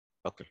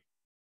Okay.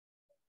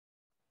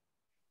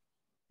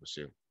 Let's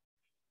see.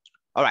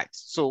 All right.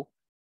 So,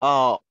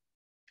 on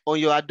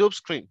your Adobe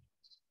screen,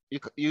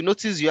 you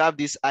notice you have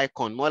this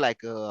icon, more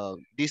like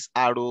this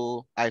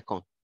arrow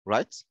icon,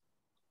 right?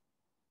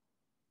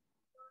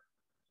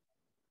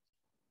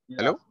 Yeah.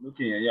 Hello?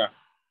 Okay. Yeah.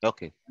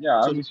 Okay.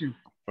 Yeah. So, I'm with you.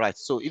 right.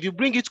 So if you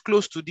bring it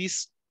close to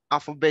this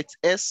alphabet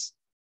S,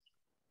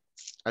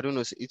 I don't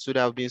know, it would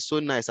have been so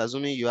nice,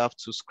 assuming you have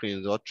two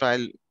screens, or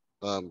try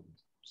um,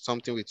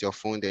 something with your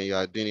phone, then you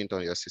are doing it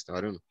on your system.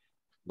 I don't know.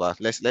 But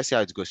let's see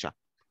how it goes. Yeah.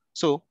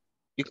 So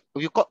if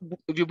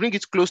you bring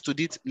it close to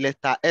this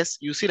letter S,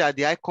 you see that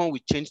the icon will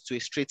change to a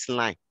straight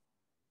line.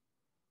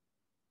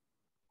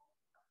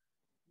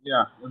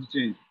 Yeah. Let's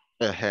change.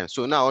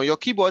 So now on your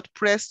keyboard,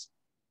 press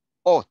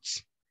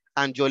Alt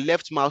and your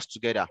left mouse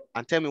together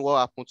and tell me what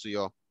happened to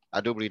your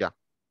Adobe Reader.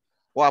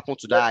 What happened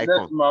to that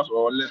icon? Left mouse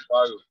or left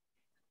arrow?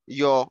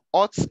 Your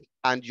Alt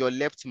and your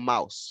left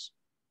mouse.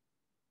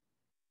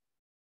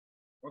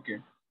 Okay.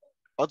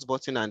 Alt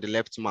button and the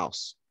left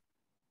mouse.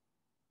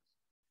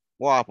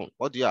 What happened?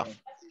 What do you have?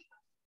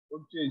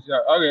 Change. Yeah.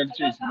 I can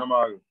change normal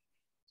arrow.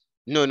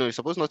 No, it's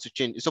supposed not to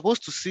change. It's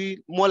supposed to see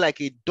more like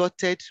a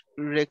dotted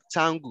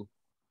rectangle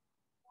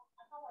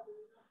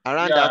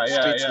around that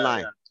straight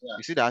line.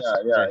 You see that?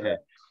 Yeah.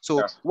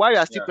 So while you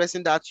are still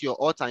pressing that, your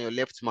Alt and your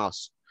left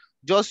mouse,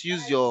 just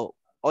use your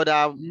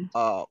other,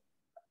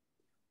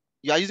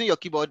 you are using your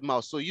keyboard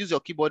mouse. So use your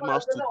keyboard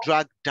mouse to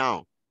drag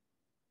down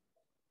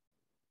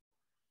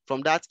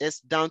from that S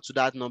down to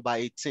that number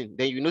 18.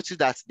 Then you notice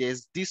that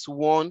there's this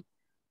one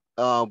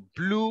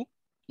blue,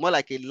 more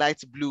like a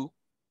light blue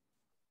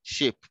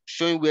shape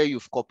showing where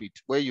you've copied,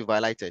 where you've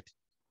highlighted.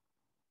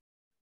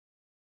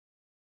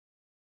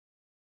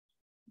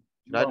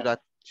 Should I do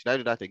that? Should I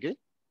do that again?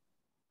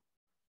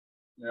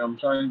 Yeah, I'm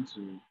trying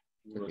to.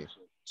 Okay.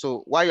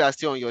 So while you are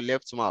still on your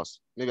left mouse,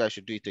 maybe I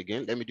should do it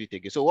again. Let me do it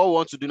again. So what we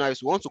want to do now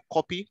is we want to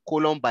copy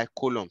column by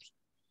column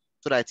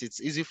so that it's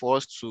easy for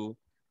us to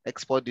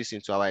export this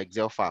into our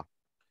Excel file.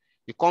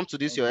 You come to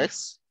this, your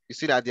X, you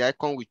see that the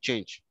icon will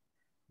change.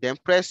 Then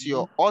press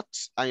your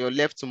Alt and your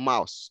left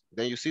mouse.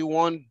 Then you see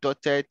one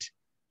dotted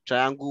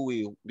triangle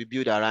will be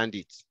built around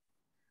it.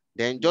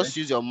 Then just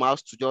use your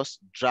mouse to just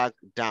drag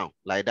down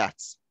like that.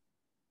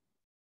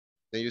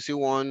 Then you see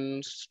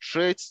one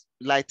straight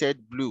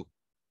lighted blue,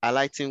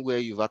 highlighting where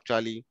you've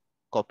actually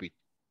copied.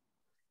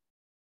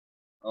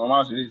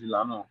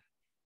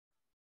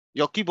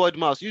 Your keyboard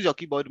mouse, use your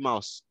keyboard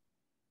mouse.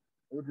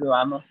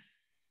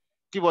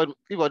 Keyboard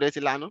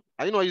Etilano.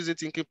 Are you not using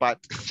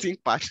ThinkPad?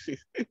 ThinkPad.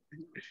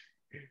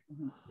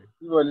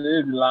 Keyboard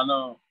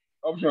Etilano.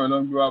 Option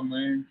don't go up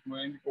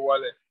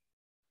wallet.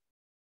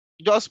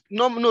 Just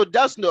no,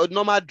 that's no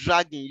normal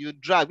dragging. You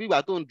drag,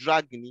 people don't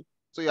dragging.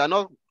 So you are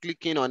not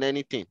clicking on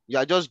anything. You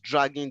are just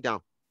dragging down.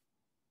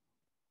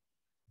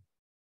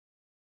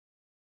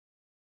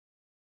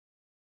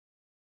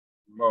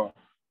 No.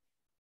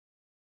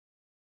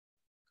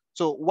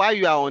 So while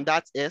you are on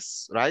that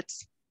S, right?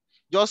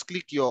 Just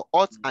click your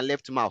Alt and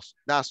left mouse.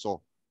 That's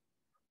all.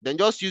 Then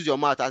just use your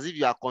mouse as if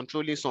you are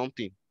controlling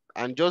something,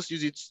 and just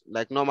use it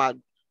like normal.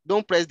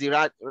 Don't press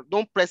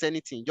don't press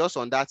anything, just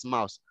on that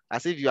mouse,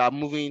 as if you are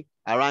moving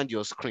around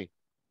your screen.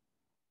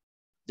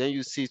 Then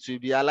you see it will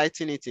be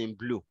highlighting it in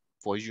blue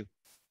for you.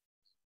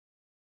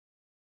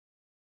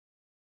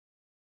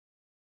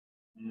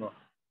 No.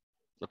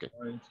 Okay.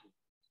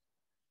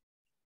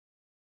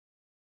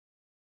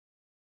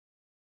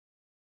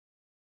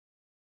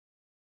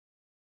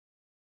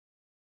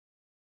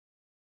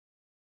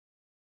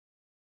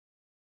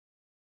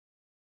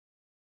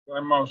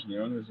 Mouse.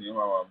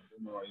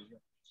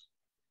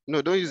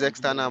 No, don't use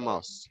external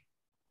mouse.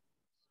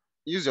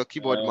 Use your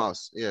keyboard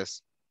mouse.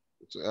 Yes.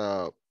 There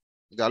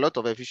are a lot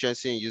of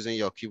efficiency in using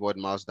your keyboard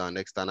mouse than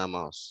external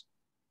mouse.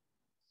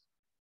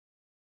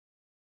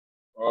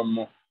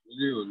 You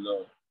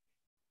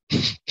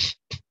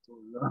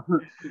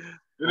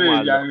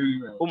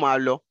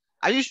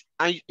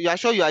are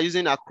sure you are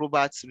using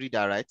Acrobat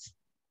Reader, right?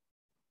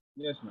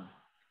 Yes, ma'am.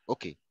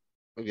 Okay.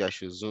 Maybe I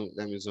should zoom.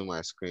 Let me zoom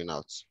my screen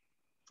out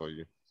for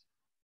you.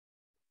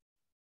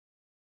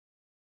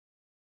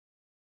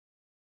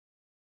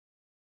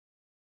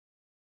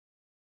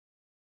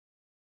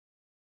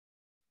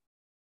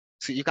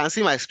 See, you can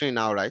see my screen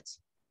now, right?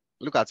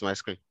 Look at my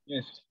screen.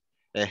 Yes.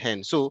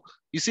 So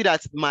you see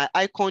that my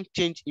icon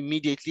changed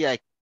immediately. I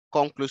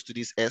come close to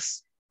this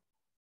S.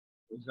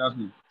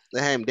 Exactly.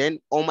 Then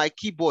on my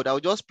keyboard, I'll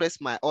just press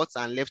my Alt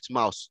and left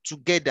mouse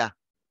together,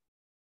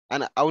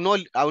 and I will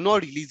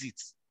not release it.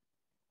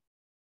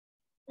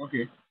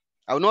 Okay.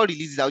 I will not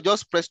release it. I'll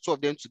just press two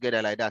of them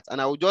together like that,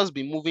 and I will just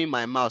be moving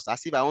my mouse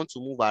as if I want to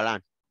move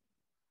around.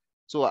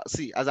 So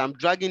see, as I'm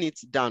dragging it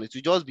down, it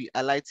will just be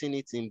highlighting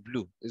it in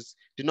blue. It's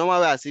the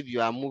normal way as if you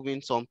are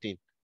moving something.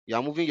 You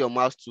are moving your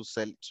mouse to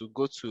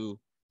go to,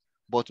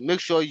 but make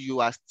sure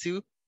you are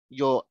still,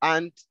 your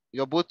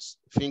both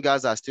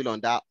fingers are still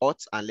on that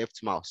Alt and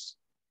left mouse.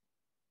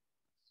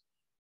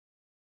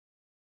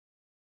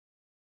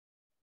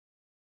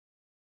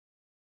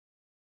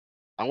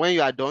 And when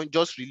you are done,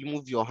 just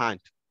remove your hand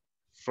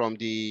from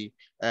the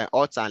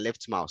alt and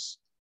left mouse.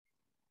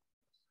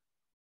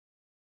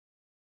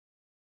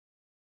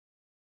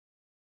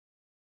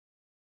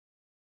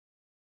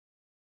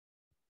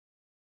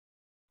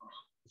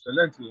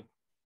 Select it.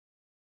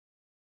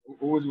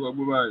 Owó ti wọ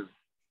gbó báyìí.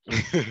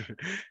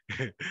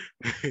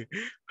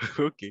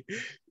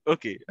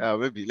 Okay.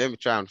 Maybe let me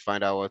try and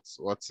find out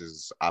what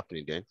is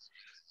happening then.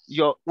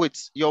 Your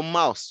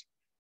mouse,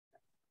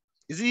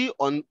 is it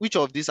on which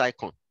of this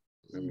icon?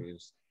 Let me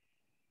use.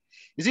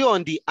 Is it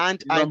on the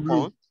hand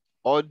icon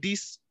or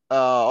this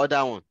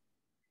other one?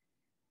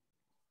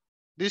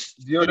 This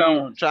the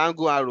other one.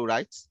 Triangle arrow,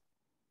 right?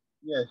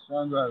 Yes,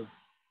 triangle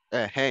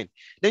arrow.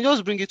 Then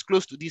just bring it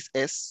close to this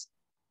S.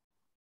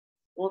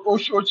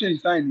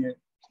 Change sign here.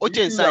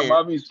 Change sign.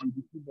 Is from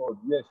the keyboard.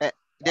 Yes.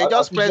 Then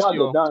just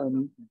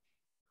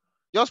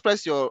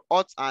press your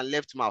alt and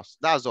left mouse.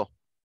 That's all.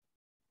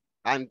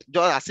 And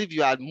just as if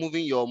you are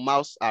moving your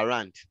mouse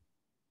around.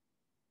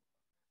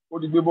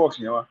 What the gray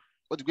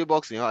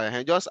box here?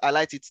 And just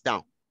highlight it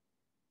down.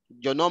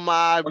 Your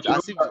normal,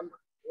 as if you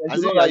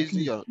are using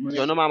your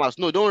normal mouse.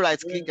 No, don't right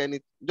click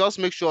anything. Just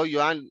make sure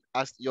your hand,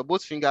 as your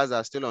both fingers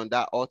are still on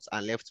that alt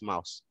and left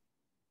mouse.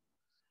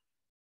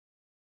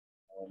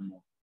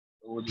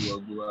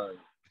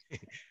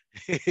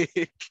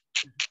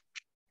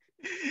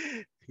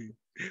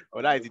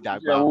 Alright, it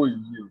dark bow.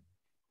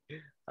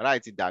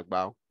 Alright, it dark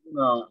bow.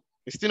 No,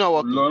 it's still not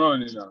working.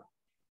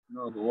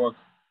 No, go work.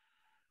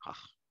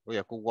 Oh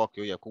yeah, could work.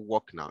 Could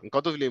work now.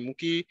 Nǹkan tó fi lè mú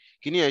kí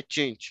kíní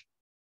change.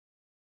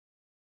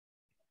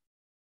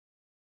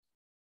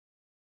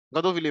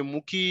 Nǹkan tó fi lè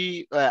mú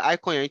kí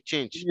icon yẹn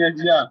change.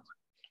 Yeah.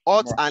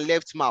 Alt and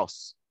left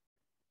mouse.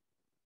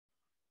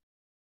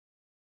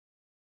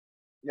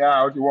 Yeah,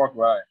 how to work,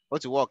 right? How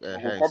to work?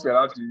 Copy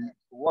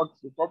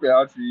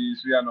out the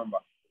serial number.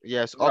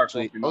 Yes, up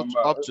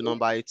to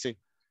number 18.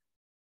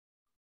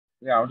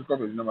 Yeah, I want to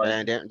copy the number.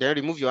 And then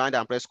remove your hand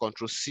and press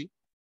Ctrl C.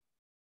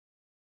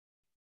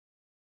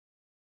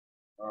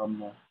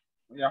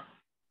 Yeah.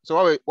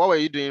 So what were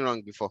you doing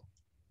wrong before?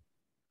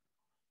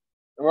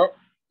 Well,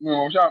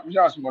 no, we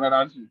just more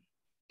than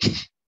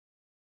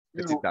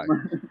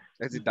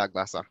Let it dark,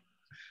 Basa.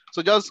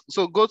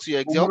 So go to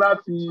your Excel.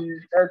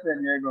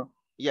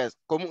 Yes.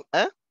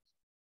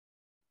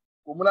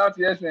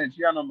 SN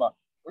serial number.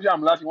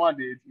 I'm last 1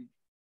 day.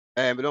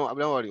 Don't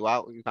worry.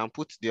 Wow, you can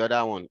put the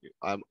other one.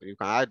 You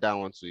can add that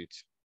one to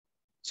it.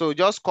 So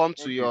just come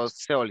to your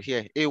cell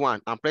here,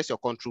 A1, and press your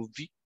Ctrl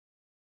V.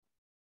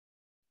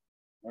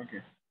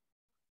 Okay.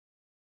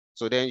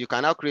 So then you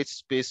can now create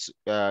space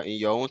in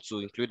your own to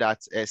include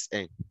that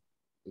SN.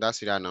 That's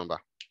serial number.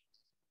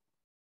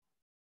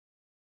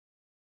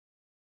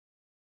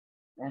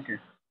 Okay.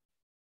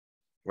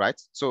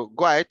 Right. So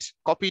go ahead,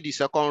 copy the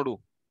second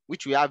row,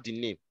 which we have the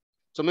name.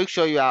 So make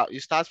sure you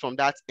start from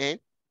that N,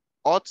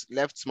 alt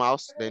left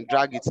mouse, then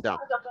drag it down.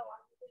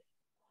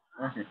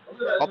 Okay.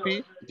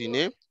 Copy the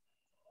name.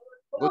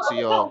 Go to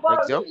your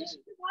Excel.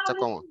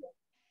 Second one.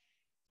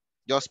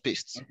 Just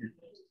paste. Okay.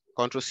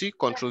 Ctrl C,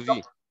 Ctrl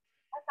V.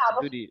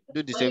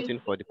 Do the same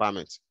thing for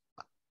department.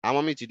 I'm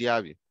on me today,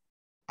 Abby.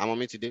 I'm on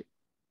me today.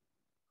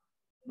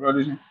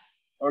 Brother,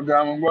 okay,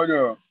 I'm going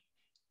to.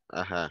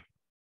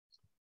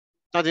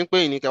 Nothing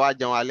paying. You can watch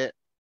John.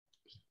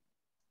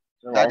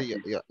 Daddy,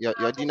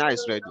 your dinner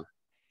is ready.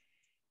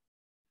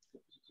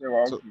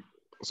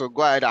 So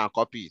go ahead and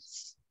copy it.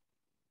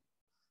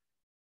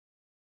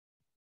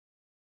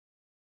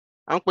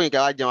 I'm going to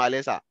watch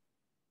John. Sir.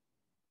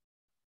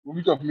 Move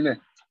it up, Mile.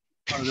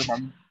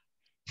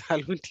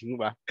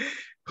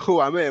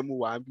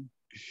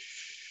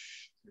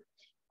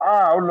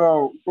 Oh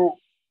no.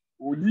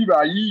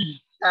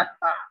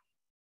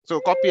 So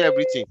copy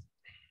everything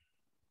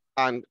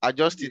and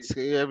adjust it.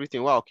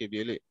 Everything. Wow, okay,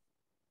 Billy.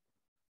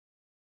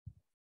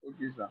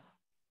 Okay, sir.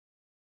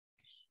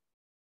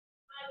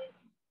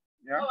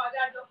 Yeah.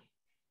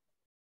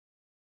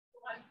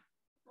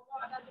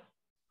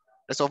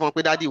 Let's often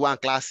put daddy one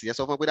class. Yes,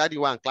 often put daddy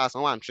one class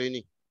on one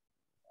training.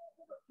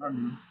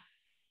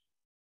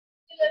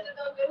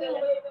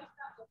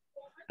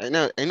 I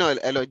know,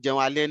 hello,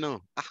 Jawale,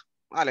 no.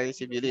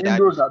 Windows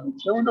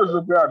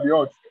will be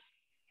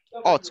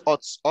hot.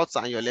 Alt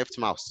and your left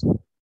mouse.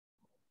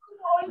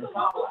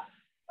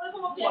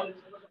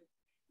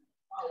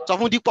 Sọ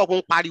fún Dípọ̀ kó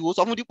ń pariwo.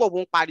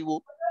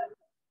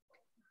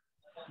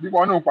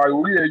 Dípọ̀ náà pariwo,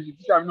 orí èyí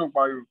tíṣà mi náà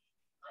pariwo.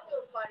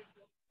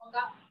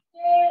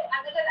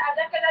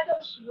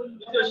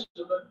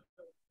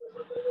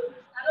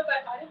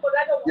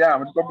 Yeah,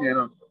 I'm copy it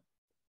now.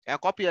 I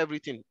copy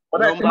everything.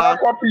 But then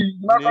copy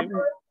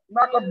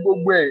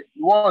gbogbo ẹ̀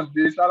once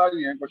the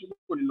salary yẹn kò ṣe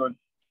kò ní lọ.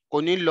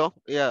 Kò ní lọ,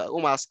 yeah, ó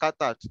máa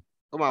scattered.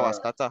 Ó máa wà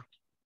scatter.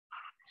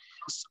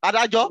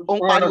 Adájọ́ ó ń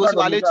pariwo sí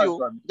wa létí o.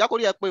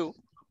 Jákòrí ẹ pé o.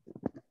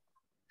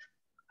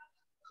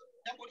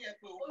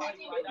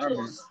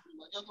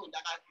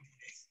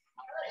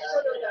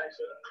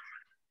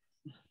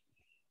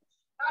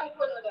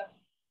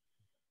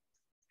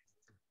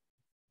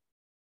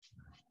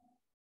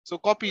 So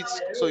copy it.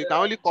 So you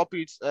can only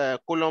copy it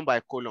column by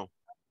column.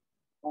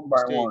 One by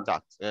Stay one.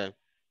 intact. Yeah.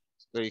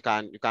 So you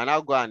can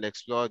now go and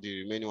explore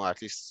the remaining one,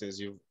 at least since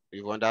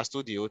you've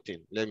understood the whole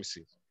thing. Let me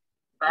see.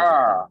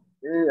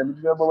 Ẹ̀mí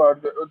ti fẹ́ bọ́ wá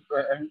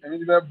ẹ̀mí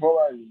ti fẹ́ bọ́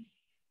wá yìí.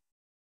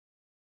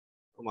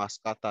 Come on,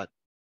 scattered.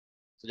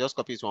 So just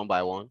copy it one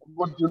by one.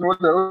 Bó ti ní ó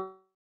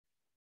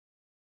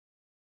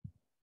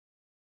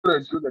lẹ̀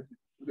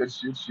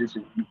ṣe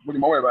mo ní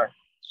mọ́wọ́ ẹ̀ báyìí.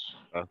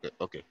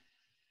 Okay.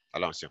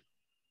 Allow you.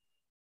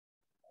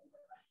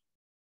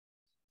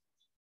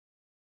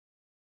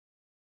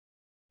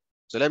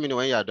 So let me know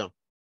when you are done.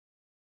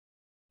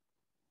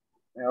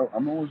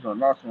 I'm always on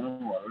last one.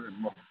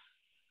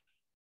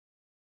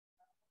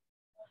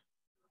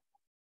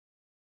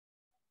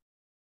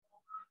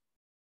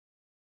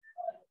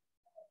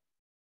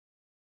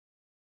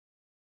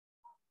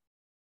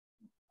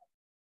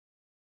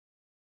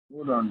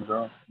 Hold on,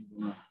 bro.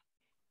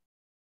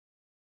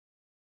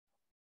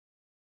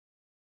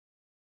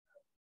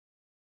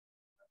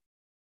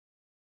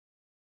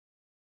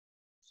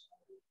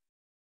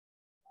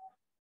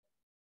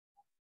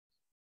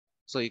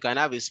 So you can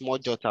have a small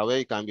jotter where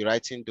you can be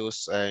writing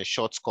those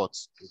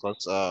shortcuts,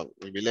 because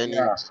we'll be learning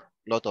a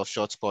lot of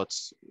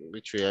shortcuts,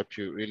 which will help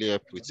you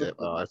with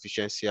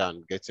efficiency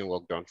and getting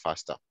work done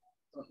faster.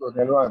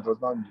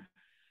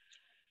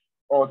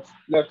 Alt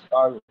left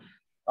arrow.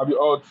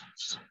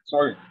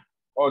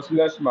 Alt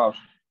left mouse.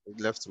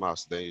 Left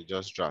mouse, then you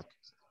just drag.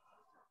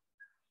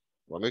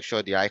 But make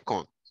sure the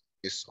icon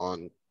is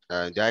on.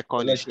 The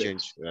icon is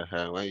changed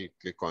when you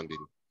click on the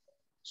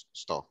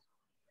stuff.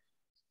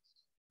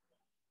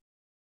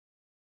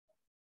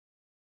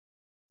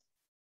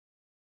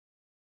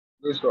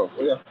 Good stuff.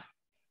 Oh, yeah.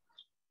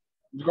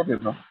 You copy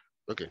it now.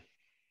 Okay.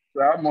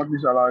 So I have monthly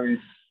salary,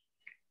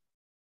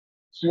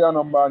 serial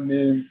number,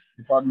 name,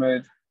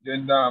 department,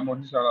 gender,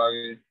 monthly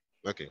salary.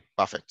 Okay,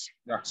 perfect.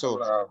 Yeah. So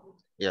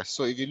yeah,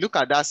 so if you look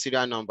at that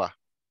serial number,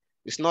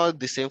 it's not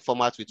the same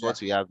format with what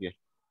we have here.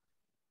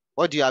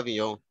 What do you have in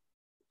your own?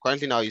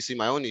 Currently now you see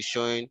my own is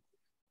showing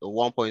the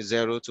 1.0,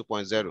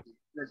 2.0.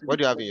 What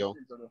do you have in your own?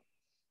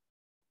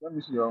 Let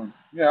me see your own.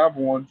 Yeah, I have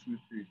 1, 2,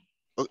 3.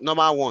 Oh,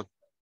 number 1.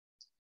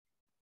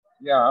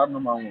 Yeah, I have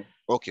number 1.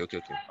 Okay.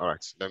 All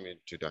right. Let me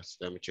do that.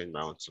 Let me change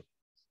my own too.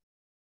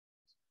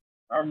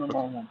 I have number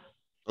 1.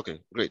 Okay,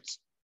 great.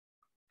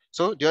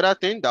 So the other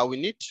thing that we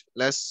need,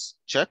 let's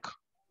check.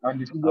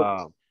 Okay.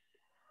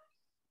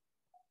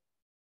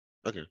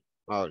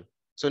 All right.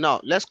 So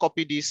now let's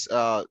copy this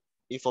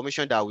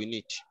information that we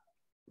need.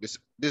 This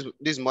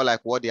is more like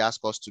what they ask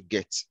us to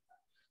get.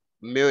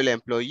 Male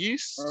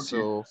employees,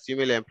 so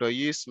female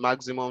employees,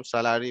 maximum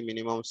salary,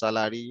 minimum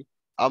salary,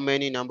 how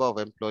many number of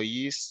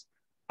employees,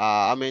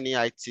 how many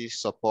IT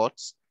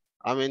supports,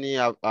 how many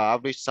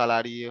average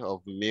salary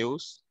of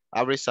males,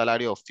 average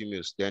salary of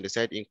females. Then they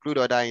said include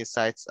other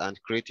insights and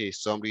create a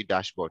summary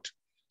dashboard.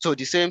 So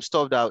the same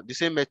stuff, the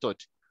same method.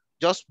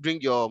 Just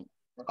bring your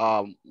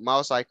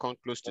mouse icon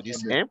close to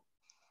this M.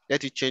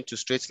 Let it change to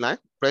straight line.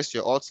 Press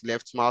your Alt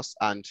left mouse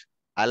and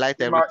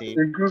highlight everything.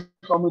 Include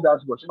summary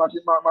dashboard.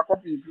 My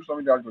copy includes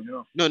summary dashboard, you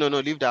know. No,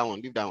 leave that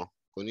one. Leave that one.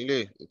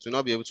 It will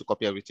not be able to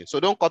copy everything. So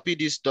don't copy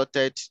this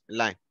dotted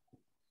line.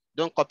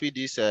 Don't copy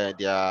this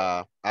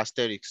their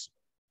asterisks.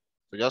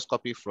 So just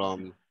copy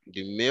from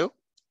the male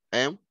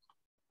M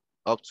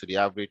up to the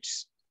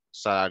average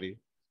salary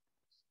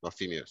of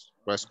females.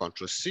 Press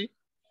Ctrl C,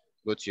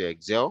 go to your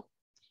Excel,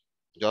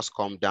 just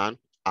come down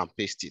and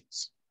paste it.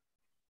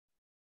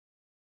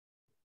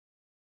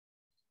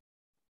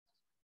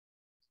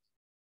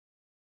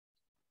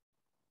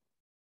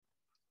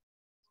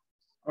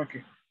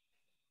 Okay.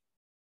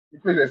 You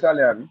paste the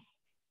salary?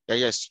 Yeah,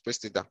 yes,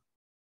 paste it down.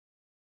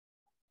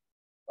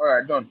 All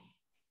right, done.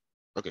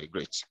 Okay,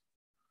 great.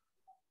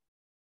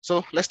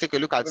 So let's take a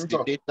look at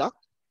the data.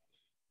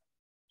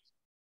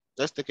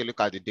 Let's take a look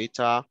at the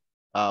data.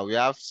 We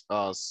have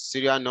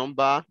serial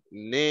number,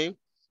 name,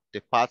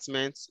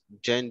 department,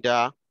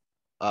 gender,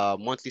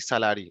 monthly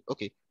salary.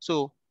 Okay,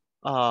 so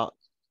what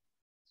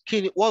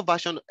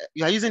version?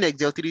 You are using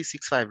Excel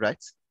 365,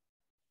 right?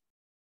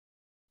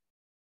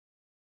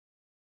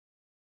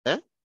 Eh?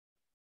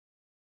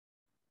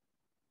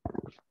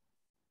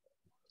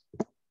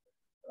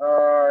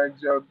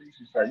 Excel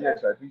 365.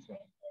 Yes, I think so.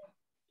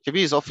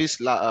 Maybe it's Office.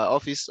 You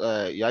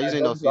are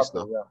using Office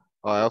now. Yeah.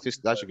 Or Office,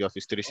 that should be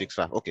Office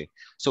 365. Okay.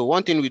 So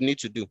one thing we need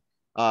to do,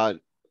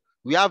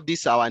 we have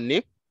this our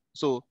name.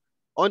 So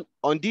on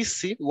this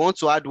sheet, we want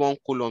to add one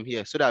column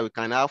here so that we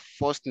can have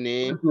first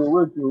name.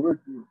 Wait.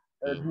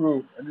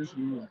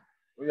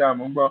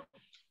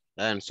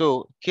 And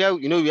so here,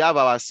 we have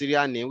our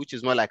serial name, which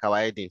is more like our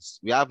headings.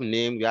 We have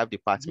name, we have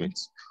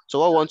departments. So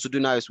what we want to do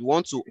now is we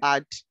want to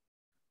add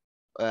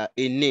a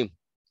name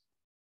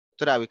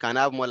so that we can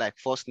have more like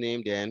first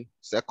name, then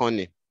second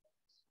name.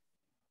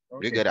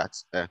 Okay. You get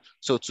that?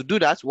 So to do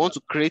that, we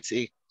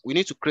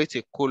need to create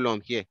a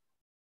column here.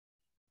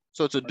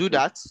 So to do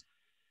that,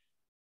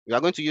 we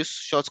are going to use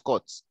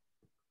shortcuts.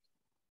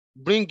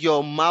 Bring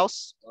your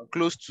mouse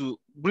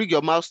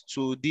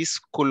to this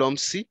column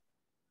C.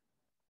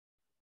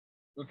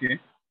 Okay.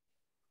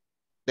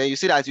 Then you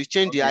see that you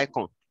change the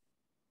icon.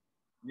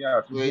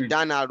 Yeah. To a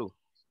down arrow.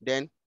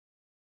 Then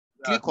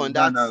click on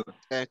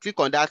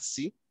that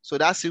C. So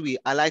that C will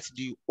highlight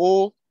the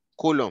O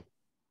column.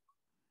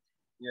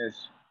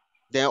 Yes.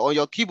 Then on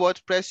your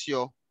keyboard, press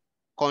your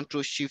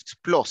Control Shift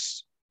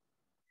plus.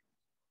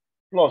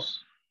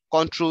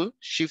 Control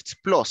Shift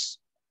plus.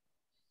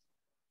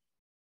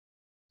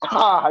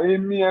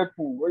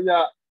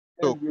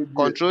 So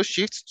Control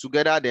Shift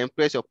together, then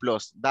press your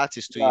plus. That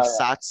is to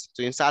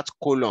insert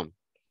column.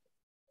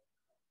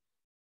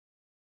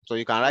 So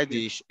you can write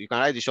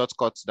the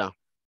shortcuts down.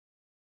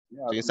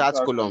 To insert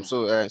column.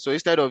 So so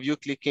instead of you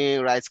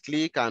clicking right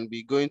click and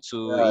be going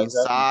to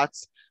insert,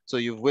 so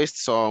you've wasted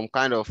some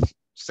kind of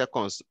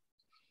seconds.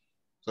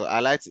 So I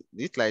like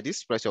it like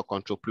this, press your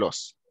Control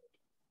plus.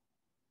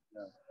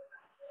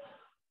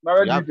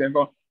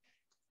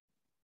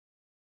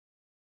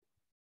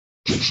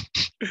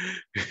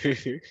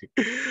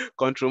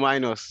 Control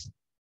minus.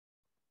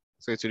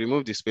 So to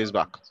remove the space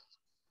back.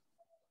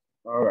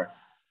 All right.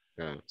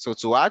 So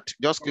to add,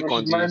 just click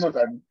on this.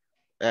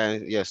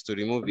 Yes, to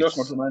remove it.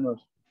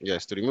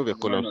 Yes, to remove a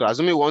column. So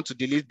assuming you want to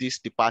delete this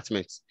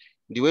department,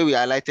 the way we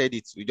highlighted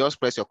it, we just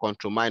press your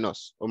Control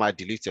minus or my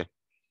delete.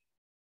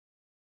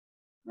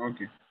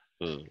 Okay.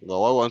 But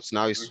what we want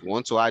now is we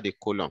want to add a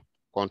column.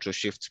 Control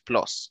Shift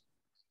plus.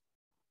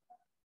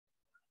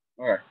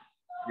 All right.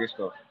 Good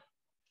stuff.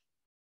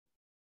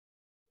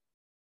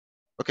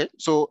 Okay,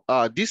 so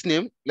this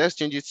name, let's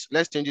change it.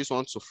 Let's change this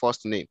one to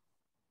first name.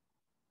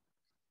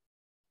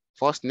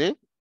 First name.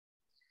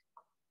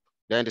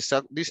 Then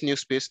this new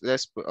space,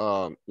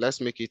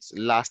 let's make it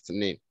last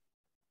name.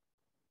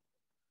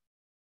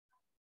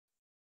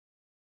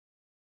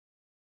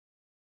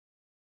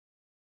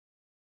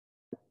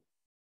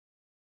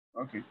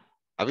 Okay.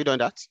 Have you done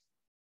that?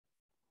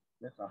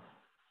 Yes, sir.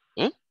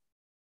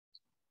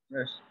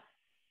 Yes.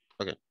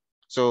 Okay.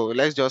 So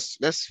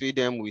let's feed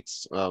them with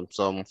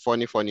some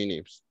funny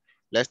names.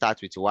 Let's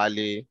start with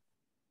Wale,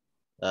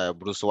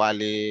 Bruce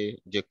Wale,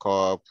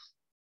 Jacob.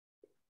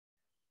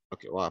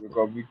 Okay, what happened?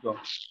 Jacob Victor.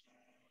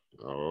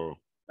 Oh.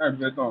 That's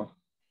better.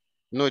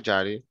 No,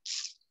 Jerry.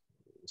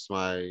 It's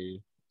my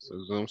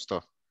Zoom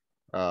stuff.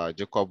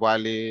 Jacob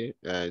Wale,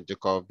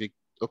 Jacob Victor.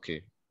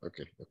 Okay.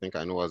 I think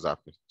I know what's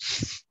happening.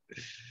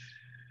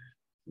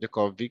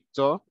 Jacob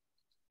Victor,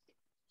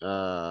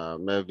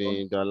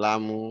 Melvin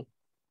Dalamu,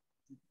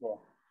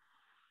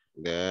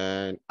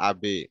 then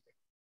Abe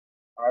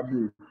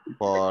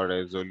for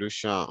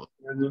resolution.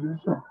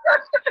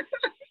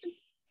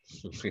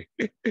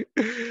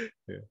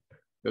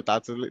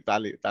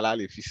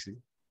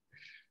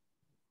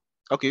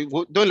 Okay,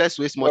 don't let's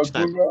waste much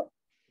time.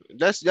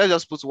 Let's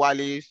just put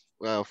Wale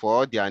for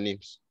all their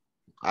names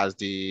as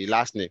the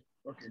last name.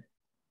 Okay.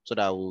 So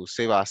that we'll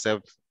save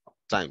ourselves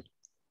time.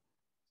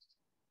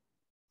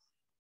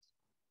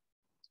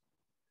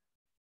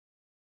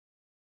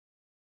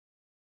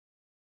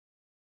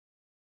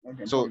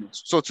 Okay.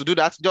 So to do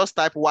that, just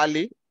type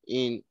Wale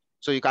in.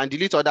 So you can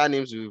delete other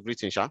names we've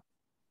written, Sha.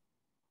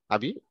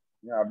 Abi?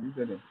 Yeah, I've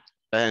deleted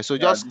them. So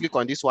just click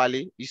on this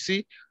Wale. You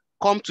see,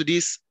 come to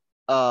this.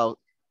 Let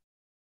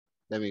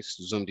me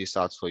zoom this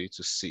out for you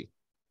to see.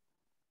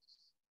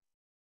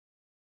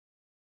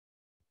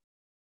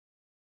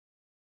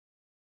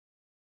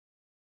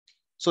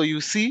 So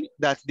you see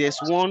that there's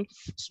one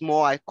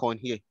small icon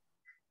here.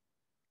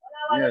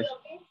 Yes.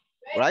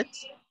 Right?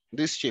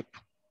 This shape.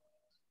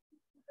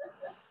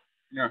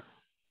 Yeah.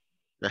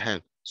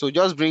 So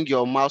just bring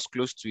your mouse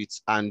close to it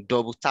and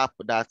double tap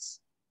that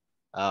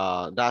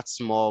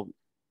small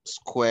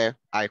square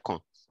icon.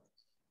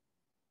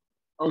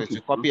 Okay. So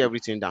to copy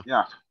everything down.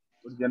 Yeah.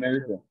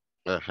 Generator.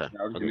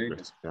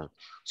 Yeah.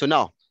 So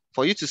now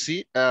for you to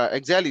see,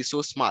 Excel is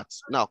so smart.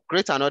 Now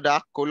create another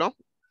column.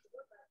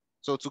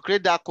 So to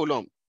create that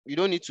column, you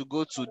don't need to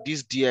go to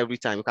this D every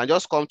time. You can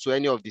just come to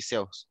any of the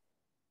cells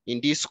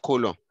in this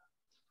column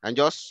and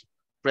just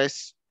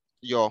press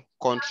your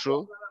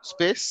Control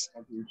space.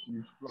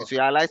 It will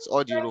highlight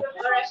all the rows.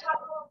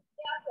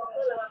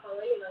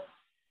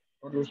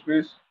 Control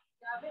space.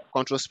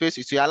 Control space,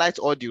 it will highlight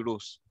all the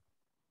rows.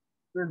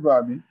 Space bar,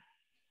 Abi?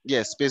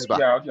 Yes, space bar.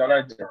 Yeah, okay, I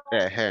like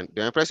that.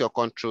 Then press your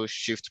Control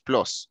Shift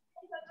plus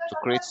to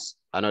create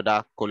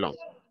another column.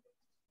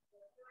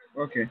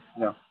 Okay,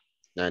 yeah.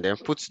 And then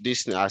put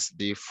this as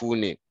the full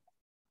name.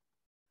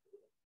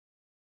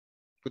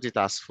 Put it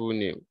as full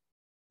name.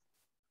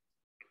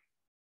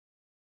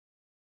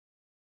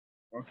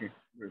 Okay,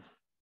 good.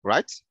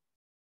 Right?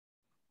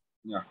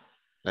 Yeah.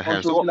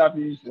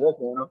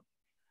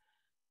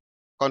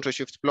 Control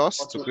Shift plus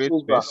to create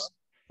space.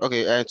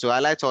 Okay, and to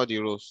highlight all the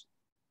rows,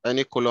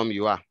 any column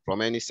you are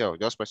from any cell,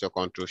 just press your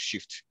Control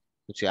Shift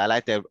to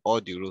highlight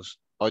all the rows,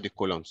 all the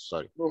columns.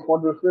 Sorry. No,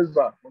 Control space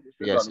bar.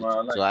 Yes,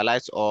 to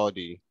highlight all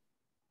the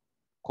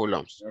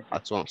columns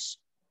at once.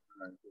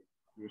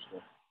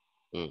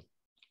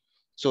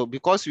 So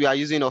because we are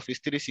using Office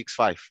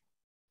 365,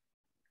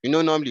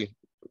 normally,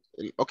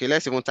 okay,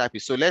 let's even type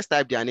it. So let's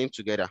type their name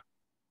together.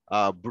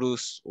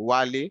 Bruce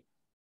Wale,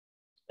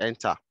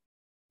 enter.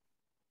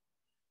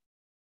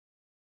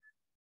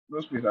 No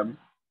space, Abi.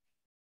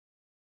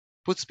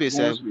 Put space.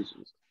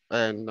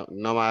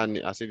 normal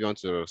name, as if you want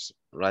to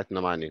write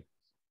normal name.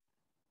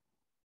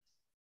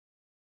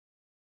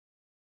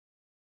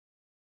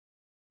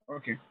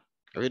 Okay.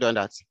 Have you done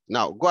that?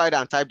 Now go ahead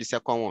and type the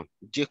second one.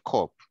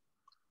 Jacob.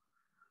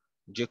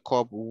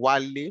 Jacob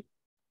Wale.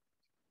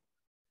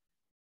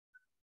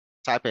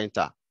 Type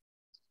enter.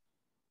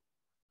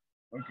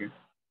 Okay.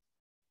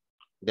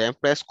 Then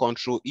press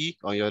Ctrl E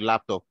on your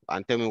laptop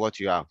and tell me what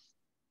you have.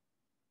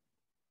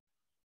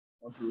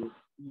 Okay.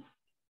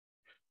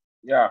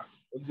 Yeah.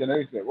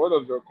 Okay, what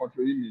does your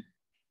control mean?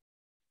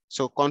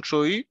 So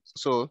Ctrl E.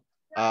 So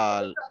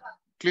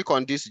click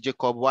on this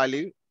Jacob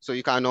Wale. So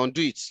you can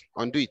undo it.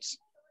 Undo it.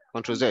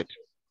 Ctrl Z.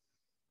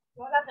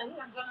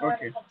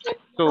 Okay.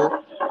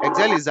 So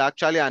Excel is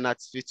actually an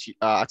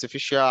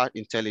artificial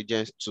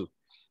intelligence tool.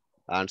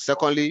 And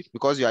secondly,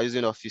 because you are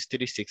using Office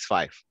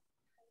 365.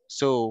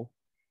 So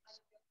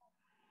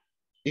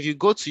if you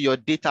go to your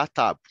data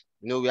tab,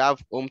 you know, we have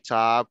home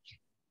tab.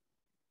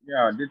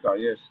 Yeah, data,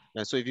 yes.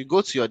 And so if you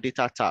go to your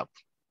data tab,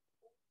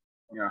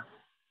 yeah,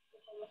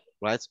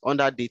 right,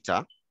 under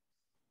data.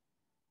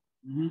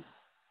 Mm-hmm.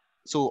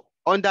 So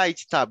under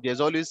each tab,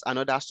 there's always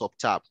another sub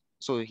tab.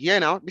 So here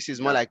now, this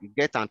is more like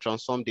get and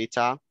transform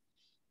data,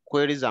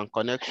 queries and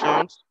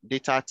connections,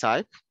 data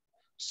type,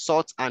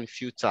 sort and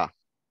filter.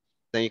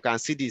 Then you can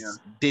see these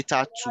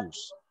data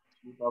tools.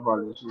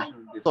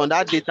 So on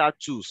that data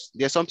tools,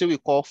 there's something we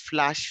call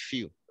flash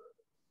fill.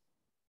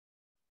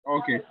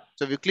 Okay.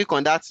 So if you click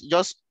on that,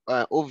 just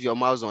over your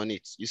mouse on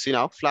it. You see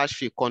now, flash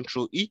fill,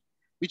 Ctrl E,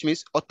 which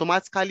means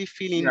automatically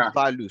fill in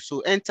value.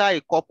 So enter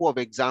a couple of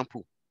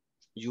examples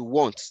you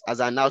want as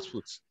an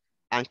output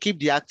and keep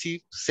the active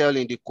cell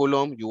in the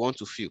column you want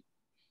to fill.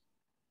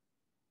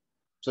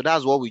 So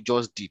that's what we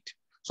just did.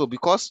 So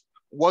because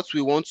what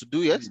we want to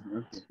do, yes,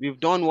 we've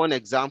done one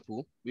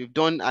example, we've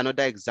done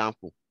another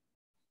example.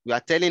 We are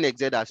telling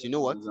Excel that, you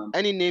know what,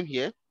 any name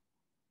here,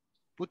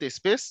 put a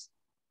space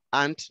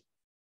and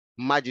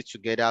merge it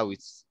together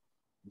with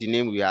the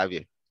name we have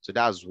here. So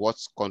that's what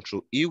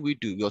Ctrl E will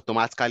do. We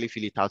automatically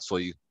fill it out for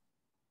you.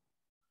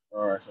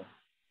 All right, sir.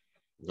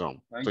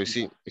 So you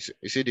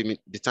see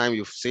the time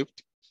you've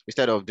saved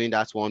instead of doing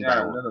that one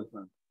by one.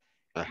 One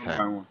by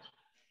one.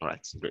 All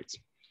right, great.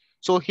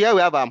 So here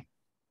we have a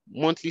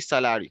monthly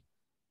salary.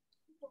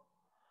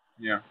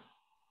 Yeah.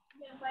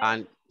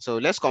 And so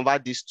let's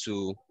convert this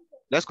to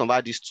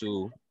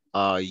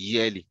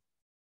yearly.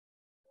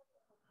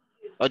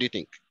 What do you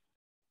think?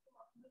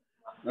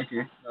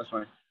 Okay, that's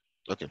fine.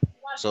 Okay,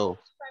 so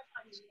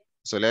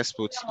let's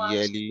put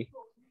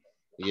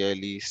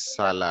yearly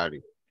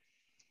salary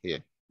here.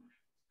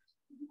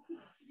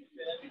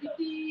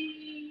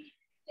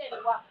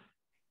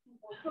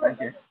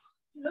 Okay.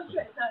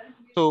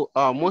 So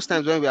most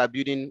times when we are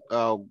building,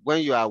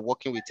 when you are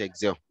working with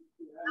Excel,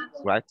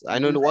 right? I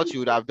know what you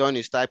would have done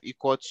is type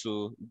equal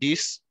to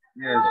this,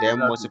 then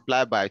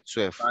multiply by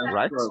 12,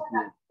 right? 12,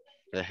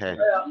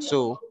 yeah.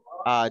 So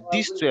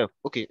this 12,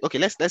 okay,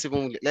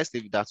 let's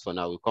leave that for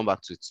now. We'll come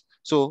back to it.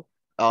 So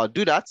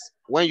do that.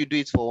 When you do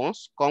it for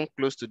once, come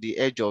close to the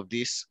edge of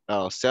this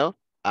cell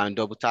and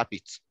double tap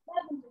it.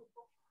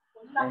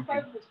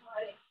 Okay.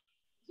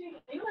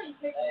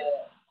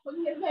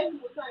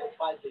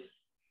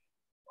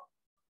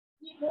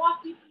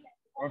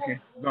 Okay,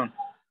 done.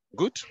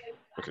 Good.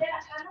 Okay.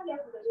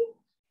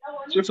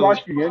 So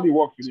flash fill only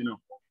work for you now.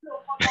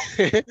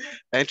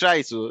 And try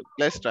it. So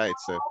let's try it,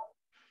 sir.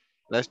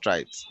 Let's try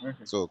it.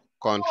 Okay. So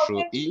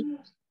Ctrl E.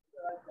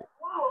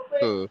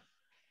 So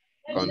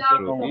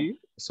Ctrl E.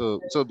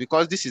 So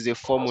because this is a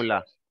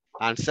formula,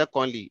 and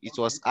secondly, it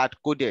was hard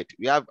coded.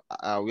 We have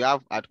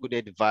hard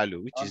coded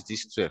value, which is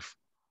this 12.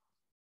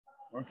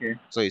 Okay.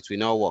 So it will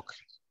not work.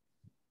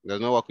 It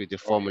does not work with the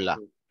formula.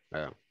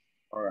 Okay.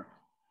 All right.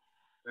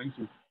 Thank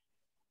you.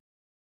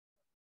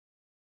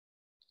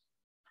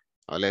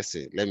 Let's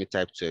see. Let me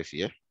type 12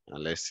 here,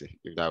 and let's see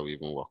if that will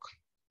even work.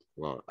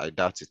 Well, I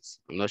doubt it.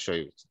 I'm not sure.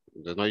 It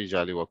does not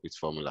usually work with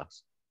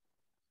formulas.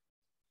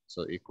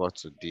 So equal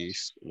to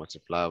this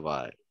multiplied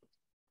by,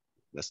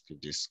 let's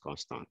keep this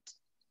constant.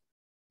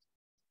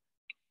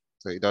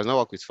 So it does not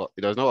work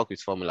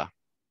with formula.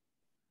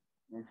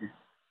 Okay.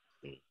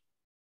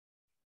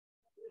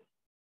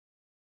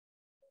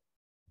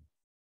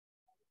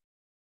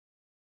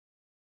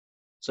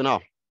 So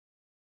now,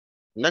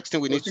 next thing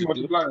we need to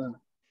do.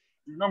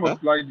 You not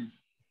multiply this.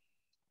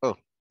 Oh.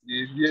 The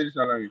yearly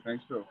salary.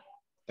 Thanks, sir.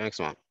 Thanks,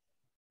 man.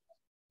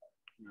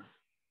 Yeah.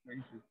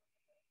 Thank you.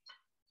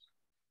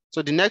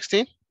 So the next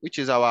thing, which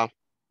is more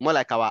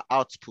like our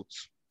output.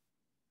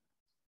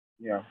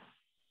 Yeah.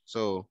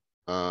 So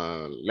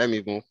let me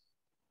even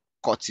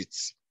cut it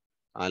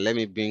and let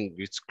me bring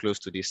it close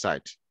to this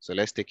side. So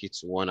let's take it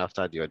one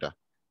after the other.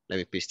 Let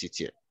me paste it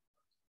here.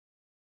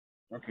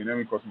 Okay, let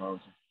me cut my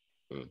out.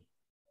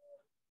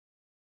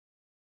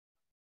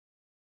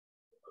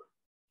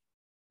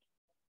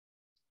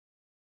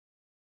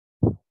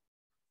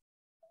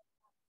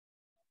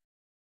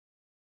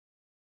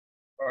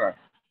 All right,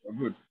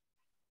 good.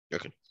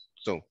 Okay,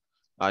 so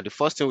the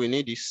first thing we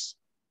need is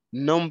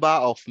number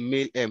of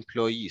male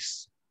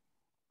employees.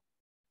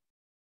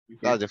 Okay.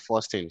 That's the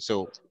first thing.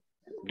 So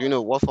do you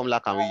know what formula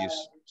can we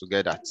use to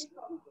get that?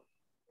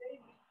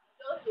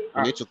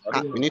 We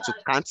need to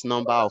count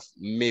number of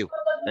male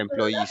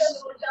employees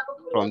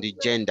from the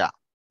gender.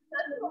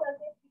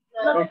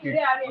 Okay.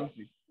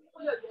 Okay.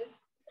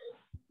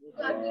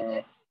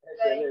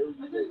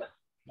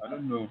 I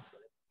don't know.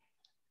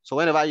 So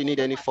whenever you need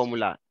any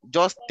formula,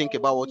 just think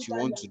about what you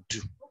want to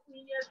do.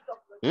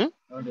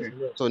 Okay.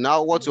 So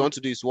now what you want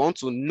to do is you want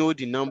to know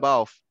the number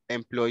of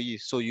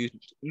employees. So you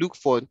look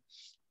for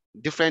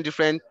different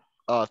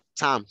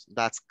terms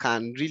that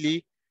can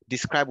really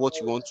describe what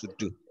you want to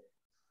do.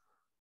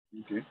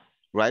 Okay.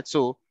 Right.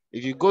 So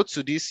if you go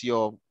to this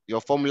your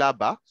formula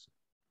bar,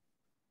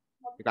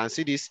 you can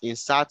see this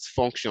insert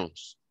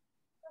functions.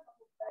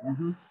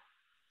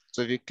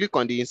 So if you click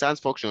on the insert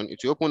function, it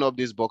will open up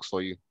this box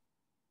for you.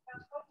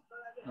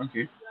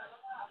 Okay.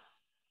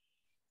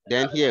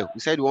 Then here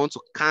we said we want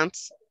to count,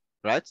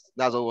 right?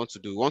 That's what we want to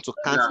do. We want to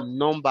count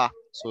number.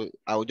 So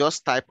I will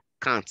just type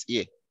count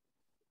here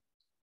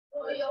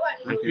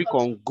and click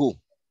on go.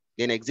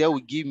 Then Excel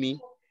will give me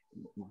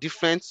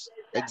different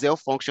Excel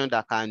function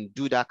that can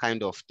do that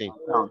kind of thing.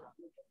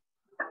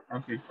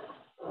 Okay.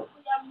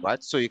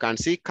 Right. So you can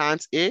see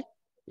count A.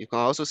 You can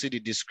also see the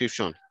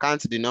description.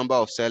 Count the number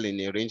of cells in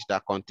a range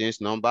that contains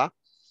normal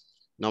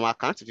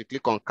count. If you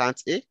click on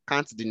count A,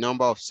 count the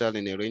number of cells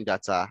in a range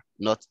that are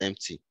not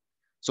empty.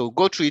 So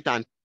go through it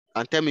and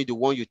tell me the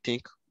one you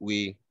think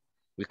we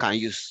can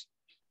use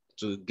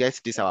to get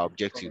this our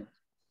objective.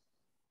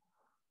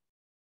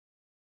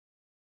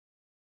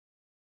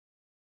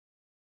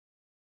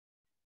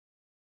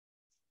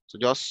 So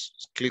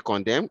just click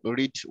on them,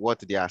 read what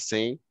they are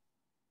saying,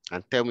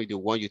 and tell me the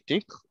one you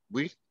think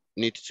we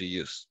need to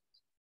use.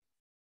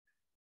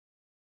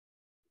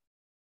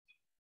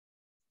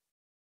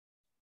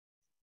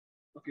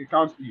 Okay,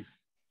 count if.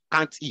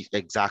 Count if,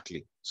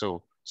 exactly.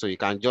 So you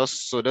can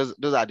just, so those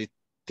are the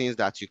things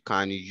that you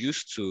can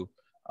use to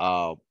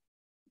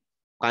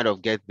kind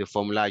of get the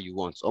formula you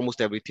want.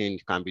 Almost everything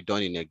can be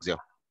done in Excel.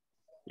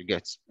 You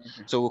get.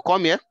 Okay. So we'll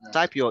come here,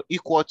 type your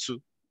equal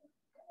to.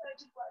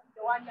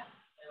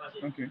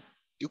 Okay.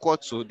 Equal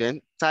to,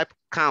 then type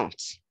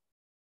count.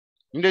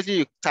 Immediately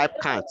you type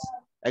count,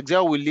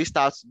 Excel will list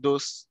out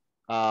those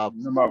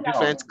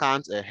different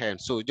counts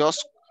ahead. So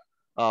just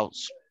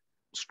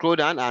scroll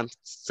down and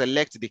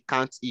select the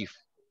count if.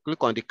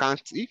 Click on the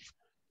count if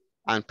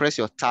and press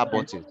your tab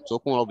button to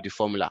open up the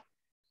formula.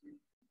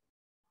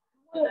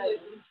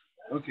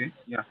 Okay,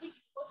 yeah.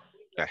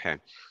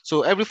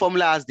 So every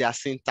formula has their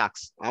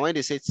syntax. And when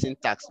they say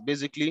syntax,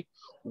 basically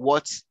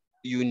what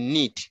you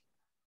need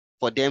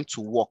for them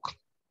to work.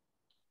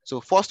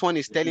 So first one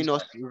is telling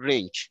us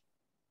range.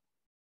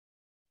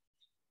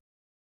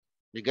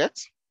 You get?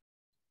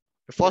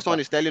 The first one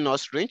is telling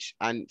us range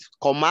and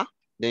comma,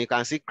 then you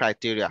can see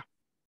criteria.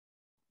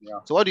 Yeah.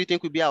 So what do you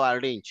think will be our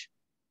range?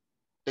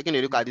 Taking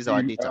a look at this,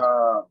 our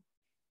data.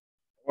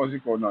 What's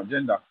it called now?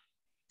 Gender.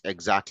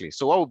 Exactly.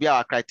 So what will be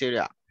our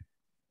criteria?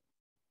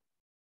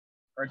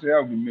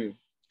 Criteria will be male.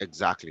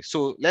 Exactly.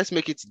 So let's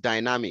make it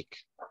dynamic.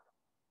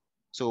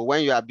 So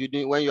when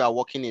you are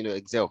working in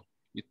Excel,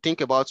 you think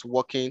about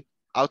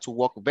how to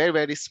work very,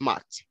 very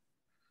smart.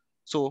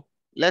 So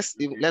let's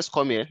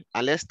come here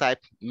and let's type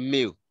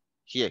male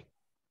here.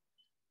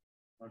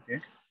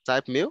 Okay.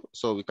 Type male.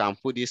 So we can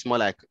put this more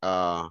like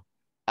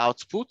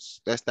output.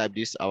 Let's type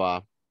this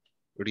our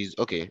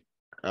okay.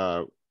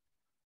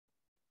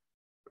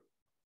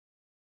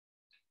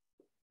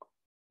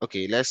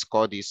 Okay, let's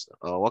call this,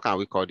 what can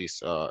we call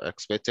this?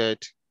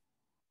 Expected,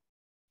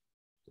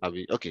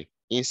 okay,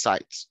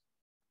 insights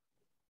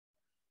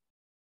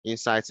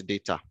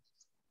data.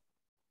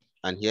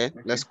 And here,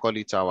 let's call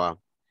it our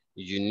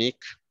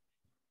unique.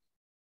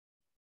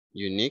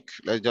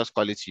 Let's just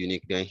call it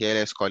unique. Then here,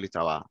 let's call it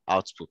our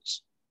output.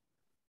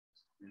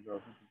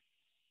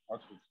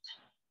 Output.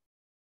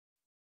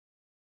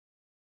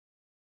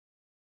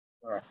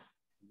 All right,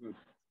 good.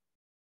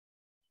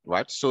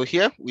 Right, so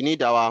here we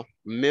need our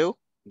male,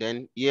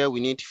 then here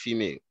we need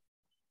female.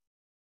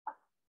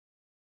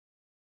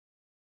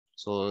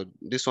 So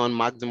this one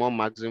maximum.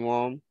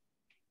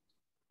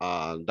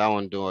 That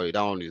one, don't worry,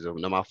 that one is a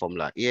normal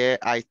formula. Here,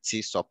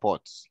 IT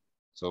support.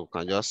 So we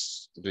can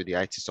just do the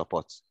IT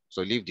support.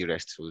 So leave the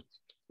rest.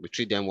 We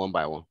treat them one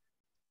by one.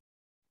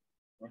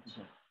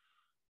 Okay.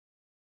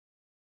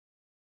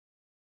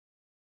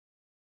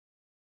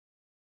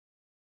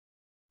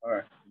 All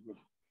right, good.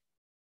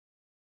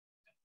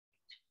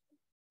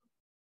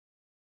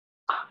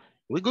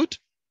 We good?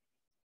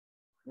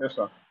 Yes,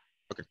 sir.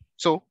 Okay,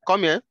 so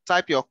come here,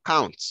 type your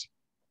count.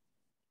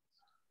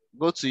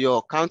 Go to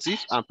your count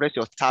if and press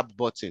your tab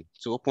button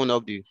to open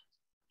up the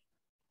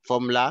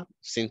formula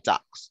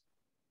syntax.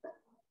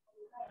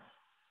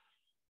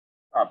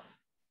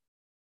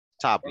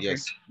 Tab, okay.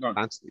 Yes.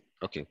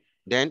 Okay.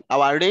 Then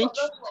our range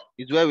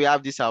is where we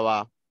have this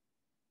our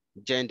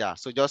gender.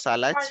 So just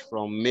highlight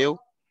from male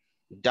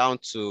down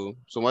to,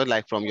 so much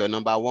like from your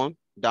number 1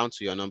 down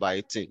to your number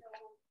 18.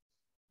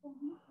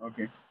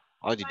 Okay.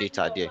 All the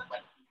data there.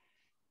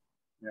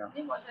 Yeah.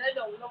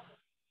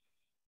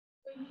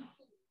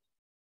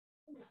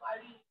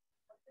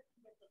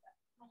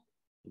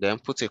 Then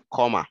put a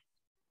comma.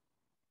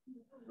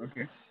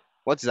 Okay.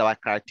 What is our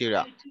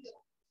criteria?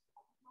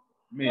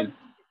 Male.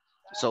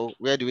 So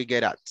where do we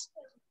get at?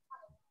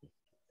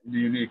 The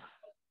unique.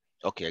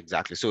 Okay,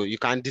 exactly. So you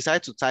can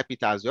decide to type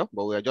it as well,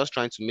 but we're just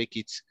trying to make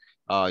it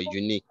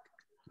unique.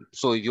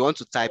 So if you want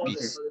to type it,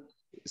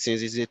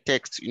 since it's a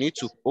text, you need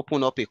to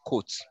open up a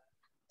quote,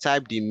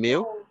 type the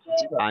male,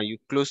 and you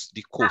close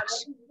the quote.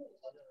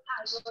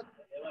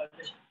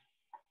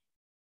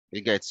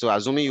 You get, so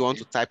assuming you want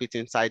to type it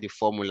inside the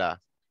formula,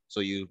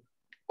 so you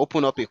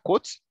open up a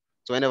quote.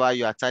 So whenever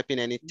you are typing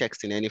any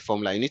text in any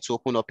formula, you need to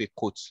open up a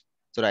quote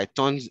so that it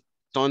turn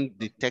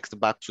the text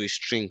back to a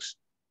strings.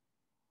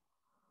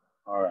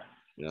 All right.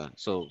 Yeah.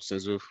 So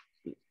since we've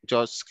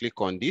just click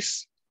on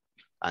this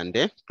and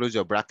then close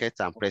your bracket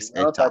and press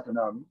enter.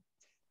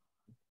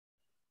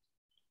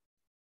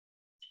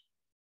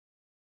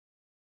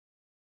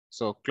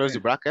 So close the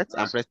bracket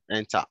and press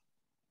enter.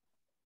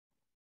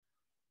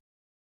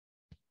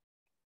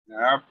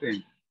 I have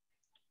 10.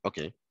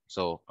 Okay.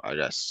 So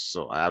yes,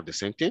 so I have the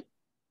same thing,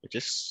 which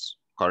is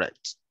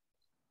correct.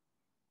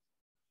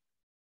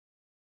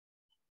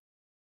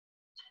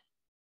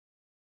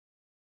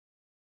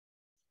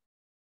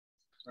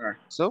 All right.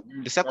 So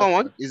the second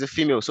one is a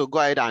female. So go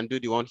ahead and do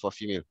the one for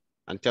female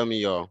and tell me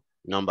your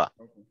number.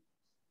 Okay.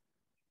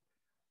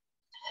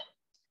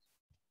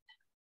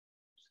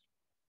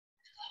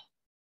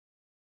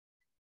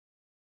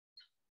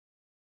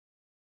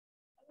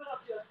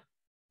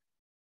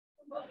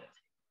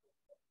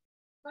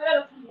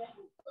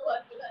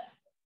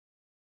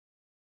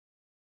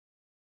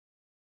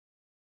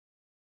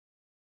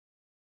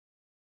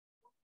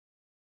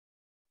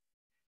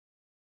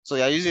 So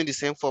you're using the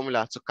same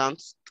formula to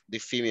count the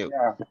female.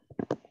 Yeah.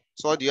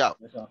 So what do you have?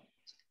 Yes, sir.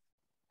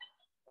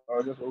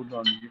 I'll just hold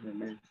on and give a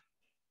name.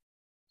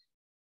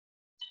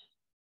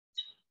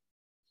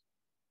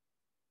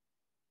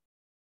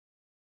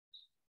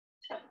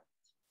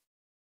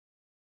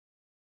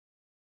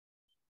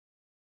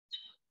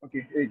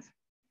 Okay, 8.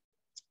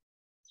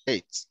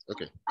 8.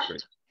 Okay,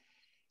 great.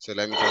 So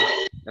let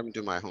me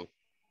do my own.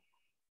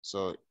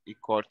 So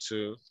equal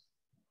to,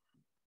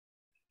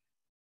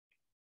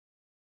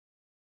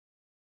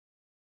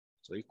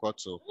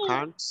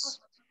 count,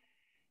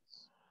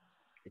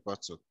 equal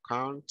to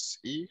count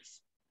if,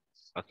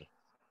 okay.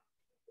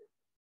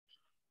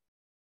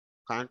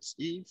 Count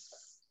if,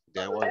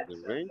 then what's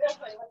the range?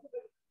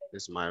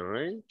 This is my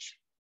range,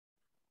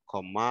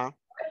 comma,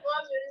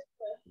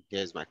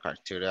 here's my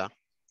criteria,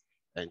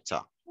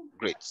 enter.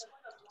 Great.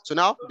 So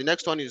now the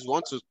next one is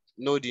want to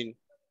know the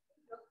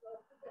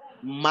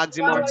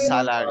maximum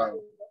salary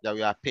that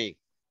we are paying.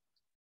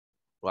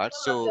 Right,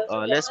 so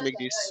let's make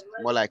this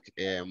more like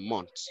a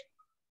month.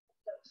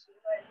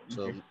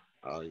 So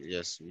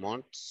yes,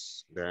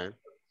 months, then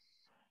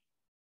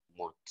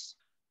months.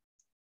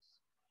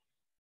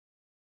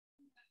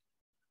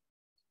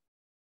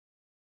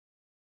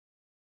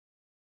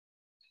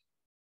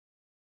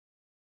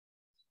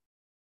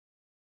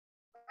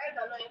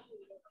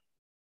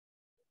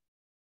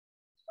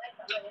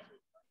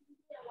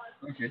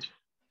 Okay.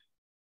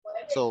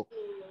 So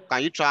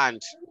can you try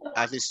and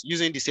at least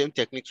using the same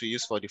techniques we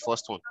use for the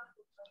first one?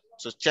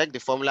 So check the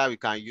formula we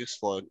can use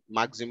for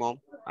maximum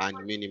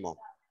and minimum.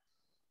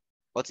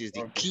 What is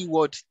the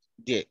keyword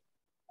there?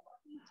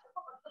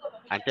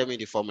 And tell me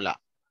the formula.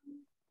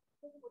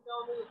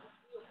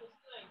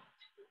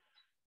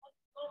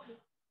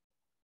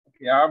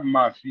 Okay, I have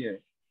max here.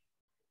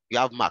 You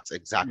have max,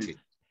 exactly.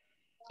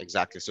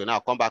 Exactly. So now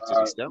come back to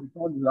this step.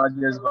 The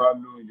largest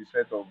value in the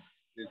set of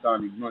data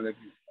and ignore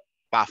everything.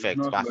 Perfect,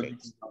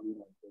 perfect.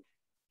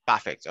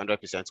 Perfect,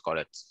 100%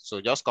 correct.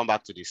 So just come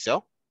back to the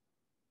cell.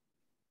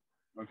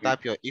 Okay.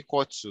 Type your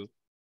equal to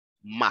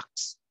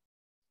max.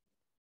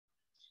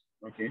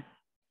 Okay.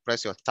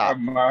 Press your tab.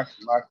 Max.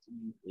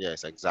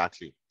 Yes,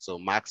 exactly. So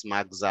max,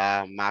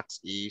 maxa, max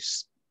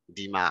ifs,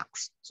 d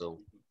max. So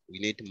we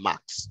need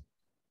max.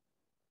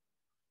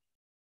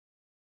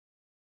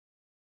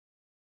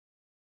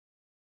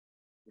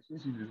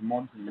 Since it is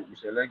monthly, we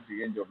select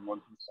the range of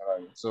monthly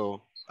salary.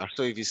 So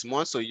if it's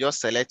month, so you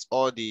just select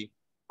all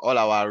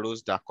our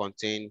rows that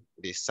contain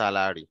the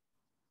salary.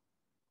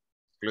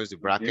 Close the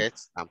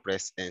brackets and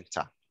press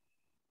enter.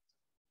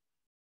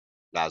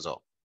 That's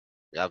all.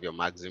 You have your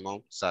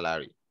maximum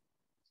salary.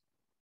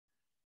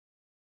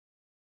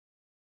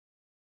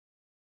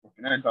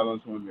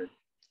 9,200.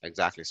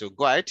 Exactly. So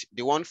go ahead.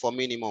 The one for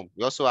minimum.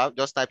 You also have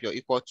just type your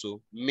equal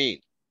to mean.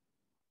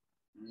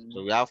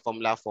 So we have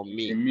formula for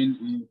mean. Mean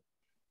E.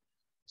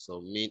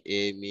 So mean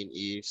A, mean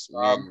ifs,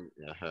 mean.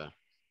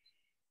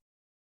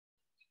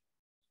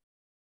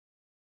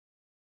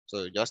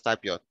 So just type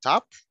your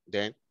tab,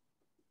 then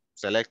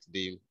select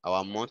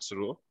our months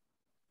row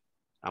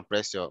and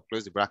close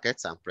the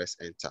brackets and press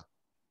enter.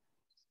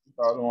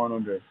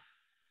 2,100.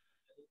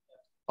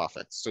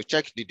 Perfect. So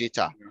check the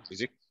data.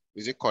 Is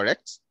it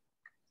correct?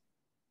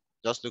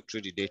 Just look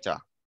through the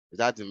data. Is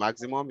that the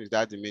maximum? Is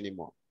that the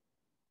minimum?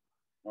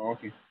 Oh,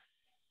 okay.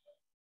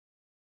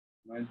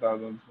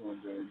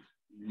 9,200.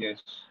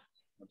 Yes.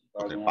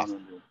 Okay,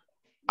 2,100.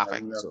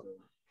 perfect. So,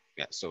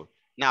 yeah, so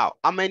now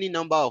how many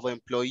number of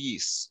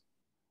employees?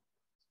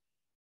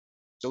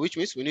 So which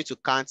means we need to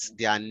count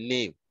their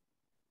name.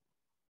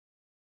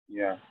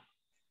 Yeah.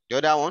 The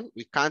other one,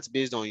 we count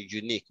based on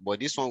unique, but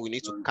this one we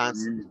need to count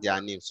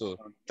their name. So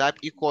type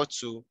equal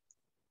to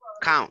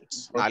count.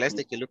 Now let's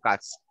take a look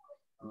at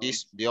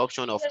this, the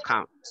option of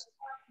count.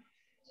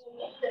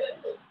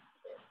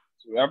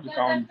 So we have to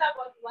count.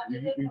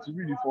 It will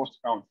be the first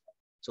count.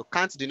 So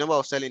count the number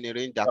of cells in a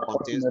range that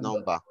contains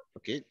number.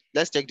 Okay,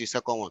 let's check the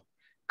second one.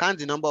 Count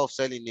the number of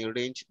cells in a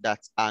range that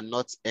are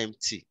not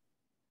empty.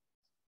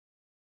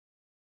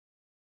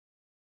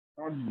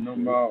 Count the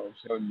number of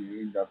cells in the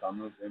range that are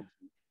not empty.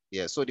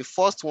 Yeah, so the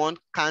first one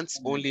counts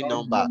only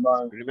number.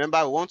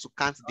 Remember, we want to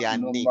count their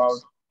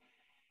names.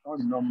 Count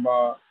the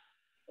number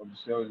of the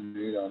cells in the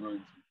range that are not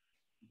empty.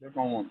 The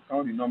second one,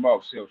 count the number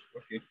of cells.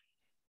 Okay.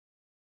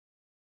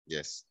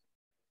 Yes.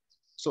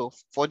 So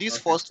for this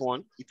first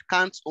one, it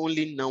counts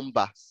only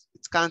numbers.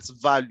 It counts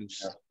values.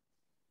 Yeah.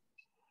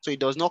 So it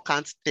does not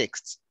count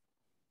text.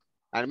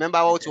 And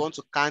remember, what you want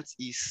to count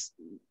is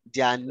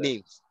their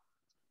names.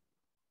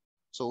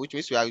 So which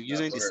means we are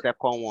using the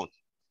second one.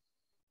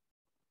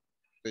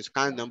 So it's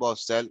count number of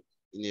cells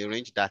in a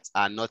range that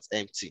are not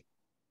empty.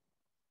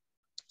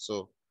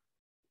 So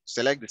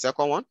select the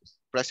second one,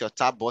 press your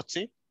tab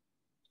button,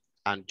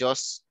 and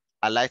just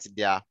highlight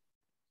their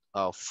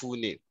full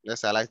name.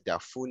 Let's highlight their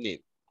full name.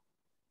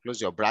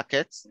 Close your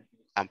brackets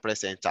and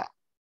press enter.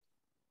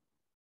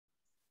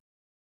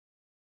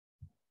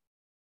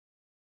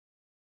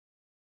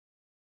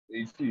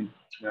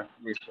 Yeah,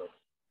 wait up.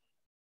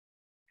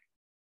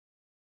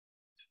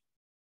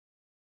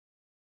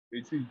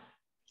 18.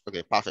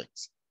 Okay,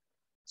 perfect.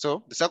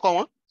 So the second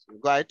one,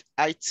 go ahead,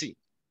 IT.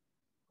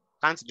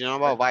 Count the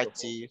number of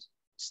IT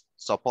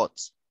support.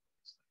 So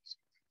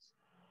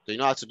you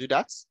know how to do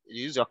that?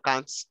 You use your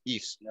count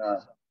if.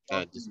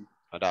 Yeah.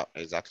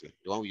 Exactly.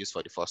 The one we use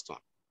for the first one.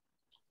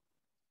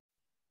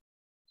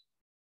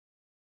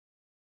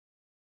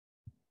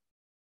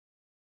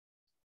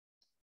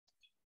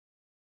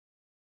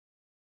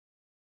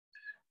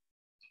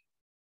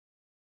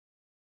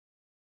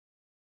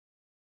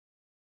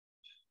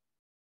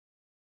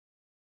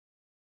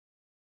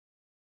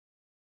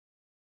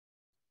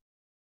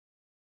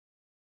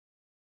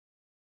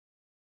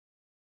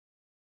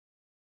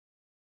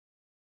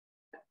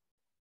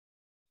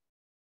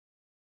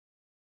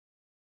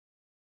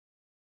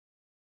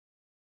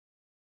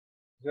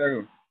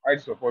 Zero.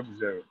 IT support is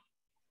 0.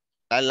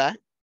 I lie.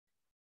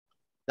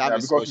 Yeah,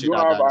 because we don't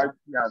have IT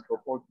and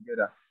support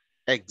together.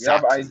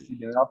 Exactly. We have IT,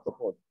 then we have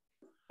support.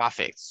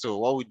 Perfect. So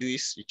what we do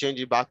is we change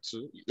it back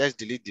to, let's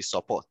delete the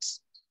support.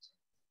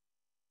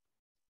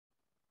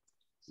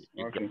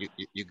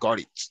 You got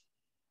it.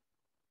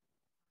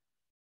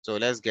 So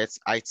let's get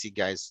IT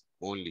guys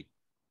only.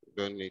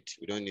 We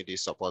don't need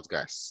these support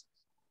guys.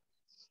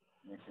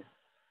 Okay.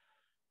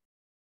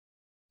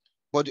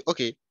 But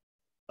okay.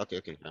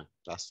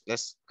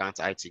 Let's count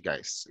IT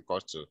guys.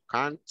 Equal to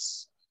count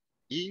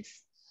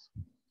if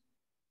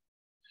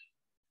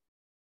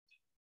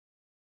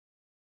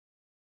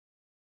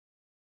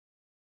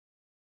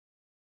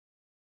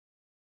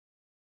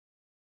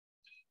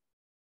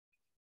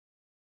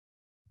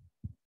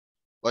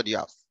what do you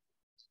have?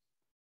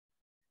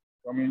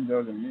 Coming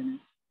just a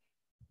minute.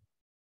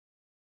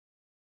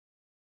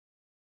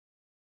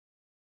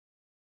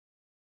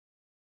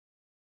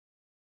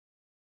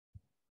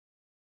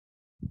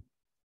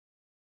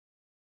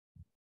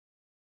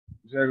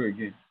 Zero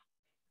again.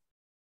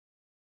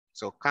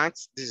 So count,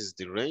 this is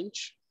the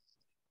range,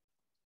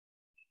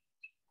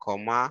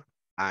 comma,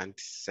 and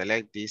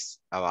select this,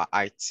 our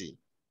IT.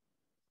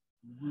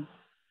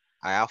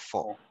 I have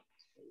 4.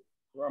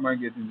 Why am I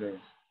getting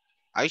there?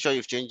 Are you sure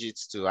you've changed it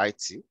to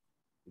IT?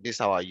 This is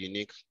our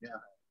unique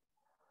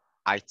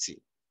IT.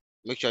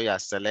 Make sure you are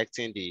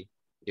selecting the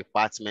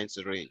department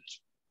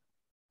range.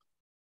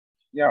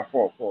 Yeah,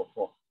 4.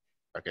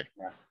 Okay.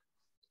 Yeah.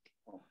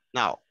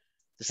 Now,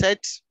 they said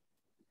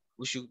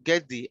we should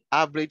get the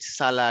average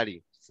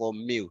salary for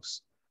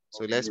males.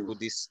 So let's put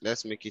this,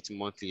 let's make it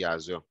monthly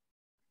as well.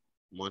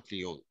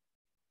 Monthly only.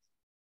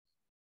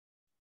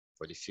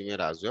 For the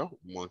female as well,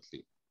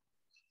 monthly.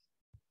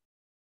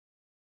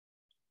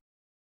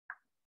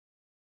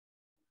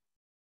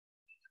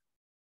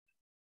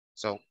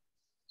 So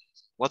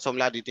what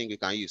formula do you think you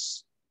can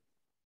use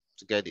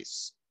to get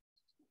this?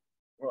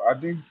 Well, I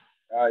think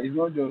it's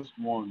not just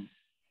one,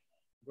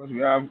 because we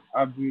have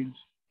average.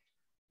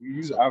 We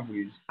use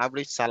average.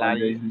 Average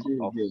salary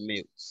of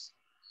males.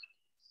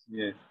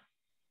 Yes.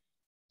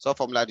 So what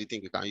formula do you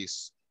think you can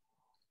use?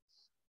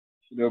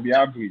 So there'll be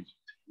average.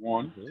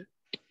 One. We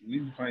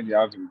need to find the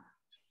average.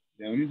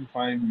 Then we need to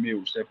find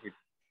male separate.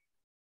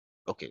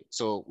 Okay,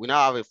 so we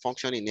now have a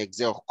function in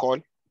Excel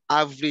called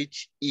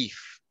average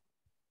if.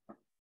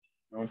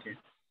 Okay.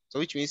 So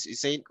which means it's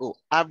saying, oh,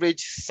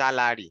 average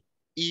salary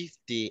if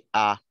they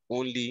are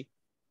only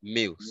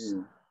males.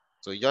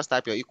 So you just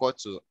type your equal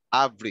to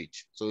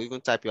average. So even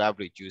type your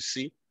average, you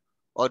see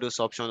all those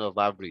options of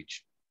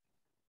average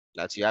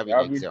that you have The in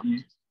average Excel.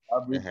 is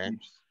average Uh-huh.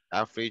 ifs.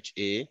 Average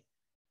A,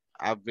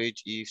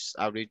 average ifs,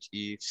 average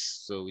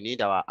ifs. So we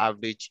need our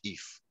average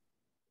if.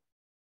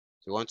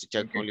 So you want to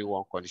check Okay. only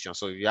one condition.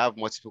 So if you have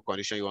multiple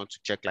conditions you want to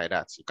check like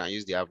that, you can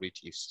use the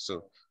average ifs.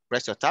 So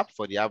press your tab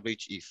for the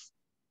average if.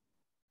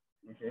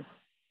 Okay.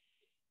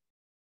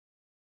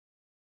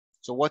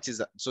 So what is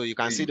that? So you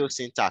can see Range. those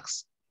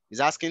syntax. It's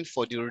asking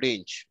for the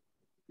range,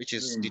 which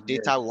is the Range. Yes.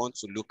 data we want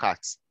to look at.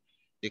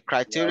 The Yeah, we're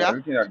criteria,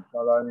 looking at the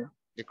salary.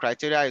 the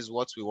criteria is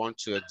what we want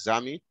to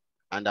examine,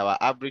 and our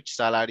average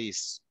salary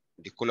is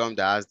the column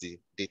that has the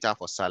data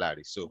for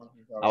salary. So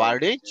Monthly our salary.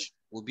 Yes. range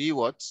will be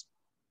what?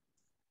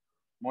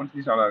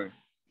 Monthly salary.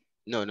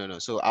 No.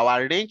 So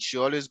our range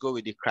should always go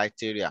with the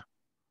criteria.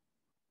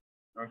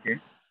 Okay.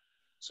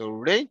 So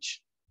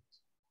range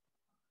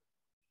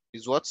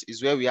is what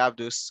is where we have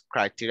those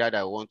criteria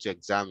that we want to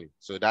examine.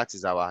 So that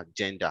is our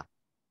gender.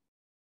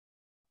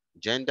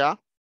 Gender,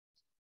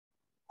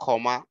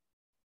 comma.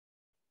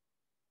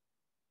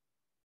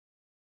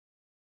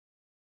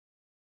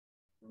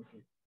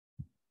 Okay.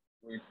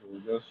 Wait,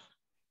 we'll just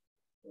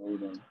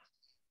hold on.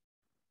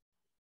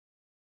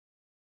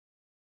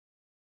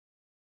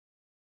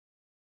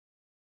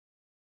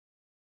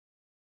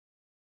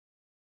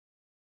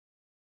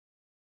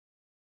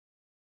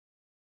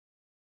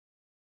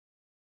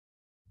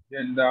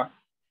 Gender.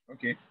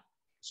 Okay.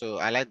 So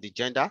I like the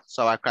gender.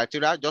 So our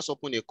criteria, just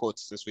open a quote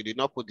since we did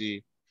not put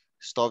the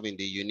stuff in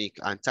the unique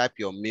and type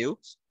your male.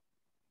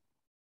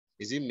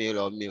 Is it male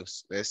or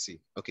males? Let's see.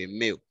 Okay,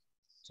 male.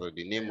 So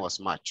the name Yes.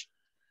 must match.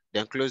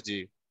 Then close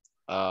the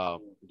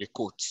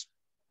quote.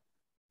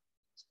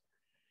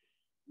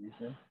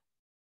 Okay.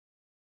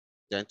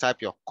 Then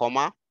type your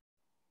comma.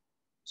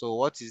 So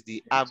what is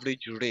the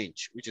average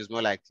range, which is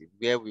more like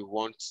where we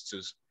want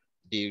to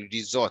the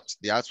result,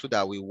 the output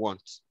that we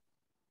want.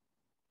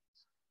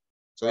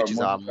 So which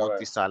is our Monthly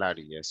monthly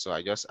salary. salary. Yes. So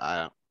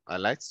I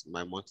like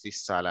my monthly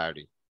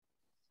salary.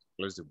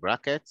 Close the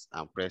bracket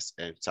and press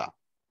enter.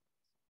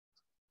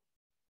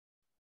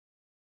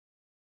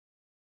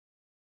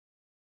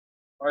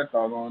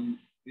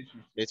 5,850.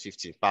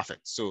 850.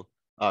 Perfect. So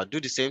do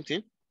the same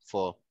thing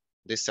for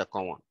this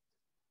second one.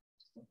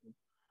 Okay.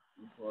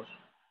 Because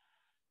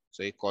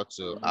So equal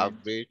to average.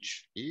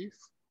 average if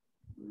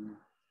Mm,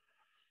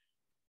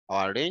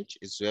 our range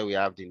is where we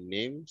have the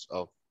names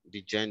of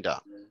the gender,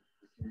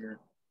 yeah.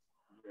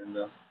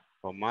 Gender.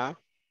 comma,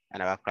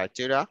 and our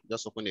criteria.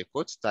 Just open a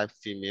quote, type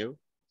female,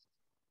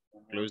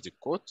 close the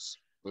quote,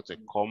 put a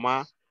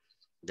comma,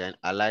 then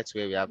highlight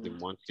where we have the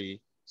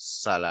monthly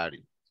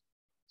salary.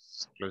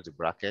 Close the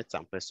bracket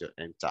and press your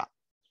enter.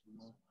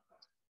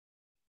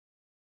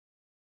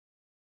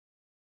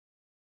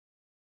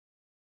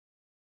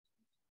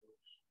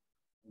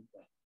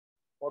 Enter.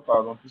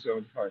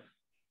 4,275.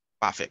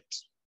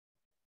 Perfect.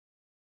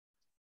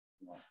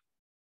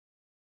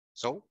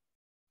 No.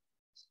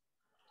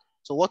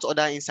 So what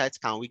other insights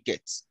can we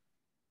get?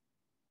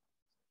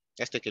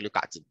 Let's take a look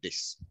at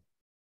this.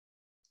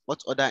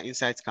 What other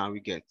insights can we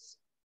get?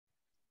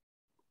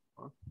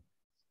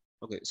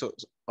 Okay, so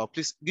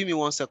please give me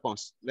 1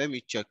 second. Let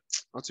me check.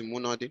 What's the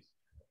monody?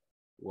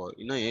 Well,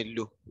 you know,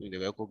 low.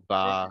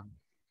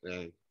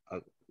 Okay.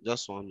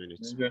 Just 1 minute.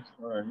 Yes.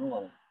 All right. No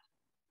worries.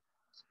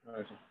 All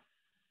right.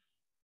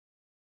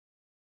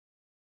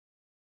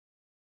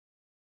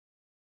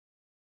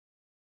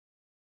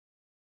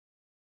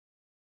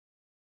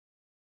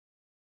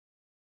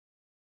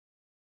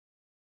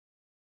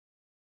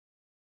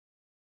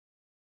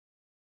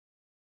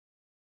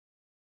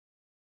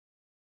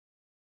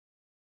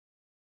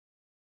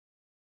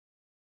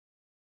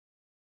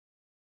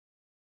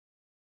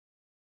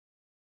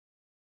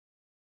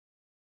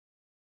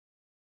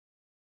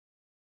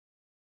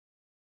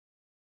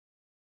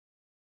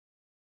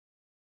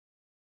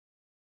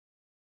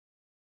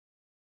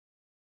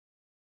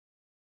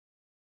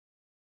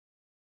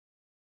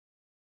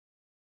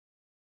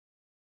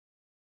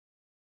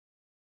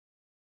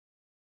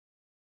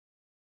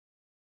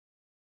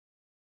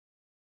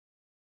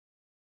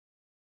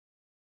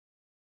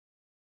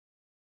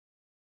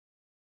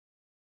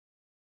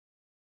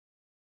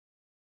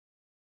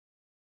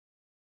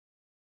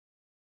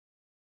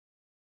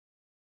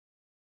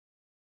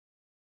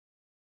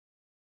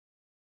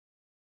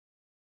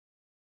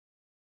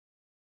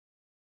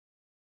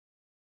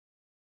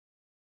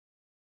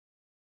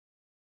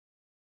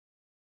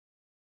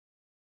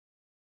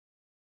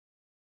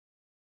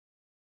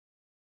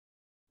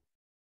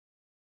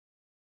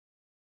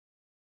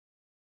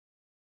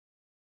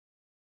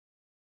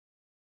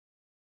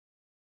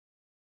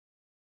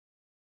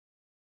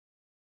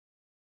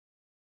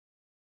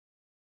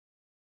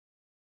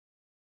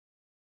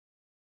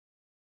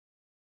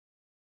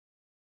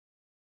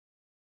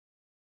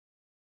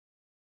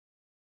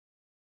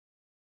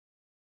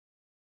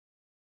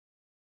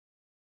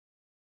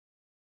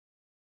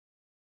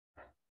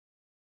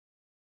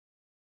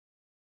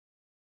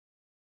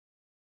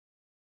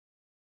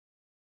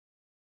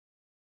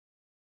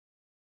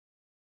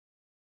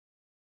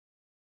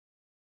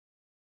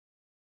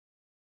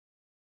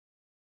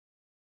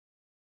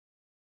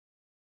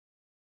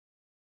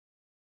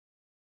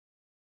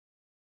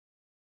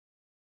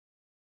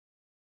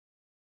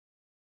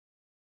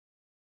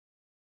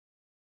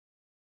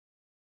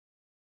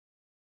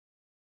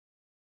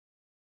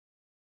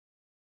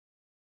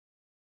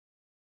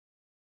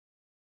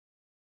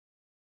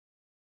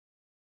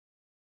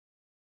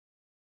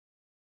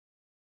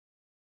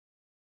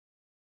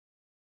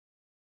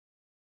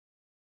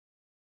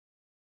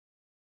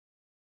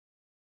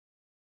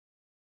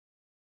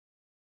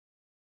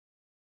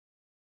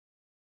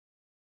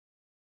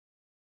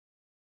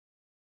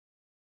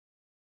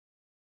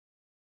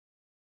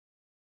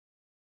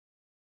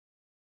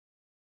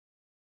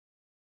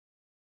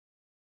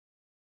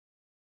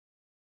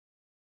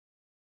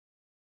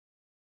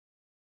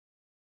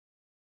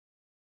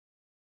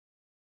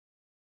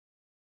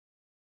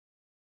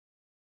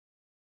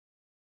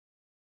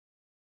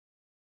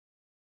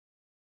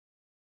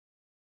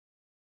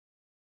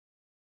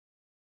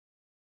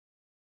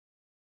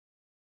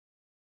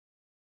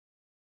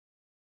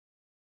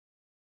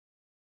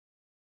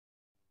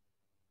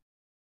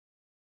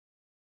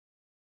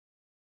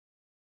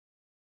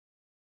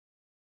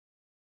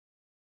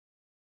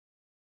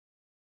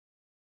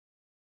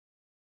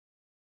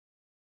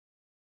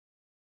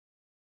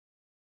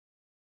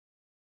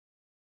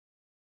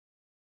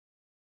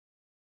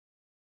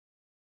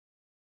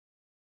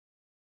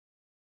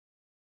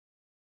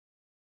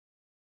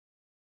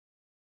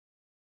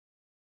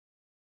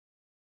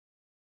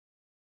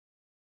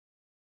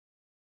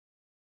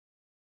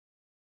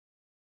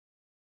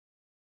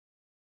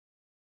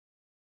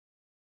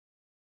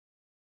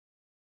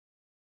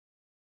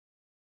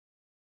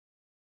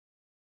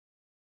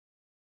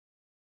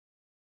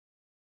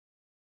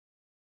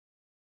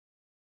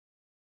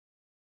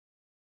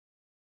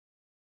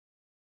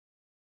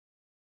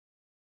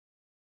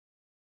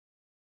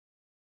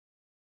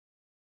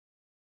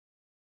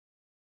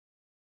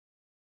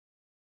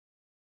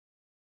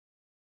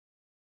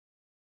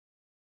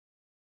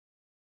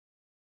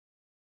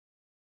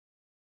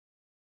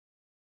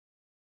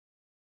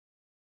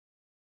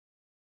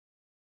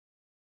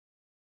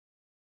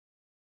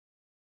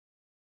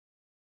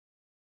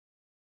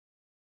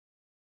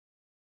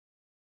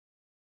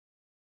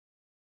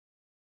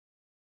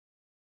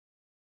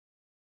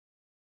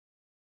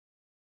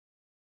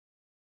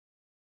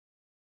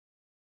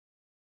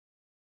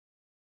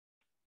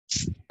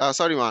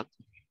 Sorry, man.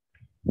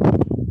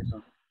 Yes,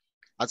 sir.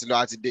 At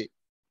day.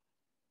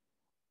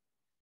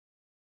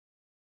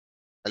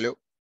 Hello.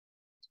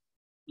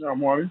 Yeah,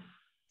 I'm worried.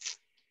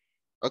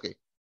 Okay.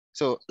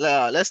 So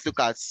let's look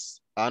at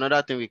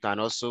another thing we can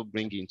also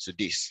bring into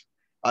this.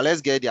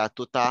 Let's get their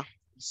total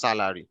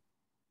salary.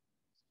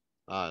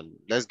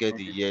 Let's get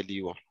the Okay.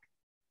 yearly one,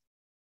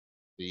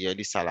 the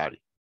yearly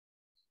salary.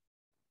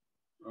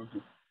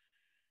 Okay.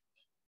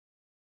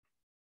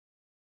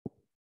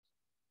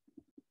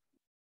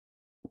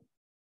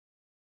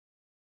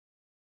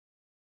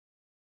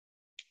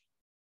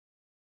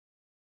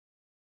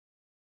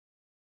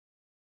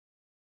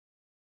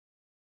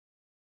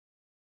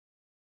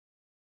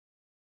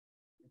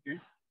 Okay.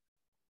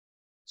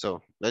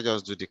 So let's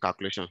just do the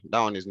calculation.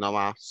 That one is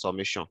normal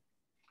summation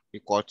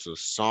equal to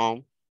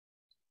sum.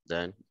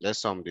 Then let's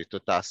sum the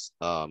total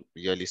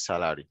yearly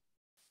salary.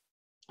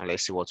 And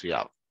let's see what we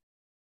have.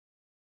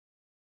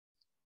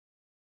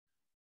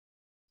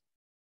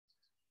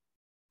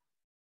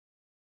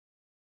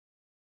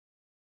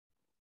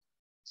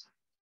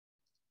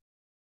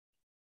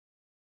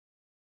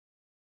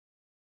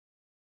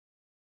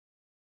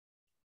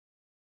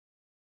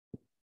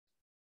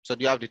 So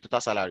do you have the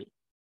total salary?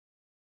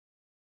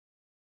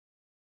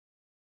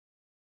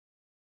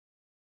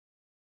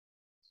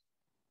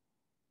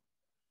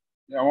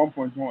 Yeah,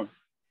 1.1.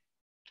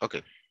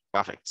 Okay,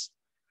 perfect.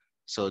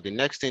 So the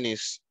next thing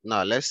is,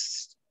 now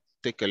let's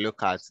take a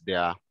look at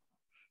their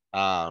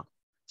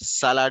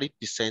salary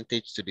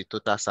percentage to the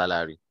total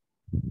salary.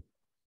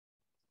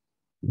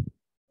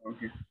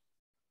 Okay.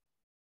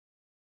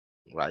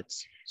 Right.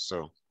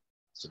 So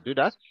to do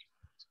that,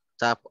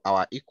 type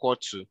our equal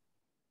to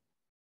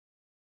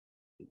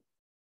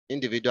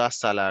individual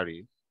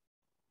salary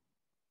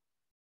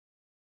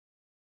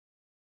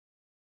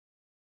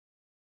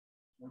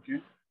Okay.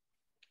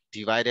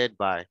 divided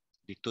by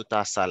the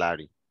total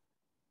salary.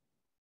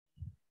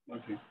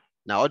 Okay.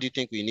 Now, what do you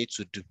think we need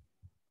to do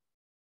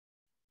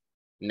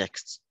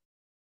next?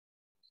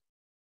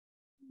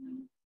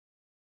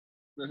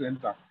 Press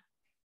enter.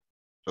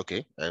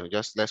 Okay,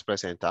 just let's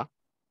press enter.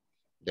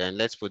 Then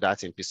let's put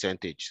that in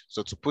percentage.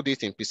 So to put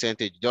it in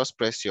percentage, just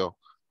press your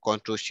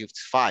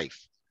Ctrl+Shift+5.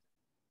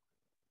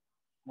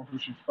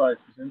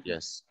 5%.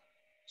 Yes.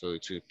 So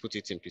it will put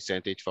it in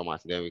percentage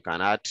format. Then we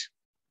can add,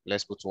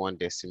 let's put 1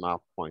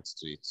 decimal point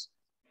to it.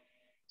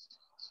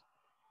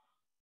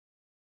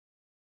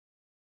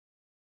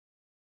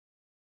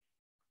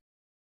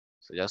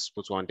 So just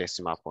put 1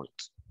 decimal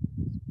point.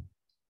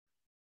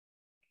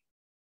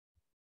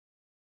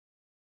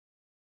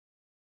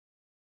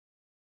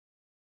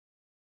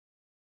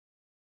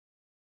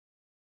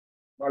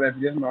 Well, if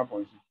yes, my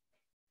point.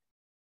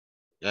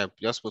 Yeah,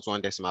 just put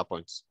 1 decimal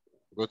point.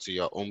 Go to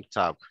your home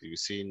tab. You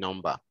see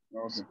number.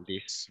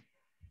 Okay.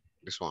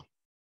 This one.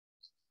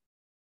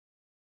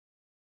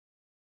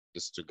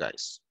 These two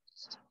guys.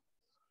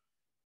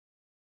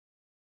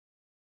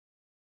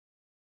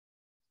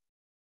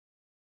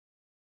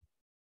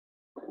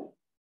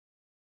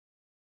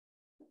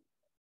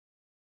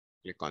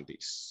 Click on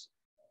this.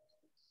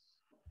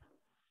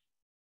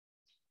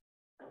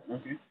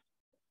 Okay.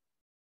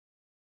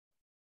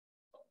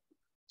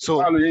 So,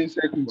 Báwo ló yẹ ń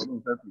ṣẹ́kùn nǹkan tó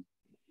ń ṣẹ́kùn?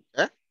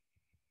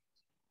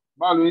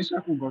 Báwo ló yẹ ń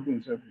ṣẹ́kùn nǹkan tó ń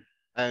ṣẹ́kùn?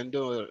 and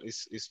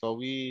it's for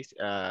we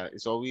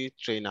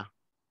trainer.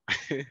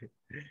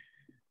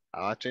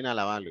 Our trainer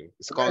Lawalo.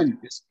 It's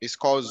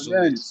called But Zoom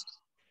then,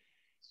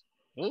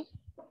 it.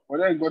 but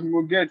then what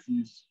you get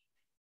is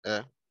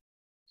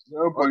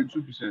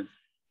 0.2%.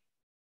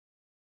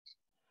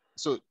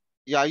 So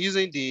you are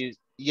using the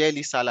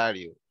yearly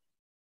salary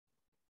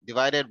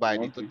divided by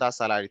the Okay. total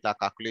salary that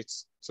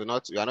calculates. So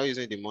you are not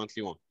using the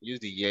monthly one. Use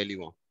the yearly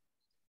one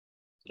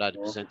so that the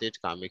Okay.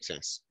 percentage can make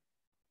sense.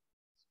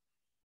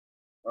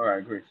 All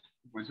right, great.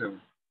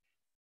 2.7.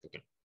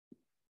 Okay.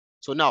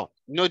 So now,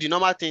 the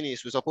normal thing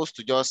is we're supposed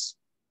to just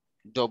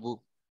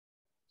double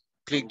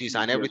click this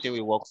and everything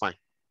will work fine.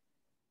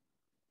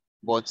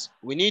 But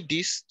we need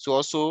this to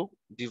also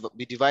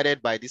be divided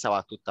by this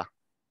our total.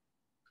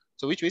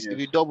 So which means if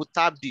we double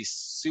tap this,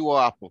 see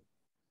what happens.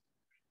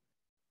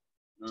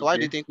 Okay. So why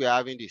do you think we're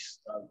having this?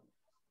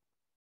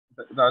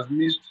 It has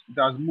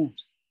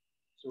moved.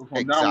 So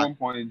from that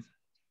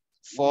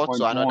 1.4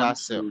 to another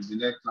cell. To the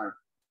next line.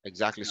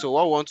 Exactly. Yeah. So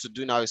what we want to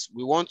do now is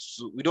we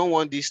don't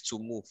want this to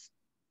move.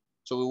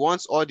 So we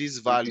want all these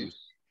values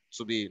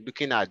to be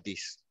looking at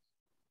this.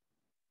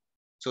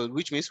 So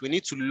which means we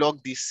need to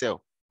log this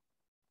cell.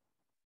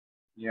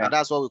 Yeah. And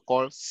that's what we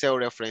call cell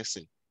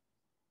referencing.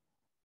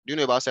 Do you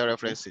know about cell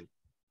referencing?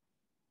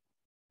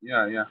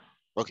 Yeah.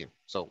 Okay.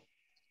 So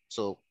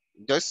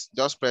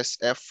just press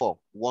F4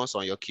 once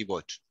on your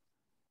keyboard,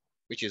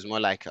 which is more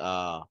like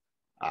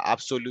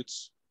absolute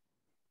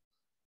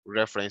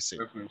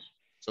referencing.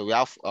 So we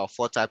have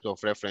 4 types of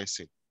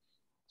referencing.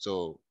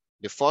 So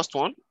the first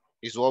one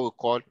is what we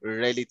call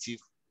relative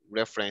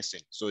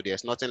referencing. So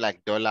there's nothing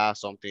like dollar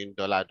something,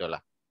 dollar.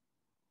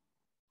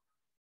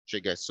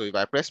 So if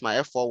I press my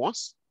F4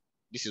 once,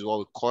 this is what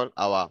we call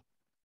our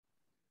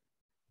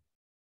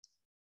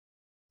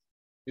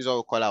This is what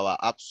we call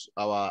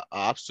our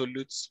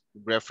absolute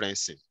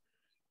referencing.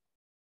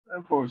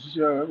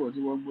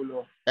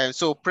 And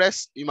so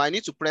you might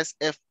need to press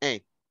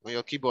Fn on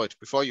your keyboard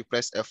before you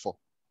press F4.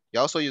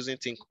 You're also using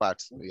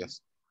ThinkPad. Okay.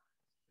 Yes.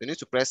 You need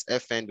to press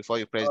Fn before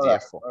you press All the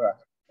right, F4. all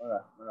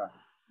right.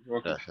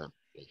 Okay.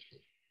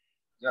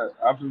 Yeah,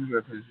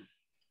 absolutely.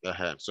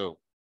 So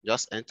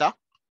just enter.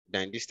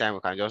 Then this time we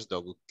can just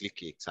double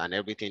click it and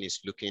everything is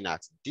looking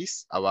at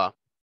this, our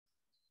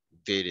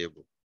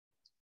variable.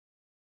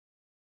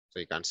 So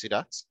you can see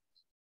that.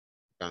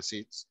 You can see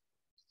it.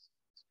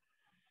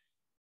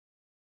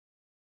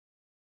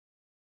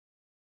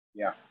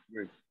 Yeah,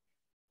 great.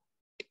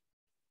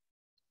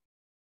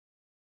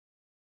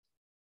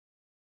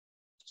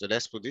 So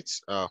let's put it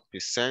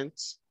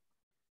percent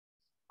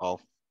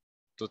of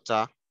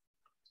total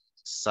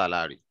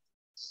salary.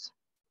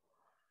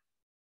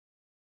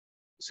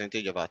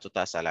 Percentage of our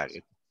total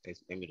salary.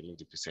 Let me remove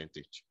the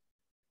percentage.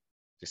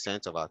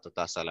 Percent of our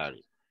total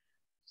salary.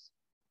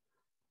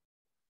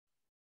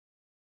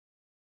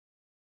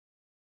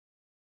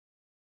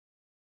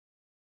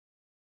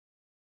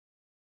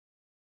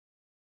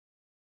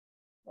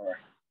 All right.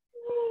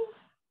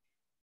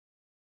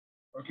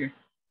 Okay.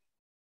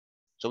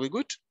 So we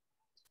good?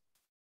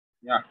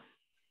 Yeah.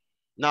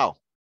 Now,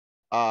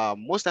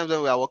 most times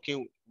when we are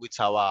working with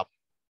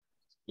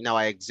in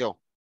our Excel,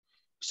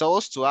 so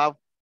as to have,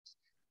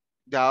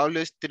 there are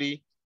always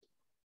 3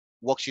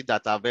 worksheets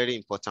that are very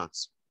important.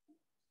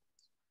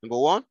 Number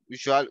 1, we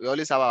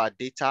always have our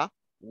data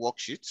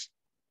worksheet.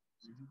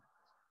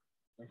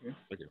 Okay.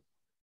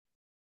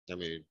 Let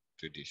me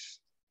do this.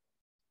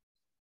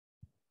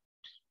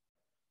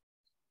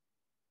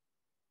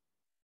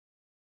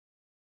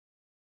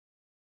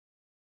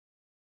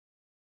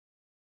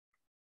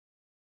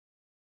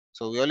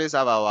 So we always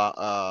have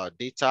our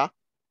data.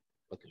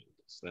 Okay,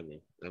 so let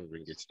me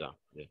bring it down.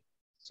 Yeah,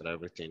 so that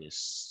everything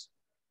is,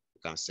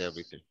 you can see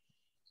everything.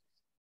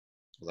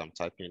 Because I'm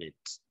typing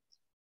it.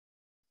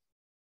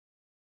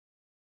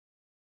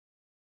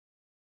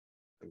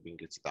 And bring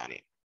it down here.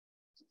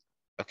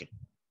 Okay,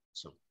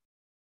 so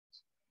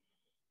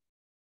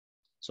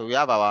we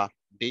have our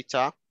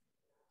data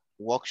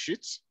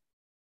worksheets.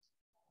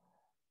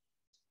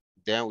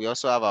 Then we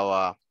also have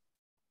our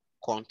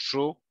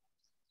control.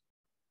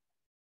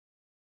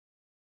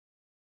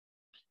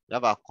 We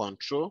have our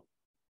control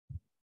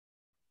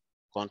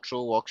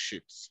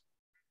worksheets.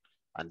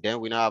 And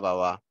then we now have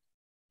our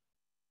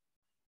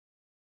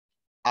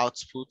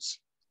output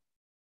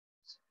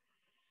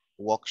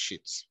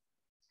worksheets.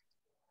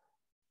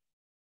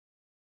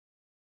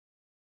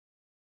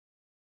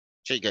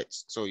 So you get,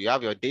 so you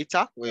have your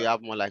data where you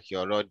have more like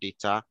your raw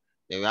data.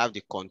 Then we have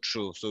the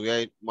control. So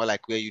we're more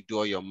like where you do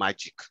all your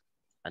magic.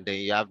 And then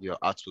you have your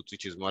output,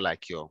 which is more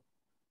like your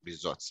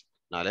results.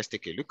 Now let's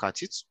take a look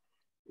at it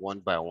one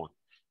by one.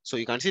 So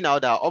you can see now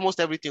that almost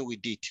everything we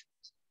did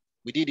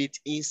it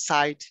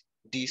inside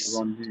this,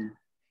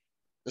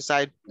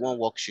 inside one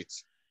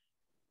worksheet,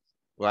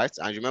 right?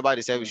 And remember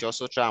they said we should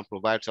also try and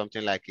provide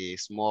something like a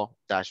small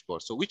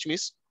dashboard. So which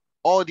means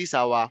all these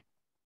our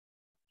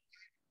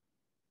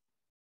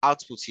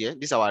outputs here,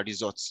 these are our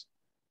results.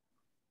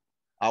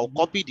 I'll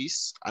copy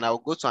this and I'll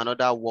go to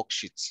another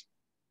worksheet.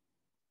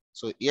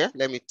 So here,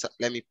 let me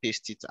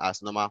paste it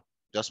as normal.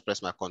 Just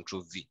press my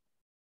Control V.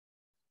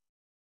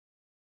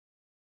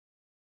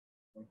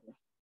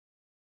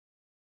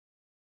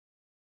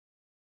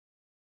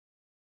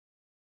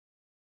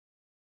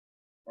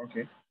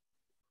 Okay.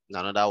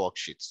 Another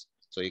worksheet.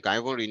 So you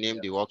can even rename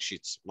the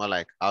worksheets more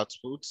like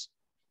outputs.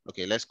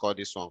 Okay, let's call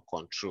this one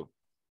control.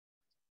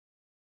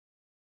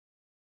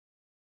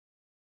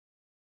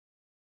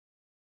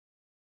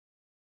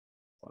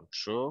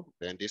 Control.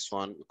 Then this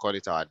one, we call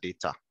it our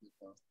data.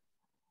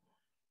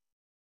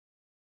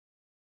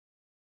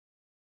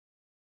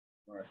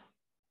 All right.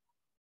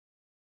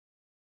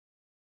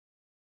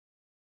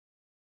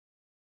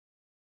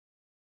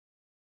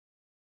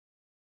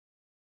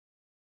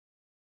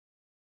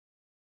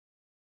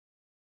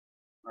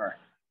 All right.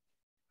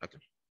 Okay.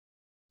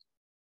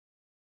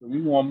 So we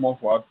need one more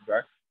for output,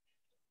 right?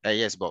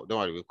 Yes, but don't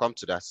worry, we'll come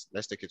to that.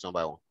 Let's take it one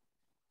by one.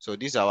 So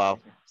these are our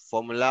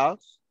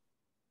formulas.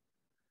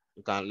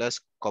 You can, let's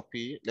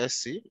copy, let's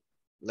see.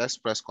 Let's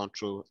press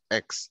Control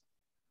X.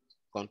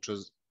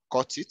 Control,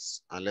 cut it,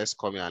 and let's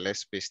come here and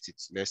let's paste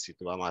it. Let's see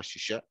to our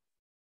Shisha.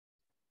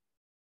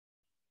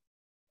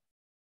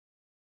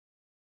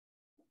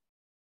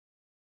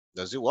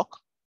 Does it work?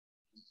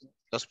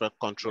 Just press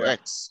Control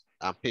X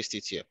and paste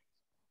it here.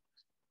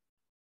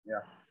 Yeah.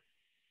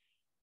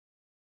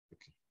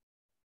 Okay.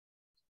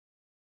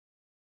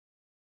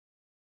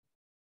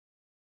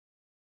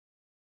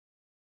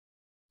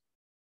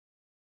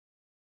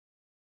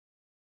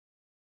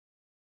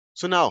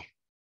 So now,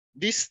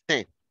 this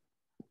 10.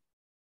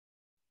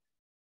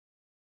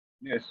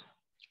 Yes.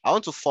 I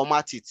want to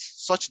format it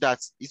such that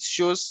it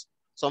shows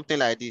something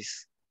like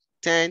this.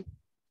 10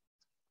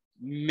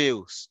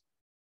 males,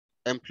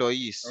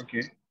 employees.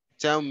 Okay.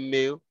 10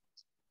 male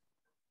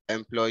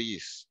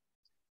employees.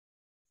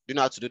 Do you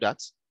know how to do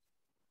that?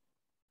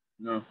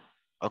 No.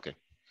 Okay.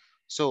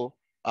 So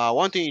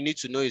one thing you need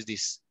to know is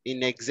this.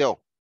 In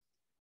Excel,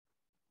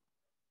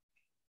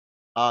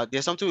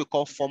 there's something we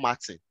call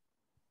formatting.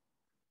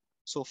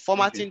 So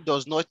formatting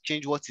does not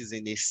change what is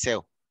in a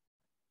cell.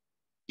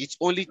 It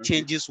only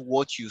changes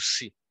what you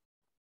see.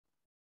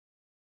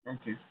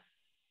 Okay.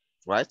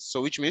 Right?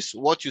 So which means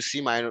what you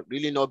see might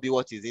really not be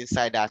what is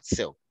inside that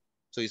cell.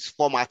 So it's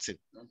formatting.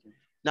 Okay.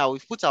 Now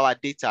we've put our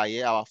data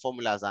here, our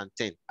formulas and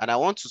 10. And I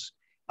want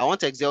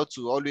Excel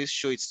to always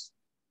show it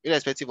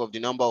irrespective of the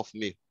number of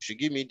mail. You should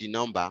give me the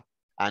number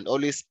and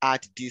always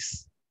add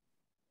this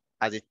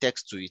as a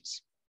text to it.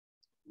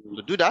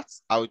 To do that,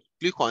 I will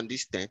click on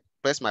this 10,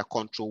 press my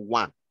Control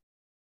 1.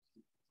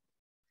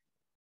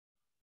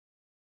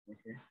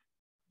 Okay.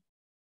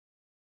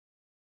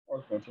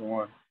 What's Control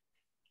 1?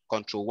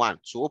 Control 1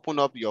 to open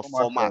up your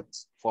Format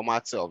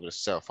formatting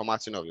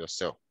of your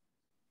cell.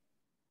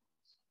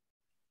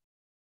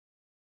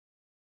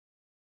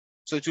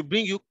 So it will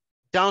bring you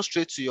down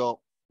straight to your,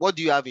 what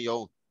do you have in your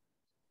own?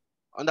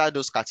 Under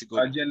those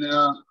categories.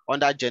 General.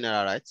 Under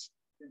general, right?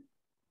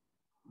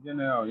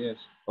 General, yes.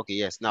 Okay,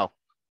 yes. Now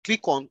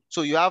click on,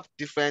 so you have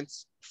different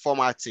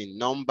formatting: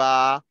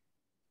 number,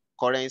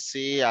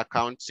 currency,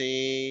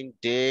 accounting,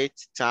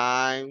 date,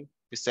 time,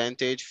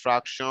 percentage,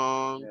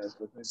 fraction, Yes,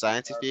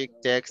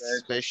 scientific, text,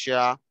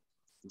 special.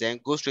 Then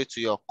go straight to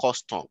your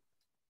custom.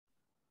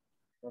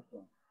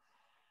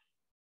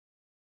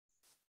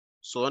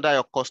 So under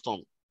your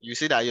custom, you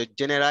see that your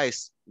general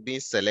is being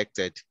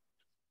selected.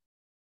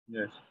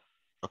 Yes.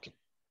 Okay.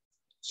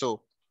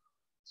 So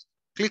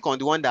click on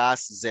the one that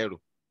has 0.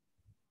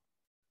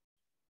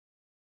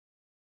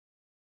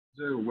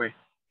 0 where?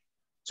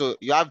 So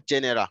you have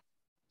general.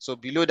 So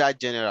below that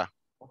general,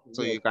 okay,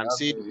 so yes, you can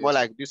see more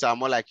like, these are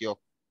more like your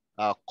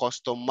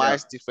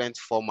customized different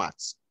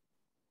formats.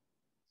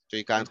 So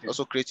you can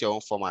also create your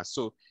own format.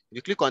 So if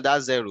you click on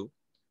that 0,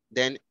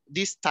 then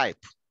this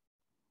type,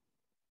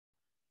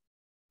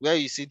 where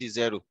you see the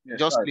 0,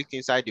 just click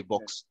inside the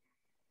box.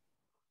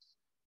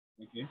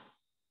 Okay.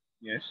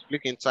 Yes.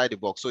 Click inside the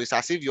box. So it's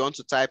as if you want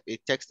to type a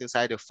text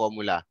inside the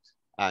formula,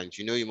 and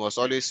you must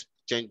always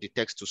change the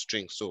text to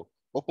string. So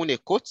open a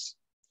quote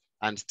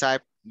and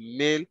type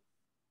male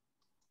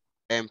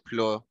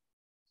employees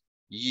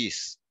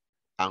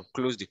and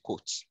close the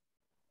quote.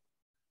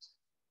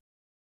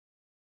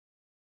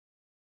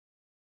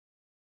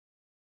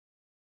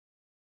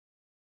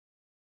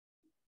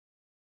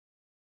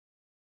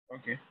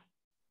 Okay.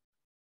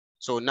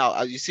 So now,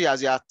 as you see,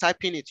 as you are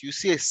typing it, you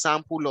see a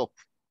sample up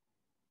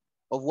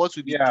of what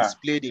will be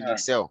displayed in the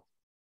cell.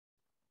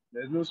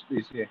 There's no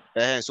space here.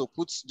 So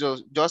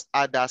just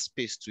add that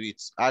space to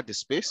it. Add the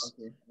space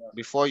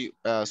before you.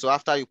 So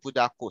after you put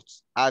that quote,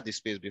 add the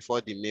space before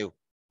the mail.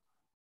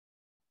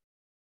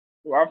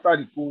 So after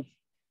the quote.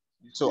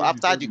 So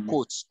after the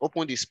quote,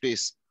 open the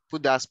space,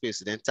 put that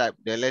space, then type.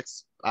 Then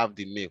let's have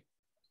the mail.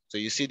 So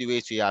you see the way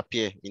it will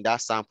appear in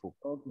that sample.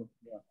 Okay.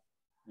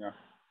 Yeah.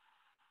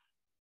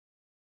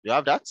 You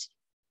have that?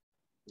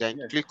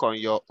 Then click on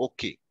your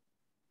OK.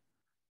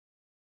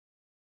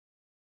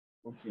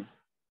 Okay.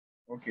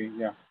 Okay,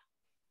 yeah.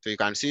 So you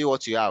can see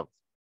what you have.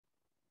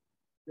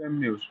 10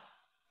 mails.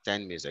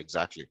 10 mails,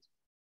 exactly.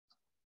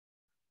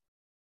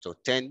 So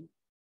 10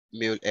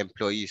 male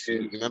employees.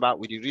 Okay. Remember,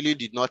 we really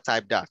did not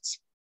type that.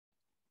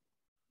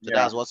 So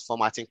that's what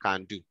formatting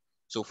can do.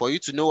 So for you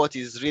to know what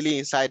is really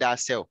inside that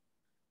cell,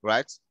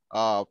 right?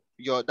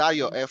 Your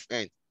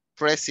FN,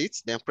 press it,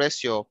 then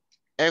press your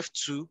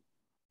F2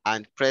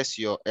 and press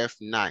your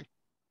F9.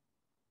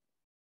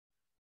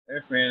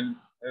 FN,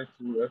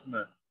 F2,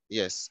 F9.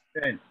 Yes.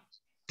 10.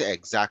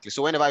 Exactly.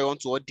 So whenever you want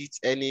to audit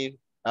any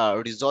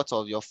result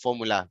of your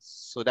formula,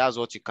 so that's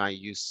what you can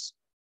use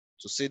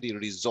to see the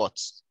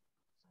results.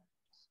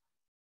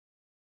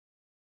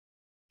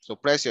 So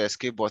press your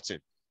escape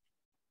button.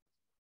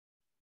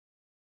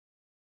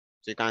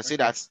 So you can see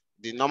that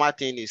the normal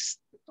thing is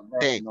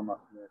 10.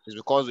 It's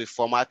because we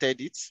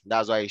formatted it.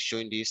 That's why it's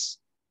showing this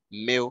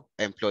male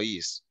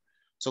employees.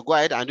 So go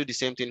ahead and do the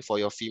same thing for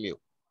your female.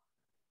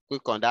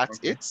 Click on that,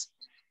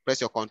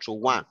 press your Control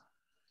 1.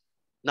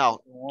 Now,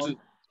 to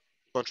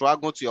Control 1,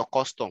 go to your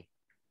custom.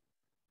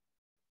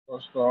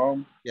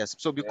 Custom. Yes,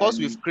 so because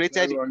we've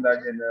created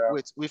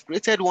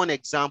one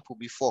example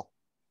before.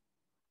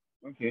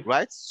 Okay.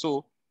 Right?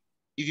 So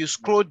if you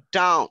scroll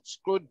down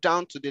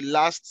to the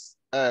last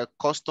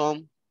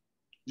custom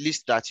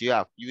list that you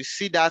have, you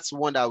see that's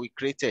one that we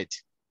created.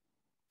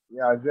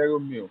 Yeah, 0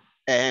 mil.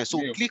 So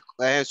click.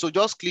 So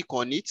just click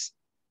on it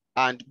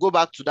and go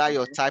back to that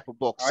your type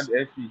box.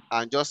 Add FE.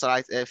 And just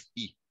write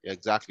FE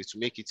exactly to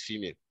make it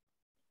female,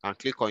 and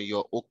click on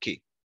your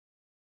OK.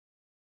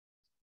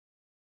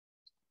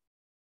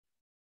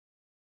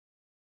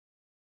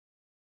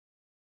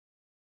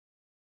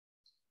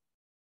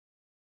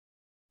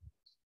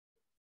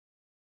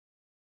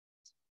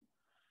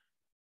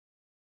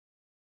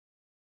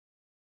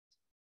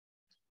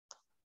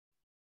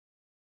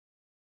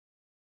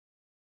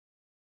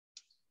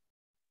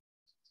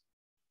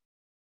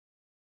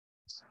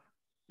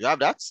 You have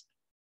that?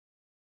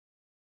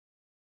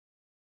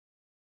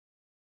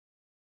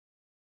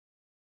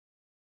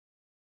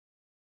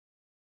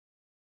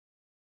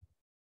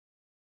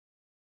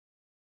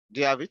 Do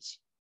you have it?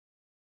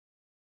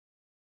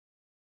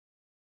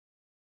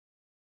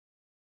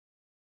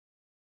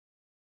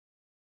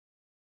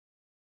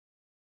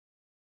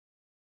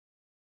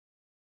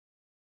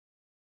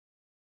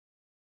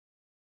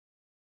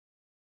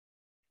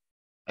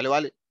 Hello,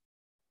 Wale?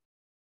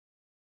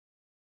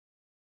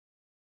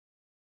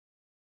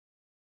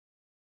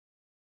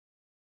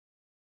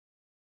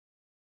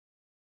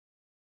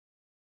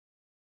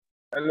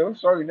 Hello,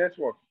 sorry,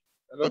 network.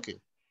 Hello? Okay.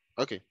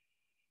 Okay.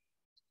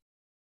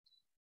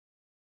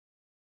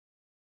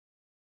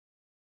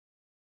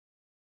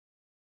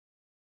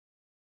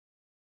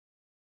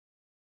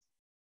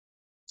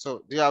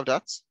 So do you have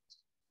that?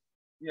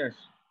 Yes.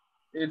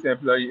 8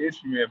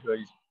 female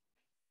employees.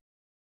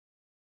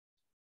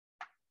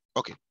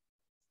 Okay.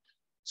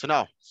 So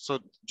now, so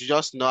you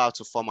just know how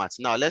to format.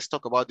 Now let's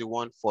talk about the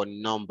one for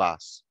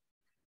numbers.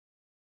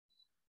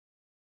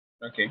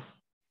 Okay.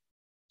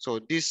 So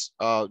this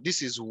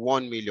is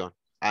 1 million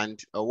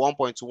and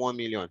 1.1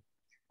 million.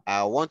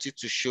 I want it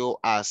to show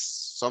as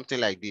something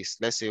like this.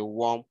 Let's say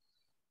that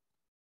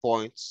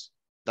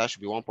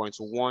should be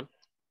 1.1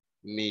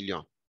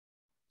 million,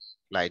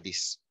 like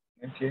this.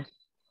 Okay.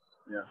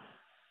 Yeah.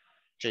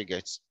 You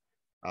get.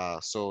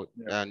 So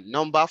Yeah.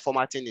 number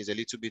formatting is a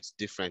little bit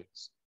different.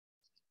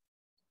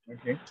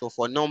 Okay. So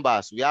for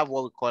numbers, we have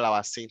what we call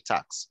our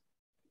syntax.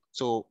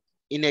 So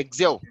in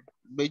Excel,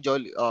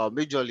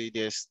 majorly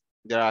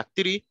there are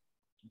 3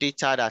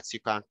 data that you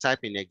can type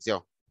in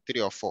Excel,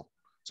 3 or 4.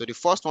 So the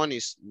first one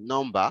is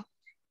number.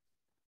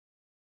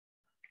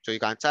 So you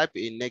can type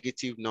a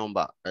negative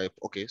number.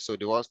 Okay, so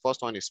the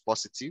first one is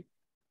positive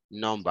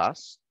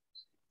numbers.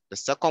 The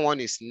second one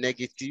is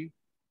negative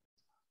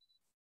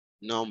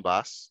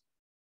numbers.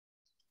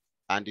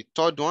 And the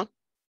third one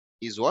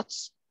is what?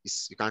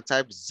 You can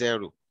type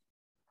 0.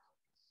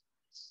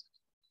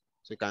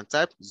 So you can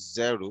type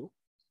 0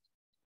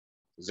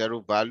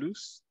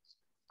 values,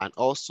 and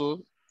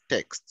also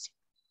text.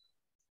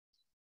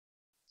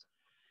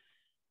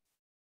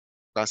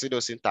 You can see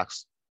those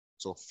syntax.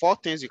 So 4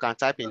 things you can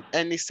type in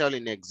any cell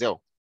in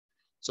Excel.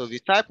 So if you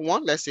type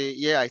 1, let's say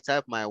here I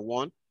type my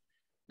 1,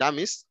 that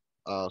means,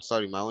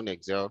 sorry, my own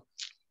Excel.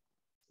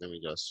 Let me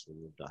just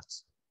remove that.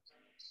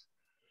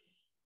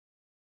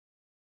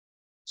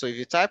 So if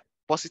you type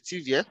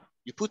positive here,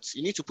 you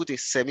need to put a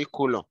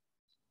semicolon.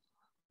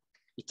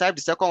 You type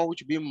the second one,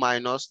 which will be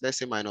minus, let's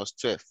say minus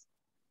 12.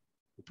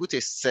 You put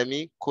a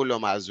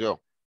semicolon as well.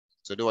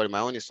 So don't worry, my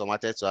own is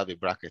formatted to have a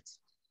bracket.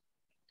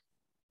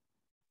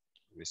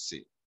 Let me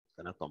see.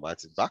 Can I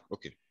convert it back?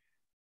 Okay.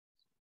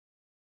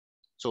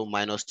 So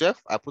minus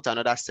 12, I put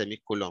another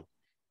semicolon.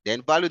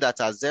 Then value that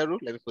are 0,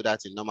 let me put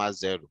that in normal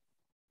 0.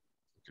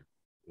 Okay.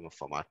 I'm gonna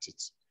format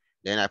it.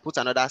 Then I put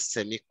another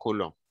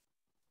semicolon.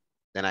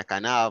 Then I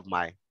can now have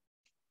my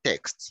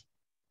text.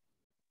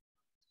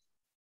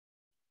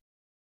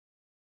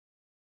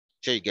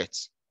 Sure you get.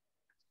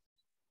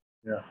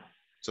 Yeah.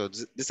 So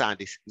these are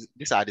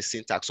the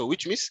syntax. So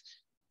which means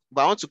if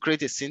I want to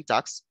create a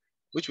syntax,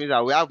 which means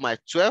that we have my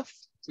 12,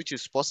 which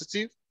is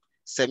positive,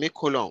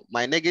 semicolon,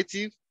 my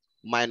negative,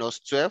 minus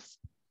 12,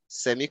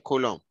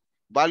 semicolon,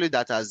 value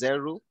that are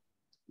 0,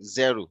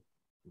 0.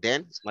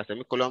 Then my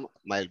semicolon,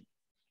 my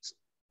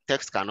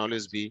text can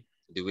always be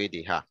the way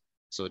they are.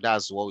 So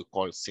that's what we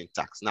call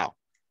syntax. Now,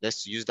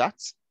 let's use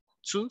that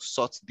to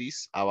sort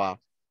this,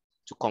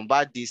 to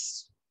convert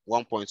this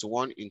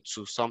 1.1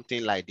 into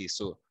something like this.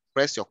 So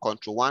press your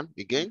Ctrl 1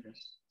 again. Okay.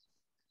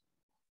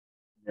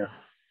 Yeah.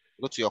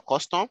 Go to your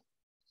custom.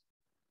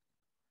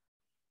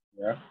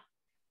 Yeah.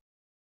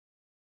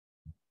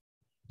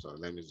 So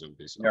let me zoom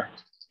this up. Yeah.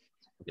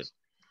 Okay.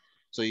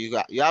 So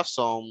you have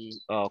some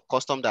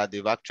custom that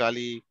they've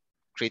actually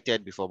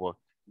created before, but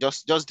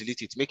just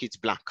delete it, make it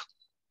blank.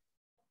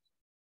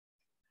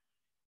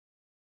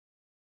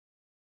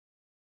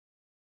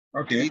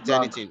 Okay. Delete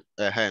Blank.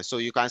 anything. So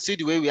you can see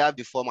the way we have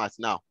the format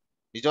now.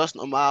 It's just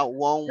normal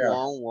 1, Yeah.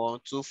 1, 1,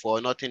 2,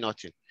 4, nothing.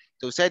 So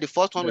we say the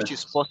first one, Yes. which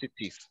is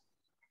positive.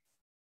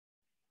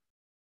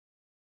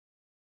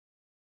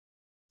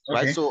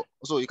 Okay. Right, so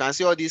you can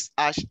see all these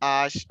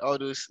hash, all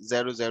those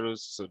 0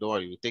 zeros. So don't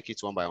worry, we'll take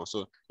it one by one.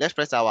 So let's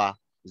press our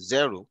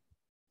 0,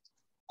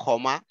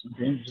 comma.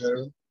 Okay.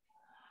 0,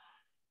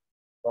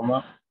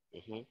 comma.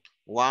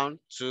 1,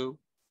 2,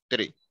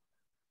 3.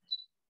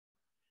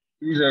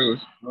 2 zeros.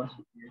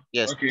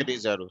 Yes, Okay. 3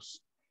 zeros.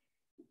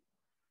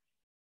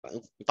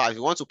 In fact, if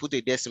you want to put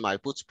a decimal, you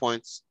put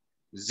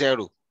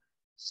 0.0.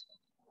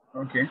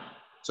 Okay.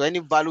 So any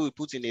value we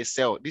put in a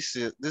cell,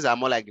 these are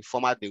more like the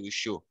format they will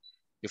show.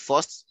 The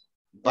first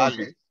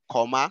value, Okay.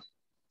 comma,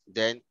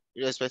 then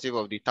irrespective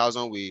of the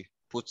 1,000 we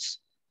put,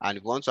 and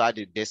if we want to add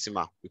a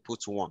decimal, we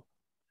put 1.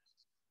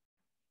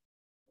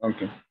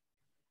 Okay.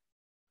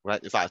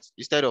 Right? In fact,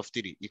 instead of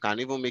 3, you can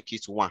even make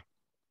it 1.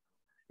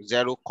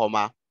 0,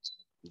 comma,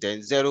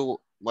 then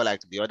 0, more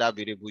like the other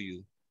variable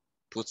you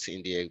put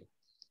in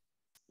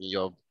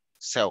your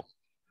cell.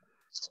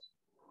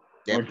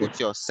 Then Okay. put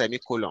your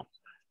semicolon.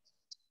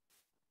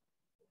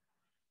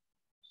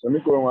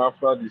 Semicolon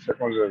after the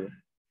second 0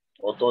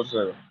 or third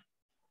 0.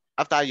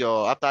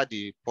 after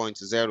the point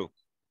 0.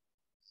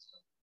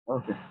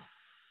 Okay.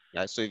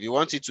 Yeah, so if you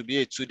want it to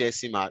be a 2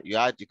 decimal, you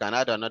can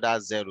add another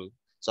 0.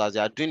 So as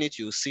you are doing it,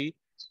 you'll see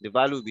the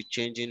value will be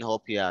changing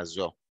up here as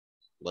well.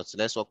 But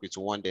let's work with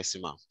 1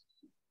 decimal.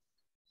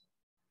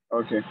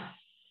 Okay.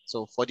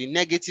 So for the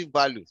negative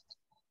value,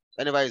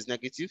 whenever it's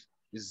negative,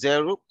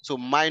 0. So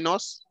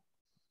minus,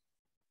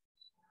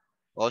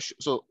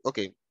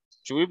 okay.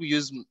 Should we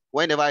use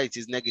whenever it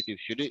is negative?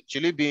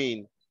 Should it be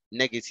in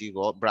negative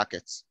or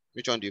brackets?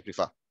 Which one do you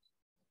prefer?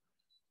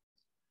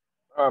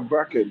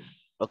 Bracket.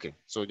 Okay,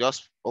 so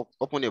just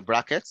open a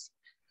bracket,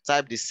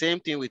 type the same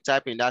thing we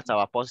type in that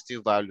our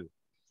positive value,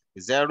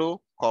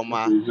 0,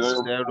 comma, Okay,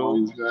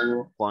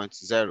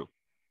 0.0.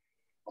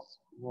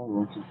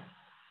 Oh, okay.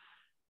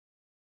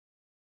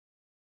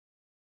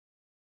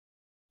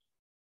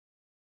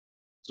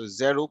 So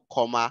 0,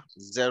 comma,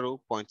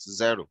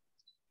 0.0.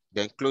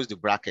 Then close the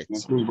bracket.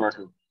 Close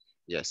bracket.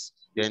 Yes.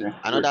 Then okay,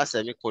 another great.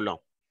 semicolon.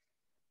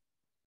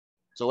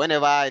 So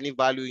whenever any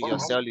value in your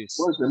cell is,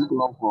 what is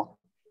semicolon for?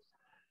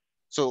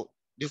 So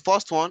the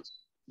first one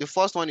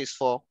is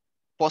for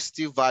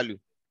positive value.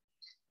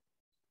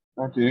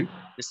 Okay.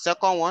 The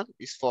second one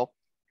is for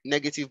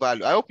negative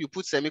value. I hope you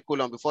put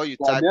semicolon before you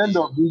So type at the end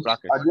of each,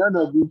 bracket. at the end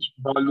of each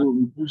value,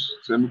 we put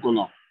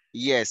semicolon.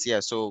 Yes,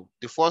 yes. So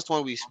the first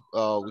one we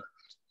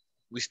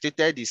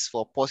stated is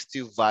for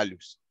positive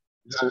values.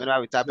 Whenever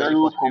we type any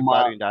positive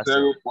value in that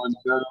cell,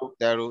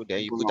 0,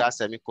 then you put that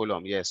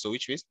semicolon. Yes. So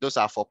which means those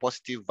are for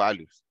positive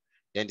values.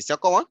 Then the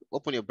second one,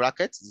 open a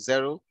bracket,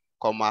 0,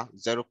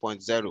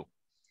 0.0.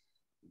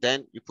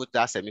 Then you put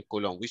that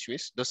semicolon, which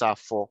means those are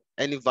for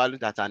any value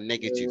that are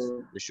negative.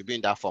 They should be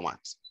in that format.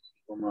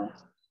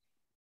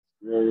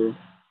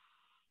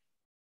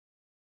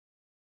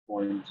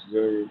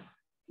 0.0,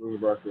 close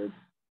bracket,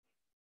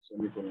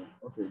 semicolon.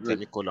 Okay, great.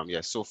 Semicolon,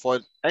 yes. So for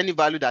any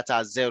value that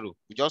are 0,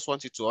 we just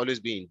want it to always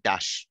be in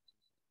dash.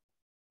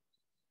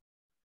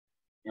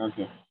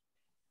 Okay.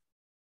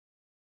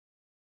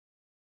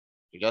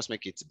 You just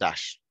make it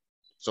dash.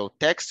 So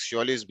text should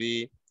always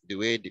be the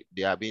way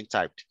they are being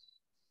typed.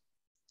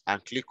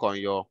 And click on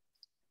your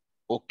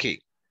OK.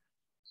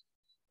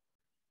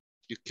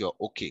 Click your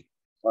OK.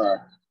 All right.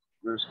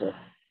 Great stuff.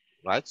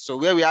 Right. So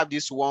where we have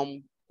this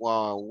 1,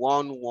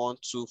 1, 1,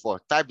 2,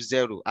 4, type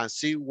 0 and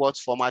see what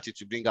format it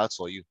will bring out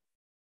for you.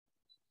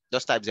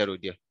 Just type 0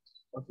 there.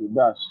 Okay,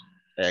 dash.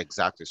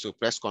 Exactly. So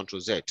press Ctrl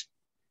Z.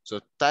 So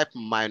type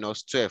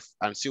 -12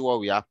 and see what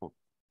will happen.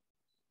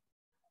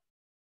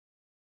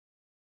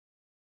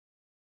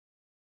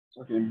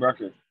 Okay, in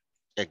bracket.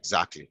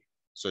 Exactly.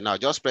 So now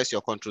just press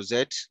your Ctrl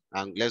Z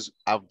and let's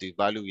have the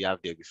value we have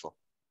there before.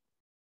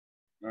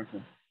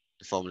 Okay.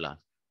 The formula.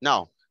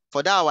 Now,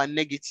 for that our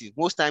negative,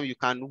 most time you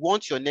can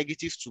want your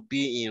negative to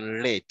be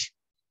in red.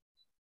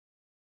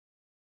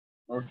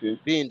 Okay.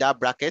 Be in that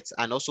bracket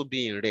and also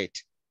be in red.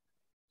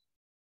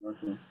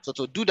 Okay. So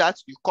to do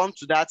that, you come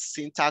to that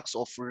syntax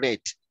of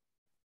red,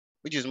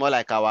 which is more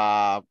like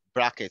our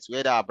bracket,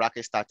 where our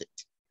bracket started.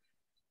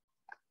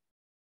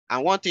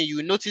 And one thing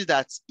you notice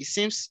that it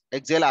seems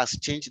Excel has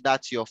changed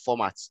that to your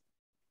format.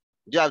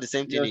 Do you have the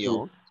same thing in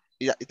your own?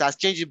 It has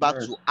changed it back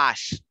to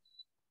ash. Ash,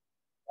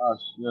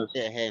 yes.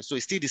 Yeah, so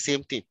it's still the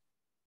same thing.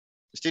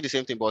 It's still the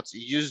same thing, but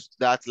you use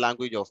that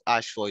language of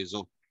ash for his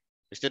own.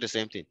 It's still the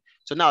same thing.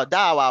 So now that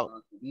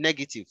our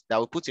negative that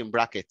we put in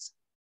brackets.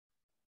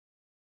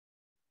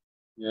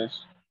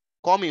 Yes.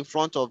 Come in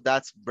front of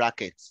that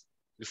bracket.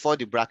 Before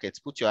the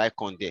bracket, put your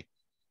icon there.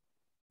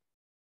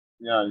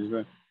 Yeah, it's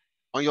there.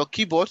 On your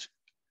keyboard,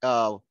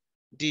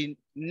 the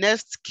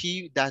next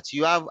key that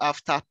you have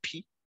after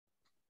P.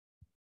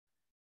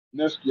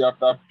 Next key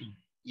after P.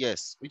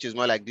 Yes, which is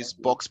more like this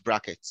box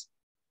bracket.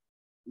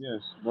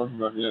 Yes, box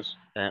bracket, yes.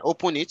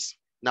 Open it.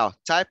 Now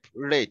type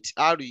red,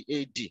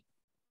 R-E-A-D.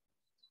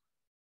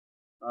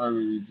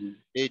 R-E-A-D.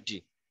 A-D.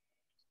 It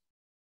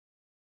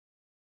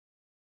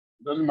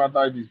doesn't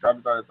matter if it's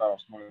capital letter or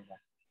small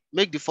letter.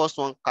 Make the first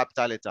one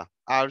capital letter,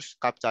 R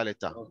capital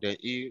letter, then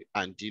E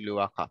and D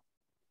lower cap.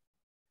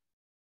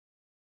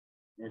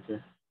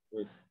 Okay,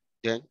 good.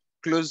 Then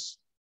close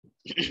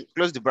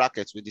close the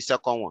brackets with the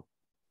second one.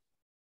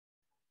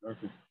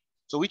 Okay.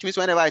 So which means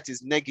whenever it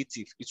is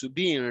negative, it will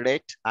be in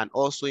red and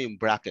also in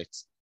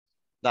brackets.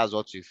 That's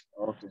what we've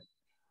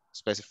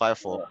specified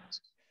for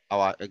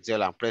our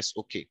Excel and press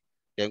OK.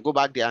 Then go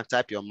back there and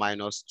type your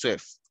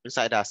 -12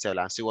 inside that cell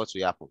and see what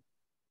will happen.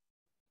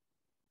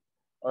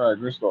 All right,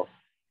 great stuff.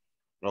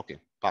 Okay,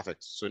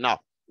 perfect. So now,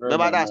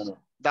 remember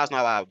that's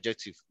not our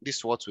objective. This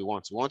is what we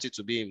want. We want it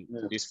to be in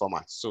this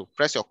format. So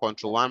press your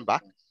Ctrl 1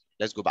 back.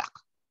 Let's go back.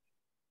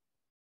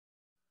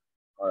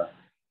 All right.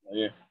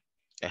 Yeah.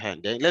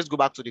 Then let's go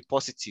back to the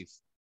positive.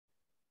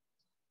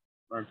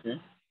 Okay.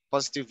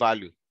 Positive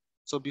value.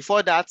 So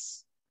before that,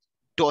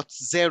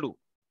 .0.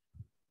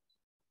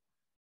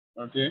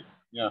 Okay.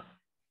 Yeah.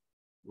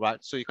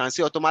 Right. So you can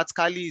see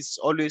automatically it's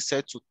always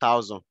set to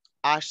 1000.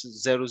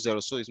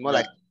 #00. So it's more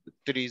like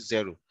 30.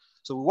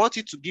 So we want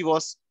it to give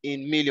us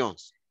in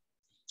millions.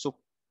 So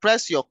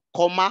press your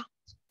comma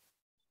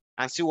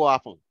and see what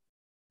happens.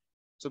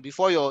 So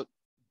before your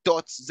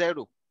dot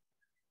 0.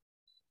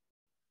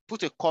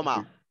 Put a comma.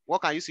 Okay.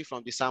 What can you see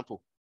from the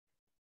sample?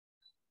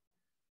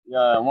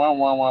 Yeah,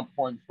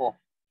 111.4.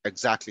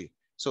 Exactly.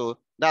 So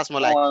that's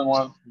more like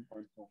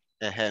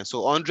 111.4.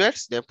 so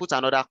hundreds, then put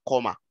another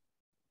comma.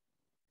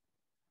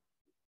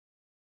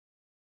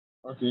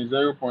 Okay,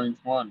 0.1.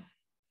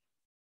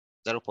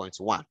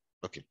 0.1.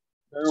 Okay.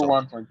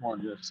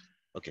 1.1, yes.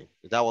 Okay.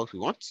 Is that what we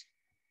want?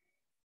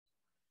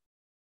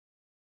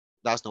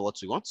 That's not what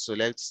we want. So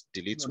let's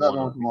delete No, that's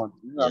one not of what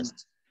we want.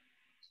 yes.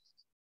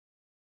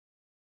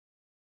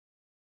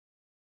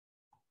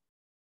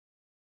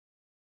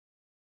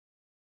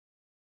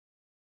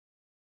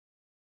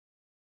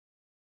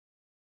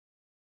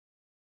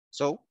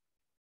 So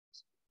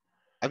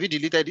have you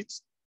deleted it?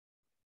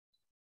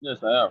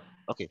 Yes, I have.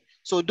 Okay.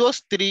 So those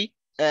three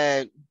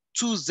 2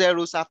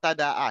 zeros after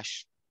that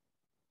hash.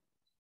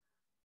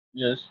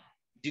 Yes.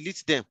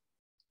 Delete them.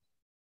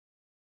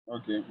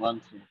 Okay,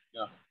 1, 2.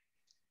 Yeah.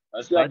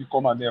 I still have the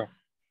comma there.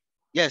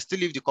 Yes, still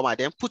leave the comma.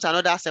 Then put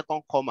another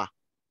second comma.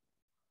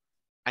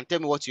 And tell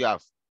me what you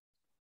have.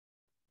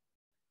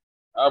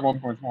 I have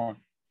 1.1.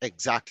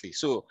 Exactly.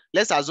 So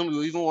let's assume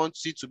you even want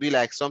it to be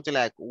like something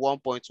like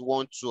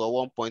 1.12 or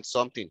 1 point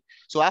something.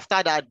 So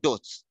after that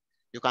dot,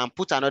 you can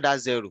put another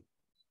 0.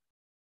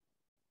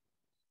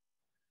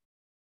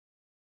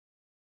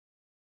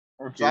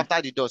 Okay. So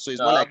after the dot, so it's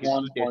yeah, more I like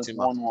have a 2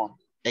 decimal. 1.11.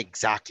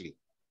 Exactly.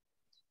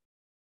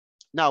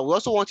 Now we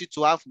also want it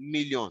to have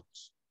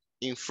millions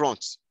in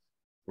front,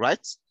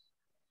 right?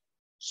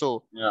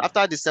 So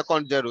after the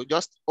second 0,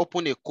 just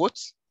open a quote,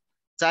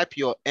 type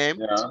your M,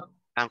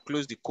 and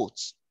close the quote.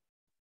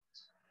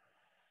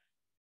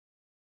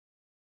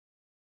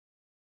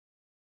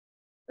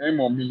 M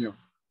or million?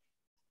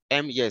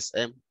 M, yes,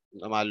 M,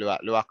 normal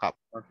lower cap.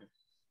 Okay.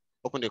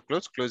 Open the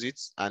quote, close it,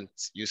 and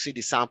you see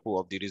the sample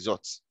of the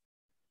results.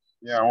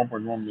 Yeah,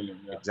 1.1 million.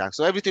 Yeah. Exactly.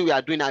 So everything we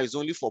are doing now is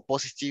only for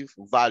positive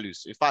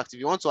values. In fact, if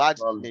you want to add,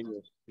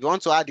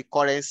 the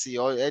currency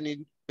or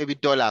any maybe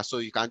dollar, so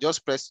you can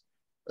just press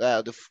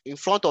in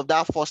front of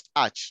that first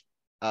hash,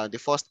 the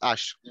first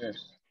hash. Yes.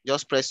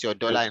 Just press your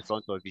dollar in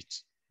front of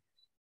it.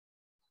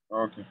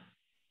 Okay.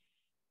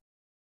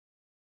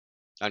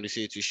 And you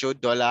see it will show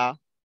dollar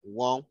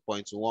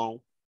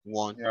 1.11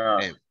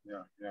 M.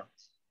 Yeah.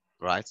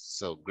 Right.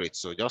 So great.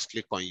 So just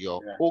click on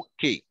your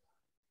OK.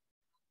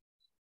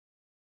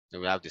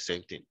 Then we have the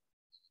same thing.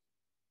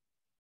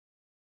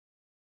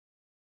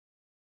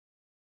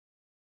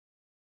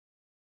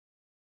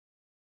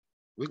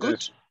 We good?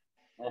 Yes.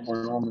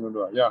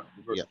 Yeah.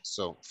 Good. Yeah.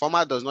 So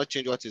format does not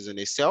change what is in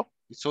a cell.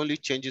 It only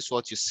changes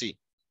what you see.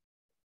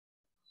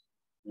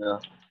 Yeah.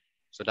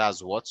 So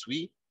that's what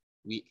we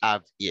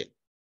have here.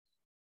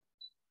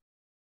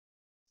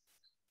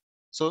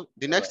 So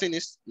the next thing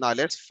is now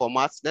let's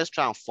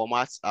try and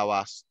format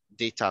our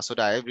data so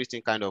that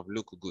everything kind of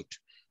look good.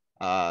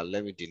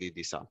 Let me delete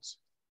this out.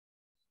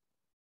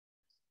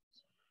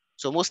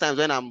 So most times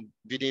when I'm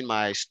building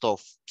my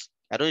stuff,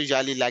 I don't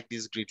usually like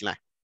this grid line.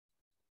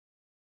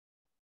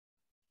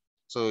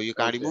 So you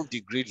can remove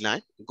the grid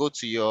line, go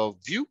to your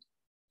view.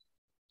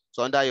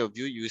 So under your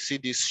view, you see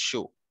this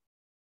show.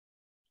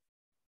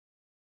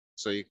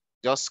 So you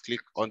just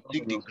click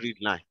the grid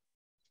line.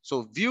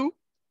 So view,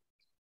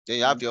 then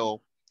you have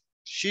your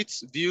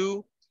sheets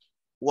view,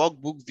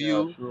 workbook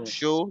view,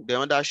 show, then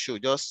under show,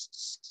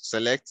 just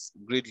select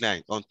grid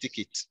line, untick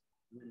it.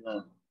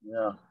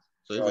 Yeah.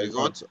 So if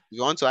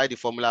you want to hide the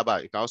formula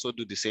bar, you can also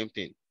do the same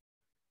thing.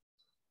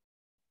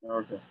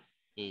 Okay.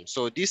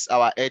 So these are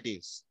our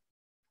headings.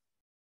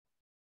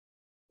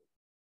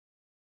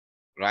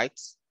 Right?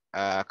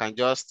 I can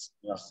just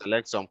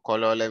select some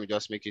color. Let me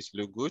just make it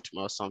look good.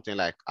 More something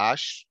like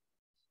ash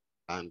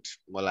and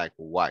more like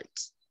white.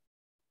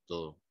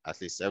 So at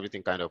least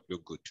everything kind of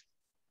look good.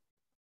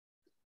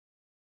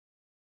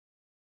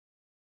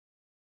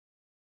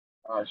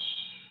 Ash.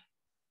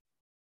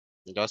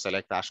 You just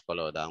select ash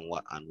color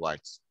and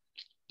white.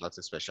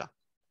 Nothing special.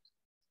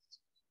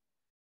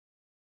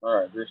 All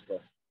right, great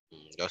stuff.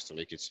 Just to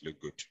make it look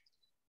good.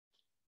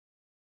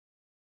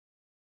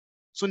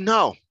 So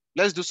now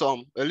let's do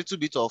a little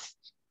bit of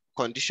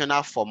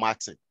conditional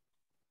formatting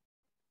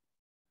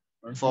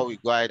before we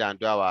go ahead and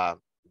do our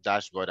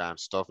dashboard and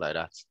stuff like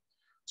that.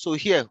 So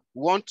here,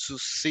 want to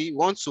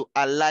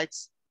highlight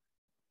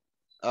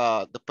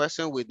the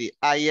person with the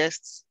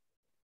highest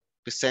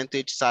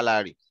percentage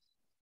salary.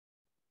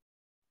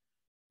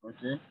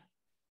 Okay.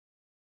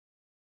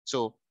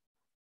 So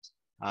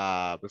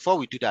before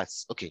we do that,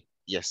 okay,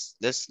 yes,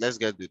 let's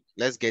get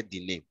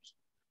the name.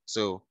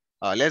 So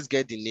let's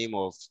get the name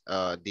of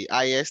the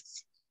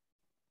highest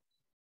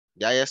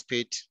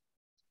paid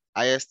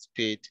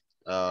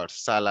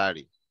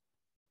salary,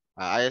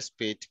 highest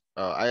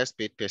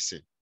paid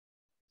person.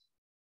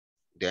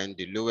 Then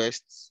the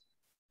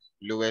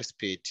lowest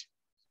paid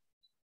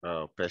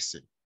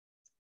person.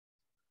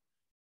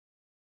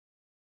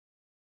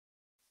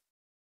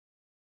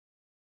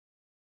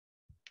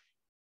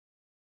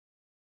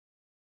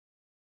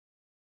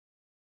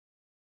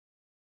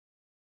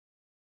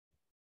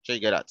 So you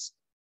get that?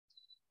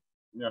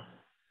 Yeah.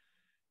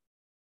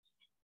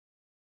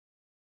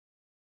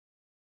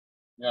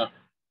 Yeah.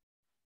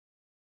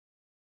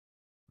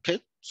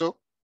 Okay, so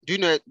do you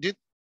know,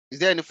 is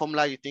there any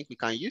formula you think we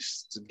can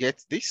use to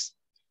get this?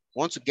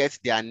 Want to get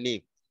their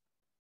name.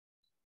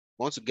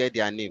 Want to get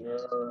their name.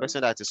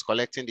 Person that is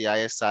collecting the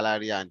highest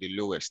salary and the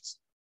lowest.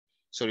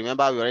 So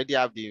remember, we already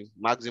have the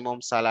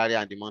maximum salary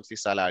and the monthly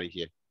salary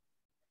here.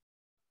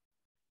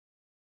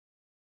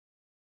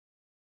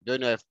 Do you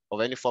know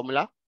of any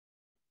formula?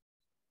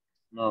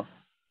 No.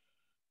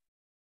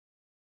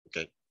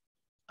 Okay.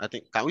 I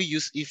think, can we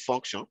use if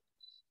function?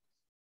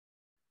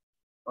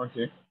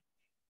 Okay.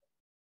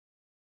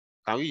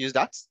 Can we use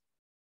that?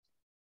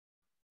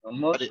 I'm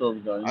not sure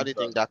we can How do use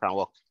you think that. that can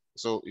work?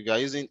 So if you are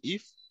using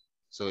if,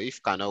 so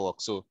if cannot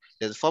work. So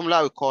there's a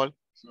formula we call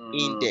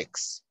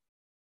index.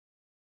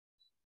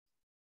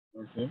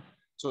 Okay.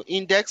 So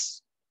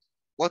index,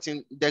 what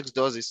index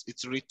does is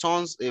it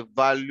returns a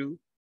value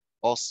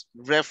or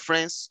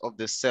reference of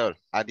the cell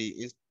at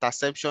the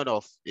intersection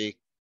of a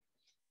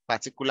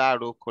particular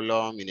row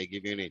column in a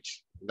given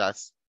range. That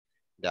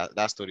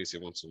story is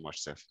even too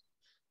much self.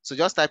 So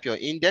just type your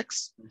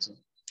index.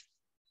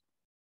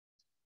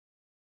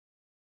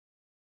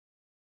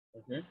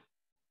 Okay.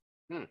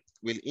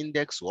 Will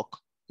index work?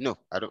 No,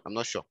 I'm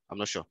not sure. I'm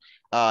not sure.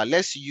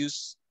 Let's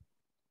use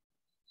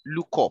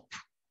lookup.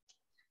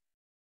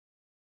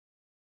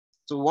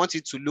 So we want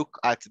it to look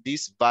at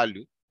this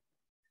value,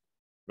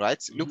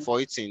 right? Look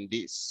for it in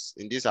this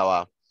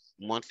our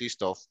monthly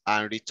stuff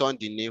and return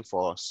the name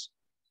for us.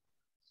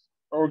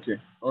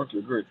 Okay.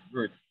 Okay. Great.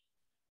 Great.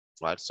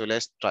 Right. So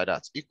let's try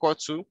that. Equal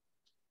to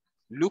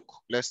look.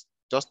 Let's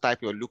just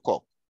type your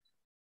lookup.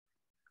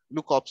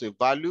 Look up a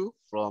value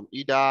from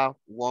either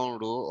one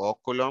row or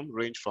column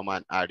range from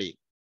an array.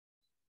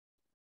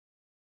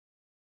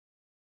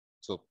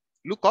 So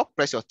look up,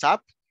 press your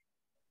tab.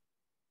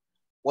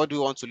 What do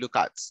you want to look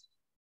at?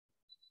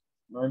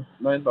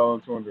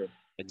 9,200.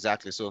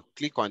 Exactly. So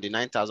click on the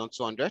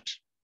 9,200,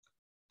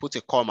 put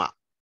a comma.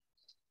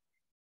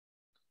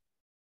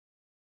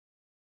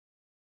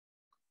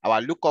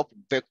 Our lookup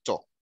vector,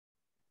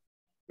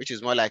 which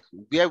is more like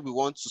where we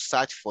want to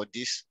search for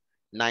this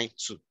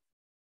 92.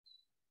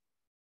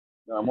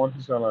 Yeah,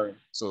 monthly salary.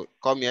 So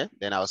come here,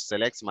 then I'll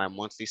select my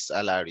monthly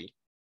salary,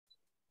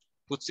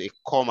 put a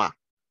comma.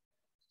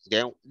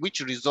 Then which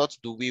result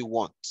do we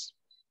want?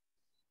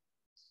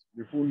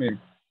 The full name.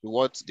 We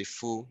want the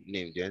full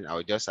name. Then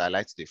I'll just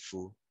highlight the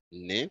full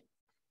name,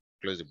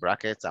 close the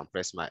brackets and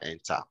press my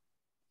enter.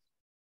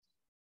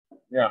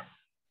 Yeah.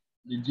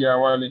 Lydia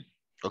Wale.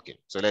 Okay,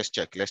 so let's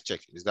check. Let's check.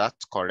 Is that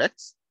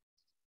correct?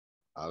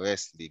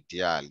 Where's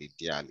Lydia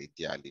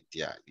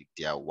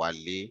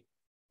Wale?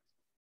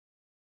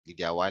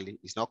 Lydia Wale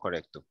is not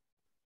correct though.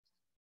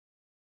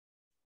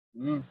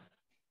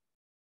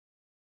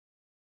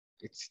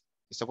 It's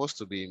supposed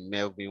to be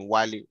Melvin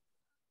Wale.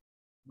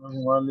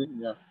 Melvin Wale,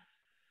 yeah.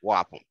 What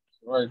happened?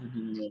 Why is it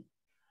giving me?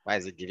 Why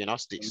is it giving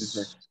us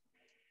this?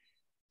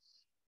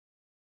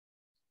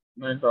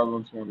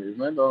 9,200.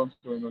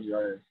 9,200 the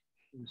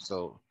highest.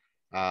 So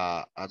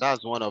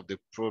that's one of the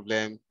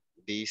problem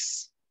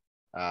this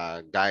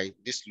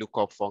this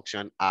lookup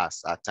function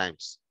has at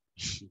times.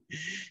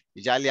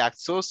 Usually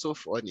acts so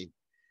funny.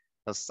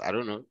 Because I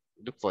don't know,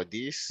 look for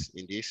this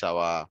in this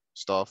our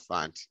stuff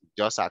and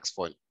just ask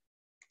for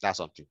that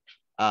something.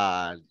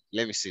 Let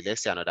me see.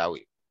 Let's see another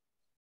way.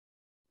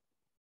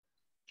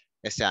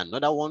 Let's say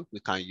another one we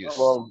can use.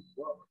 What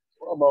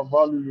about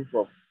value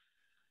lookup?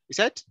 You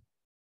said?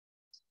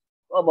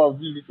 What about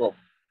VLOOKUP?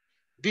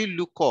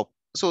 VLOOKUP.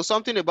 So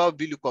something about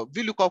VLOOKUP.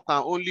 VLOOKUP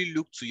can only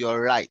look to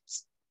your right.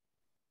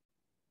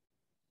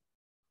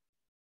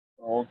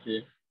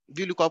 Okay.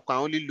 VLOOKUP can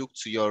only look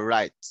to your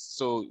right.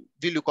 So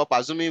VLOOKUP,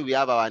 assuming we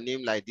have our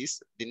name like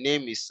this, the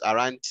name is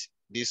around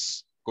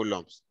these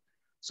columns.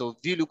 So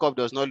VLOOKUP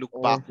does not look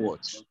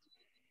backwards.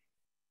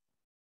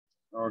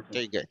 Okay.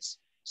 Okay, you get.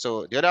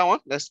 So the other one,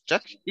 let's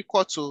check.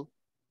 Equal to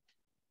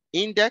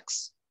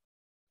index.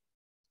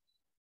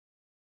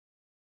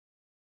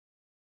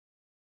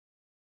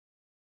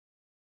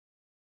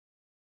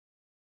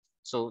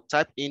 So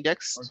type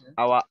index,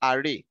 our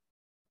array.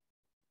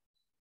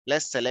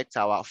 Let's select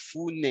our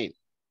full name.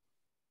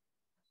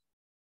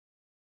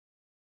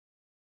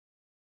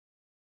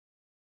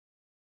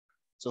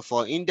 So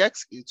for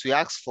index, it will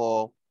ask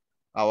for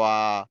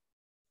our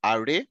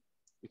array.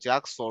 It will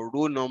ask for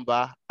row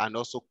number and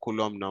also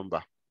column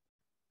number.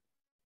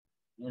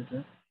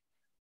 Okay.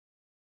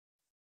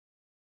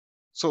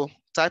 So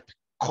type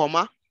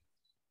comma.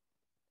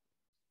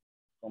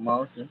 Comma,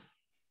 okay.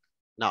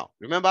 Now,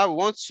 remember, we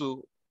want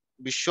to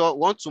be sure,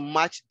 want to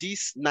match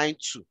this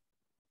 92.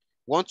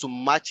 Want to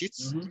match it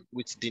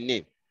with the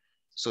name.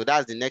 So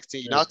that's the next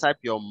thing. You now type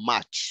your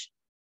match.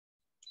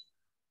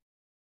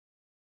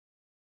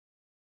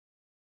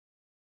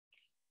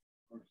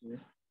 Okay.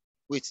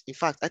 Wait, in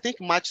fact, I think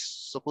match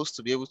is supposed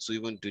to be able to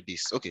even do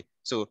this. Okay,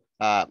 so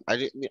I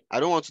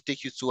don't want to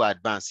take you too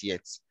advanced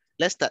yet.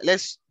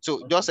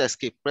 Just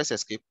escape, press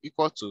escape,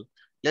 equal to,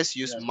 let's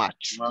use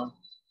match.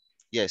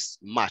 Yes,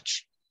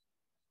 match.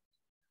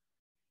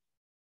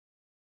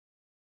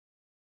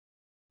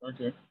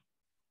 Okay.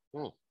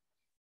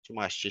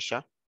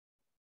 Shisha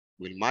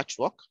will match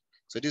work.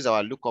 So this is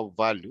our lookup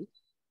value,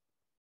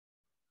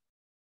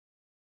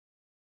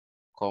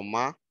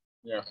 comma,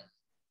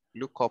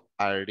 lookup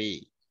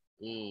array.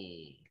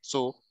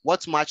 So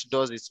what match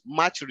does is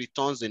match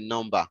returns the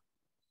number.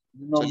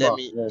 So let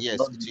me, yes,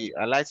 it will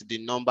highlight the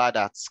number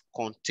that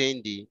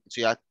contain the,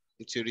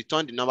 it will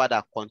return the number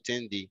that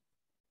contain the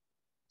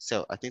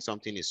cell. I think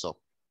something is up.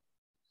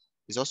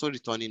 It's also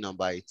returning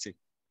number 18.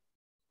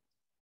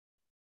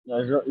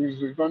 Yeah,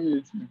 it's returning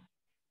 18.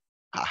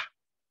 Ah,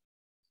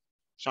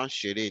 chance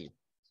Shirin.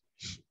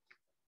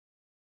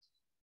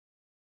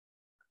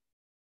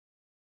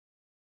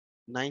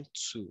 Nine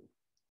two.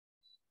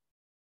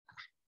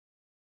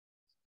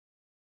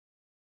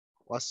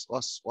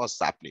 What's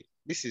happening?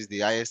 This is the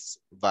highest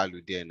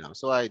value there now.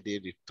 So I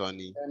did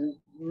returning. And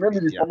maybe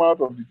the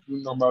format of the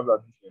two numbers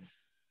are different.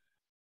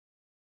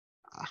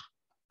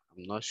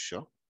 I'm not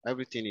sure.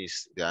 Everything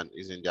is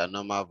in their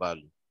normal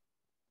value.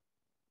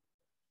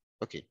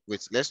 Okay,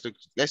 wait,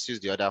 let's use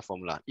the other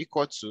formula.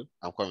 Equal to,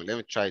 I'm coming. Let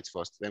me try it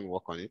first. Let me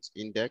work on it.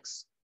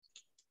 Index.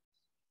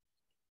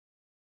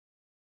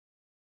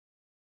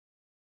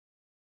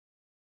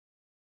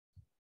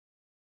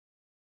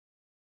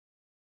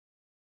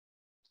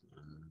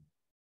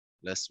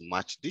 Let's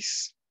match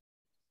this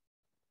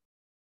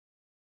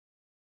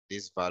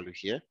value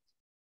here,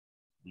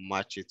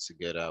 match it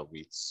together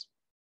with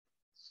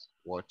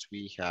what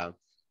we have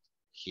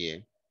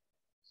here.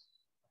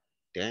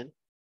 Then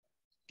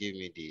give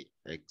me the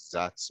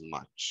exact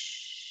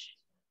match.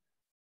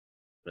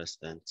 Press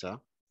enter.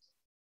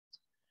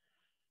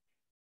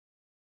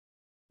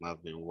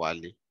 Marvin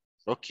Wally.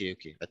 Okay.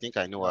 I think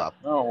I know what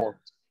happened. Oh.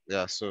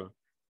 Yeah, so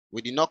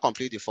we did not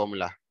complete the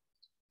formula.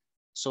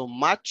 So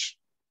match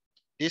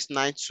this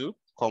 92,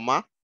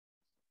 comma,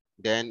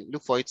 then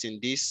look for it in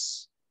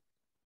this.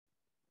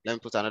 Let me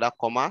put another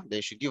comma. Then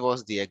it should give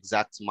us the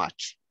exact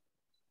match.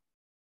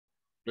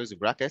 Close the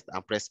bracket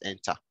and press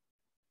enter.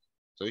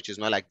 So which is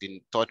more like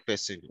the third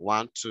person.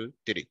 1, 2,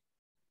 3.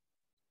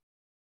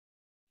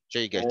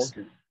 Sure you get it.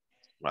 Okay.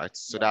 Right?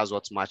 So that's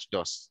what match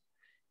does.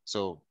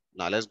 So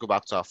now let's go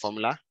back to our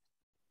formula.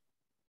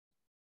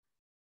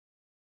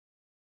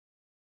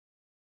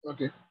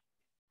 Okay.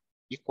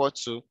 Equal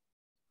to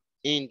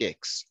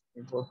index.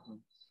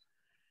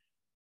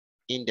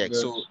 Index.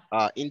 So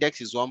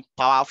index is one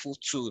powerful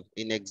tool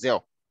in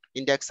Excel.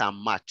 Index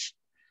and match.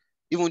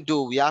 Even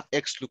though we have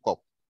XLOOKUP.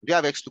 Do you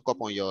have XLOOKUP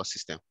on your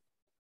system?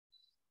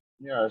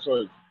 Yeah, I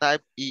saw it.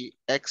 Type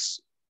EX.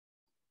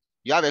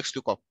 You have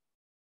XLOOKUP?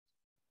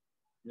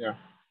 Yeah.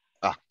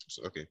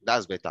 Okay,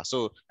 that's better.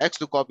 So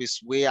XLOOKUP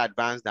is way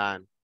advanced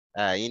than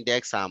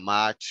index and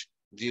match,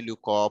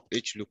 VLOOKUP,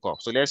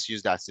 HLOOKUP. So let's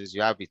use that since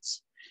you have it.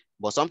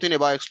 But something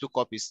about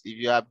XLOOKUP is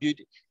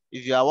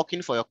if you are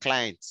working for your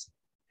clients,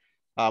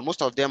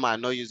 most of them are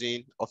not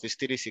using Office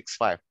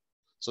 365.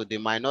 So they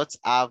might not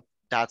have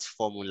that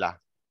formula.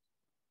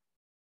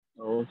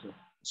 Okay.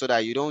 So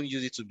that you don't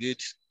use it to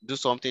do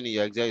something in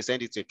your Excel, you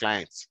send it to a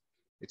client.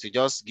 It will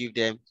just give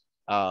them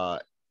a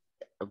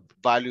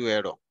value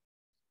error.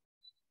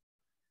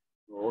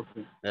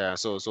 Okay. Yeah,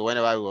 so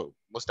whenever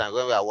most times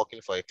when we are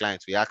working for a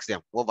client, we ask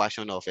them, what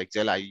version of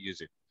Excel are you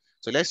using?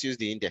 So let's use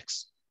the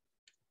index.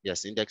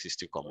 Yes, index is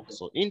still common. Okay.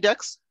 So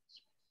index,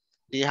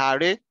 the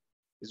array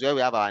is where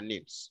we have our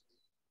names.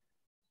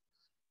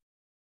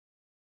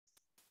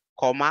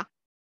 Comma.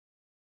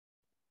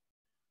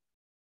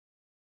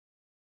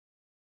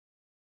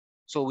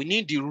 So we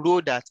need the row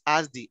that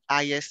has the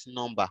highest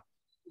number.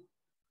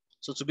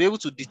 So to be able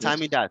to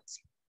determine that,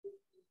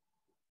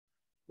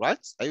 right?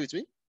 Are you with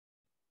me?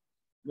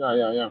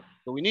 Yeah.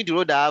 So we need the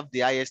row that have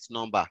the highest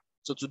number.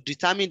 So to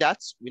determine that,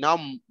 we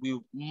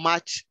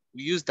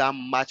use that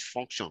match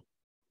function.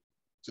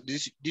 So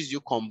this is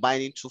you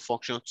combining two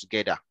functions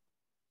together.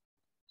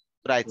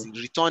 Right,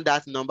 return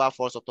that number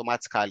for us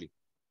automatically.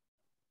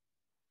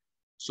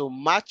 So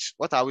match,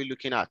 what are we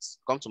looking at?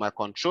 Come to my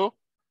control.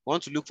 We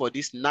want to look for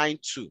this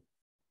 92.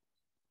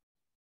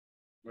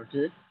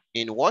 Okay.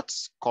 In what?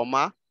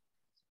 Comma.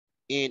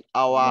 In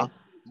our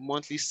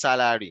monthly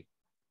salary.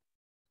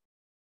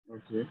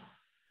 Okay.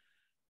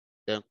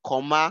 Then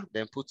comma,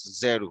 then put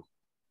 0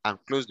 and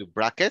close the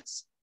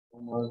brackets.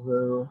 Comma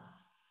 0.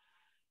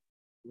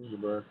 Close the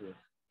bracket.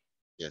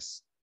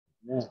 Yes.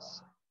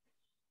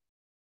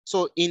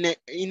 So in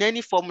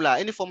any formula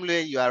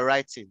you are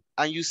writing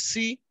and you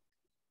see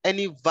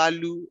any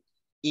value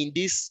in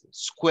this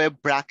square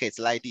bracket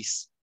like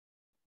this.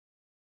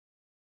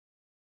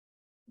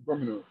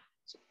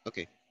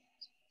 Okay.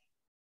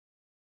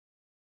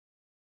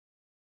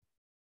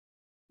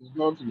 It's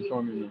not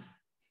returning.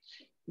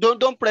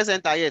 Don't press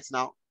enter yet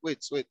now.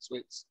 Wait.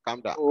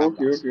 Calm down.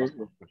 Okay.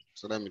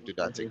 So let me do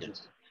that again.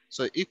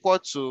 So equal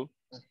to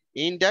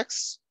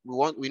index.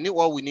 We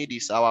need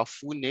is our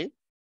full name.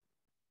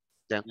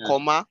 Then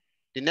comma.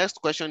 The next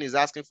question is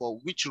asking for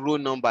which row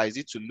number is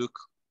it to look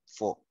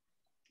for.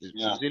 Is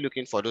it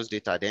looking for those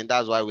data? Then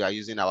that's why we are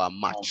using our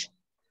match.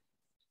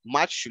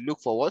 Match should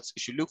look for what?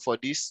 It should look for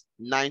this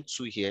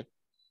 92 here.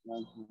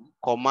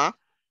 Comma.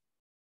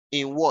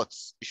 in what?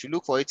 You should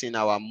look for it in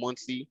our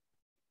monthly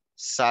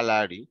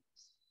salary.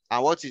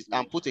 And what is,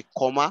 and put a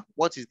comma.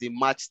 What is the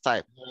match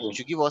type? You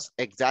should give us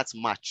exact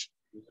match.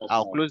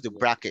 I'll close the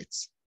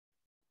brackets.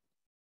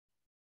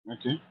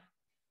 Okay.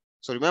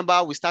 So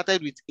remember, we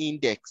started with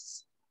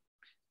index.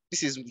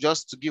 This is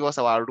just to give us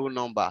our row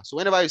number. So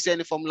whenever you see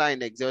any formula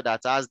in Excel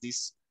that has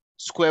this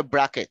square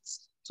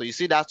brackets, so you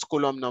see that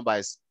column number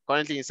is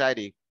currently inside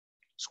a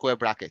square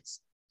brackets.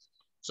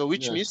 So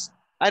which means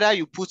either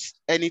you put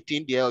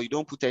anything there or you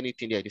don't put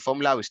anything there, the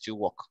formula will still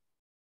work.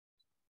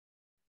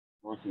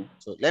 Okay.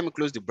 So let me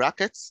close the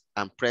brackets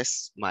and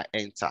press my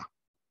enter.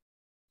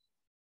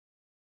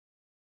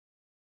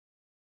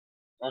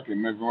 Okay,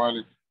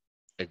 maybe.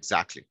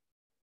 Exactly.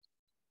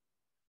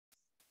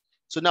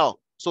 So now,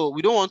 so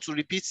we don't want to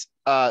repeat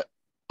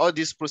all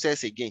this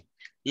process again.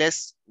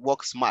 Let's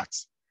work smart.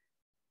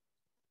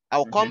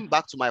 I'll come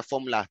back to my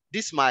formula.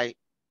 This my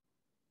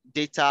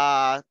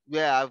data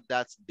where I have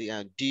that the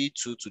D2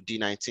 to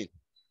D19.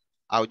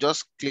 I'll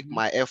just click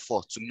my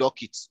F4 to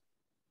lock it.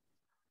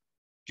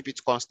 Keep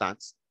it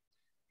constant.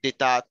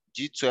 Data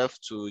G12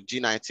 to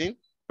G19.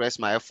 Press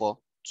my F4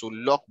 to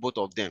lock both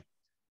of them.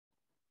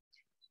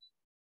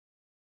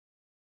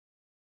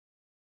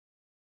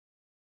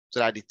 So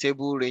that the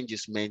table range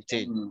is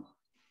maintained.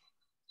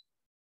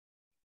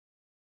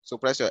 So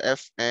press your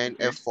F and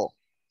F4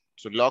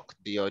 to lock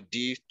your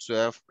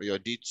D12 or your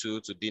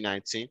D2 to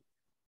D19.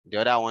 The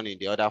other one in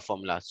the other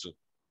formula too.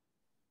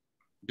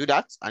 Do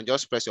that and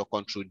just press your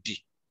Control D.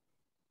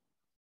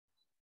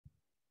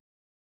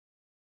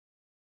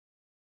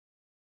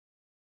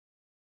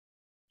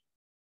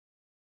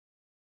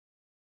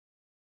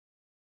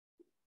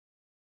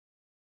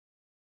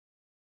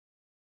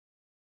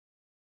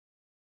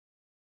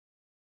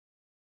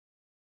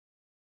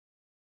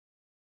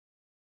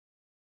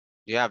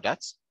 Do you have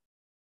that?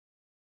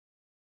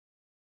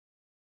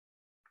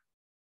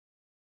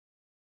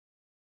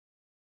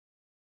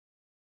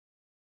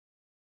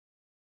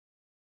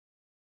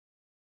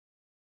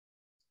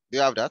 Do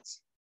you have that?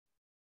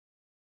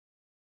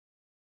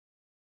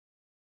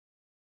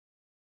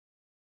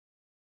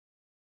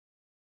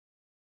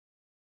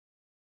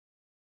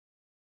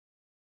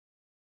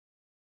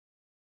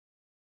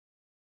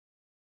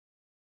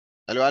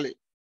 Hello, Ali.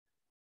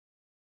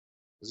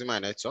 Is it my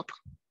network?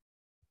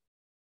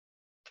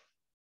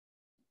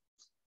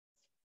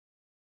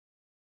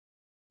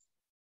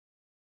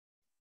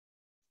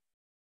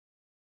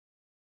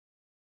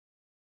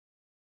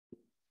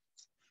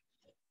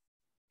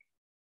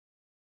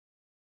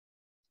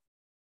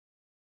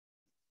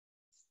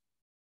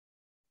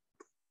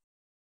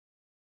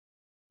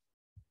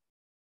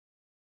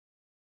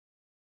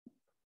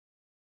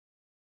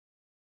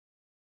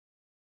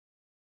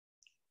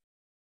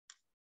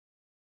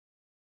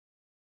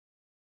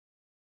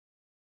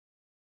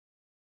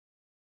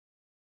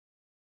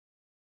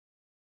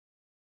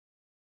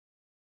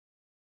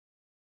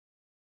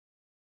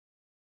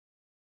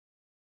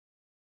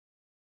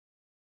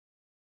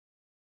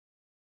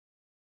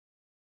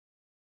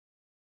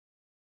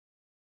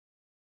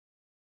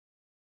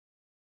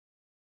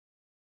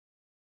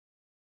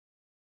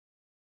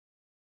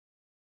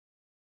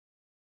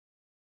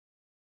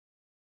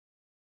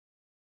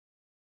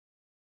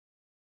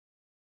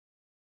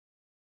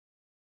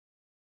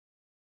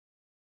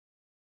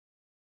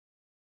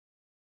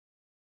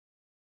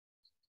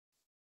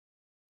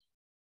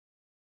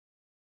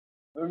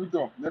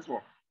 Victor,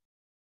 network.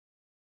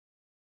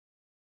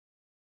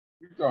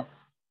 Victor.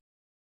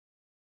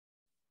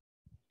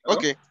 Hello?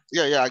 Okay.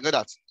 Yeah, I got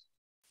that.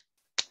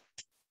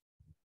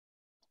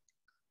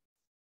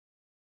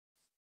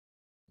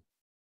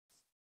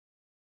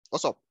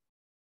 What's up?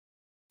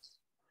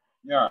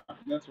 Yeah,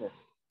 network.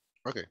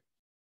 Okay.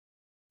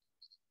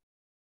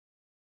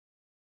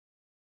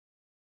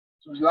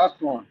 So the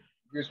last one,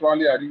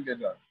 Grace-Wale, I didn't get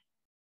that.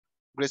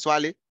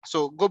 Grace-Wale.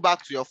 So go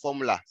back to your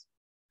formula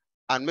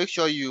and make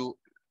sure you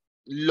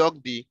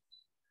log the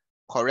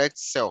correct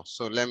cell.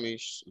 So let me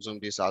zoom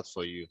this out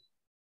for you.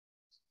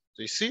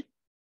 So you see?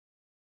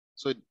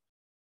 So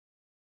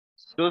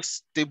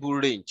those table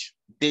range,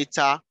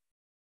 data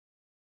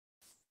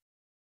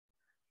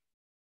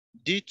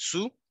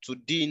D2 to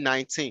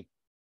D19.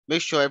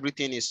 Make sure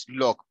everything is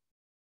logged.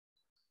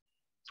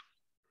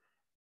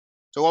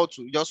 So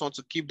we just want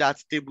to keep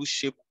that table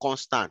shape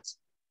constant.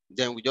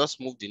 Then we just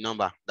move the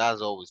number.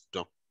 That's all we've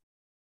done.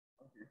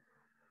 Okay.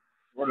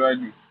 What do I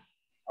do?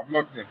 I've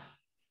logged them.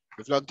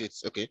 We've logged it.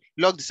 Okay.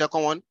 Log the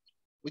second one,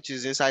 which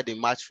is inside the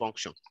match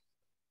function.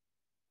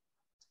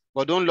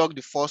 But don't log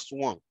the first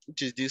one,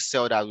 which is this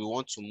cell that we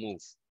want to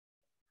move.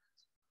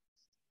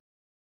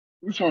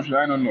 Which one should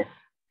I not know?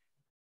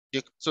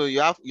 So you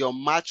have your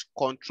match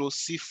control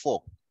C4.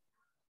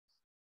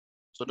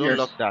 So don't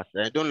log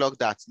that. Don't log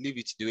that. Leave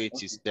it the way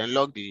it is. Then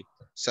log the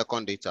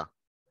second data.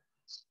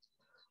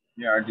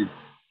 Yeah, I did.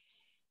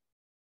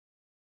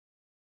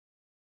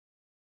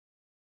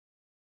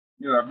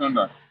 Yeah, I've done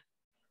that.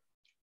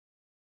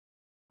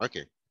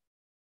 Okay.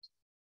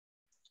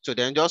 So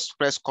then just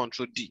press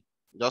Control D.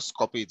 Just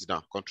copy it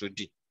down. Control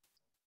D.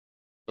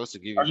 Just to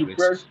give I you should grace.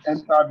 press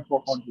enter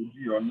before Ctrl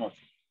D or not?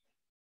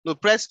 No,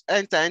 press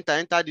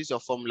enter. This is your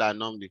formula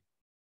normally.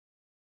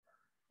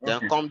 Then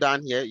Okay. come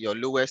down here, your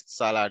lowest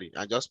salary,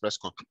 and just press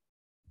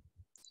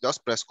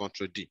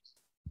Ctrl D.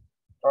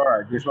 All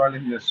right, visually,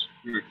 yes.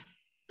 Great.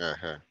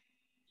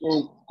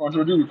 So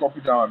Ctrl D will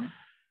copy down.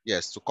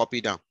 Yes, to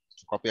copy down,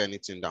 to copy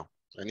anything down,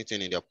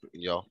 anything in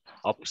your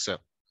up cell.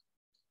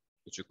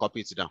 It will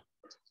copy it down.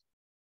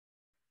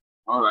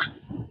 All right.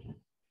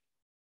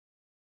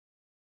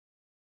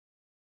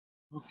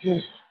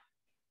 Okay.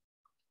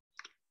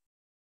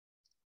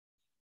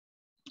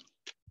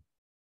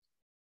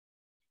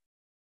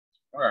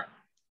 All right.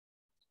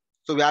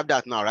 So we have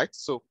that now, right?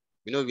 So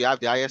we have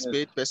the highest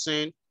paid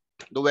person,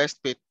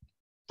 lowest paid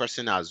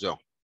person as well.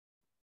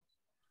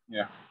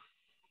 Yeah.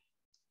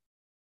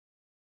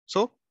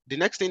 So the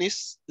next thing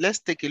is, let's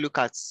take a look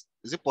at,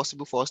 is it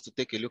possible for us to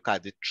take a look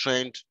at the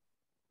trend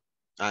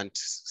and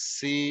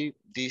see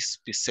this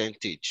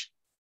percentage?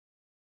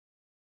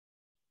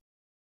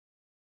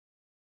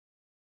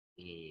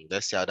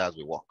 Let's see how that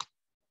will work.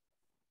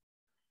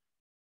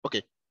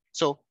 Okay,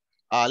 so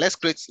let's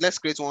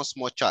create one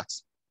small chart.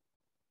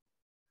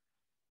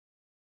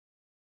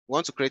 We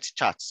want to create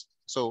charts.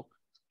 So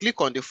click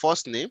on the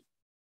first name.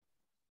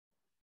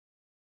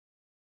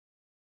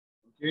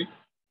 Okay.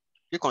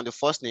 Click on the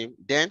first name,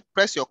 then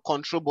press your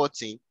control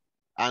button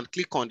and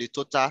click on the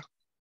total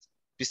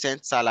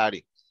percent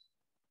salary.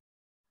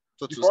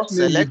 So The to first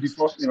name select, is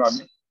the first name, I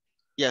mean.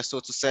 yeah,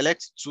 so to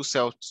select two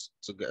cells,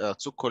 to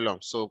two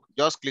columns. So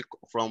just click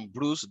from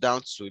Bruce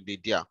down to the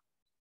there.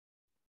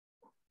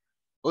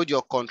 Hold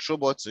your control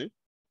button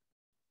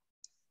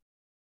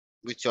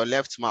with your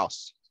left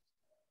mouse.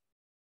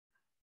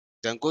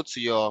 Then go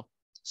to your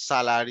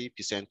salary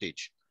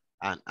percentage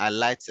and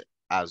highlight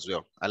as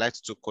well. Highlight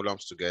two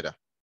columns together.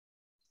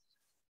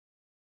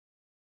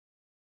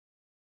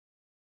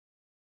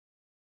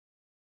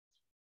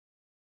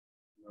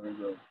 Very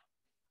good.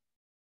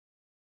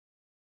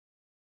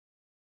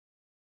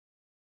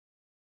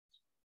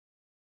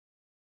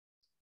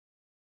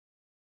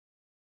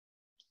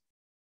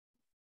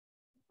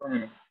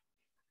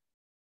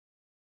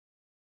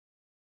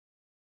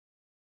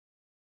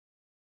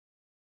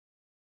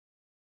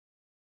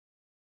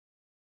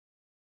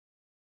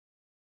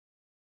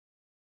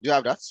 Do you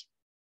have that?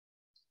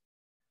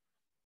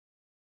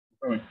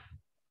 Okay.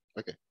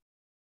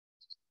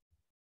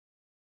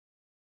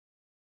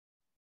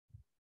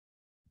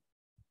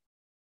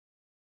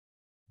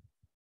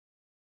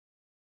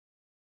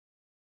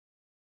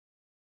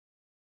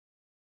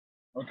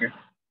 Okay.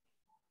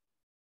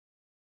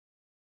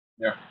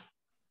 Yeah.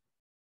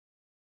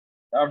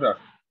 I have that.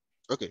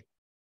 Okay.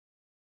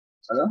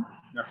 Hello?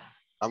 Yeah.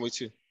 I'm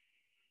with you.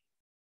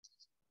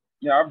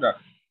 Yeah, I have that.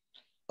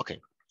 Okay.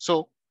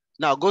 So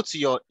now go to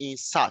your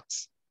insert.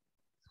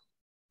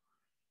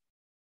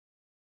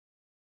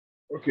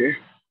 Okay.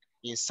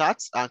 Insert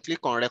and click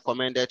on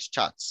recommended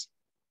charts.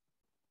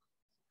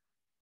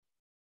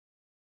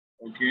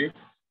 Okay.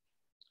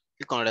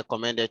 Click on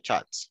recommended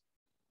charts.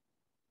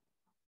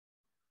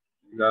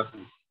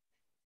 Exactly.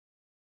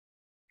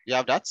 You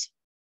have that?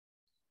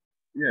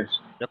 Yes.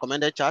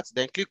 Recommended charts.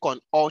 Then click on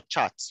all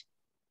charts.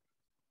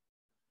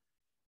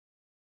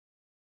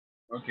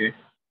 Okay.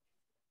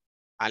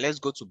 And let's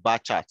go to bar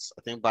charts.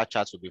 I think bar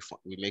charts will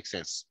make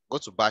sense. Go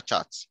to bar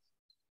charts.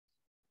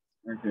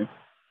 Okay.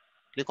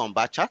 Click on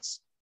bar charts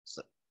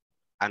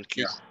and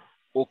click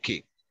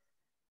OK.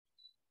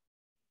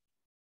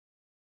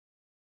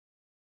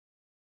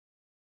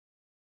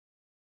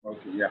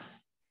 Okay, yeah.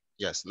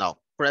 Yes, now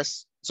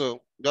press.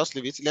 So just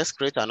leave it. Let's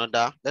create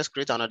another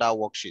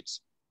worksheet.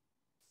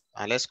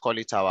 And let's call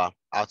it our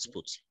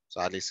output.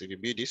 So at least if you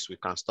build this, we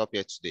can stop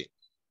here today.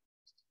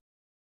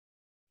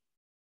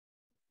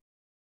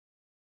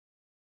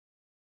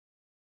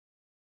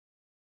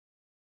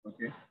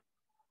 Okay.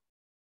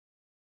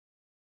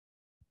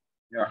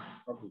 Yeah.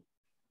 Okay.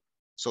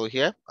 So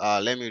here,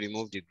 let me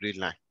remove the grid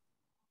line.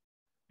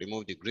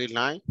 Remove the grid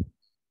line.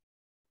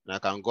 And I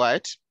can go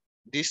ahead.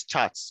 These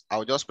charts,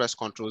 I'll just press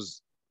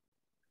Ctrl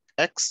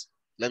X.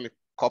 Let me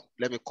cut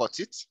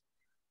it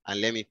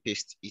and let me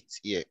paste it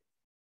here.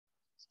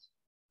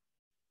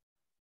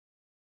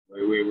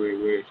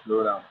 Wait.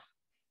 Slow down.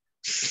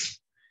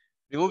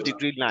 Remove the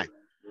grid line.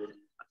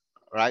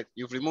 Right?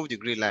 You've removed the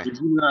grid line. The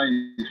grid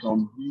line is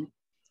on view.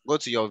 Go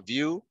to your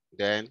view,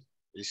 then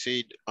you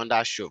see it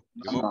under show.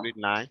 Remove grid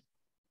line.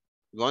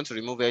 You want to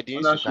remove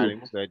headings, you can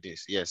remove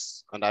headings.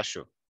 Yes, under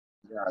show.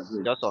 Yeah,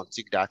 great. Just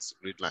untick that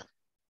grid line.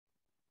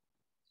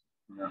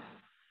 Yeah.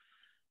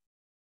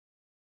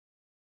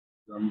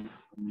 So I'm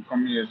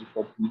coming here to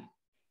copy.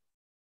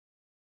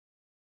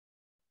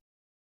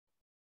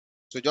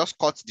 So just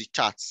cut the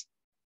charts.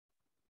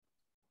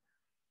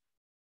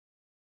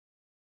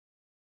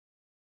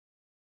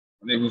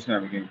 Again.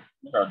 Again.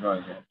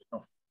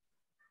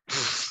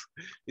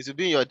 It will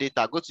be in your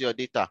data. Go to your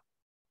data.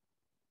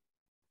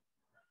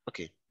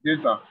 Okay.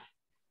 Data.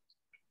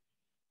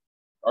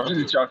 I'll see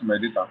the chart in my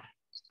data.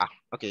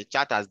 Okay.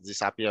 Chart has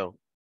disappeared.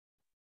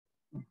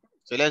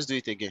 So let's do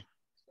it again.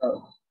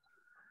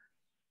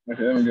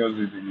 Okay, let me just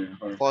do it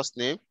again. First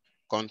name,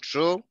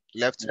 control,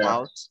 left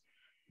mouse,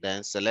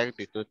 then select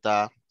the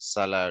total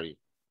salary,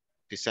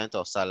 percent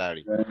of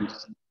salary. Then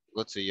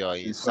Go to your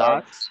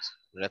insert,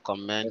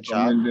 recommended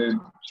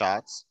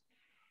charts.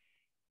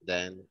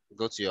 Then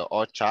go to your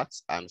all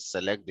charts and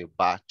select the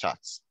bar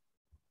charts.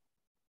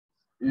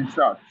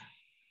 Insert.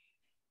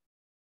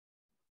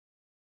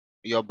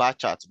 Your bar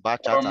chart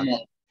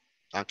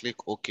and click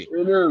OK.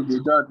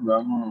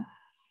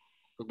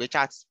 Be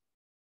chart.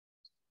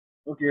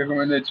 Okay,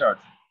 recommended chart.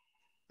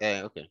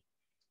 Yeah, okay.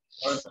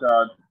 All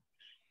chart,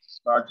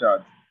 bar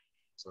chart.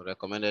 So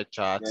recommended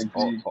charts,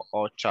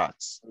 all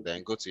charts.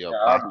 Then go to your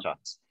bar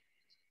charts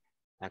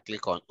and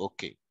click on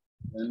OK.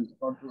 Then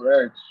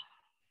Ctrl X.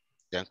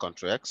 Then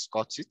Ctrl X,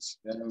 cut it.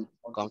 Then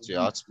come to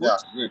your output.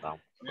 Yeah,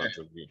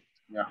 Ctrl V.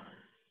 Yeah.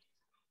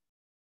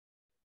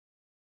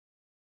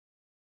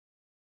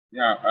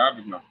 Yeah, I have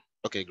it now.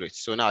 Okay, great.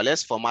 So now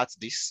let's format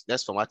this.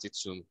 Let's format it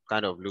to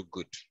kind of look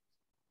good.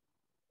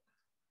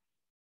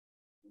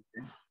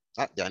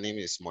 Okay. Their name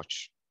is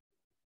much.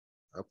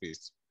 Okay,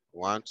 it's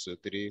 1, 2,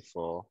 3,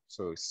 4.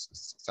 So it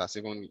has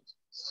even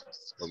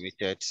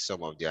omitted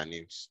some of their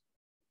names.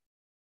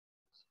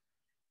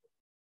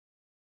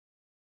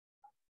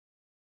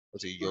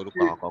 Okay,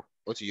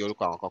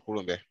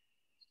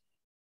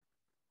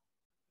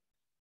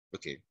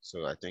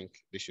 so I think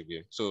this should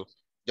be so.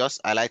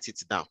 Just highlight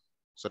it down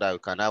so that we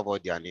can have all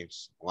their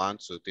names. 1,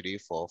 2, 3,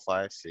 4,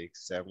 5,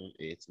 6, 7,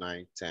 8,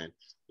 9, 10,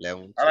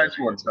 11, 12,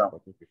 13,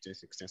 14, 15,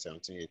 16,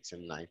 17,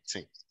 18,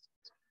 19.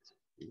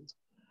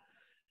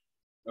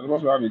 We're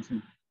supposed to have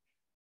 18.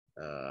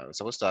 We're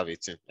supposed to have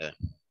 18. Yeah.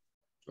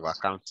 We're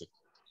counting.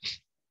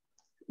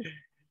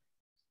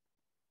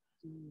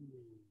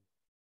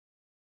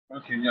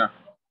 Okay, yeah.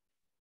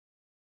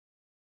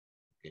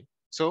 Okay.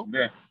 So,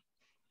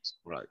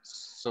 right.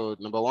 So,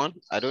 number one,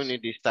 I don't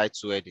need these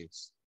title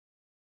headings.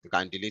 You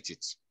can delete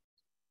it.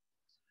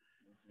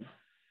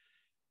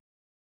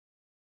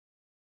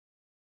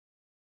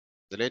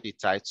 Delete the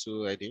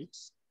title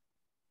headings.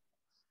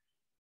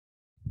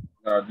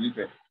 Delete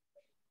it.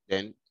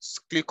 Then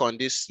click on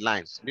this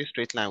line, this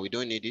straight line. We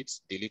don't need it.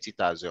 Delete it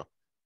as well.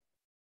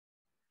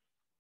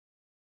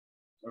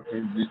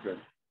 Okay, delete it.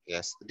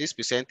 Yes, this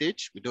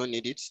percentage, we don't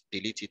need it.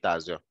 Delete it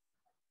as well.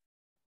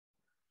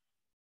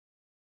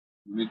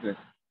 Delete it.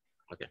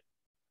 Okay.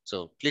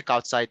 So click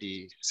outside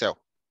the cell.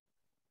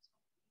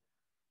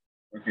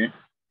 Okay.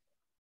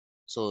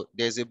 So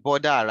there's a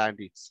border around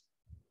it,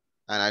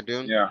 and I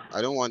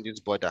don't want this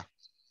border.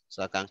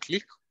 So I can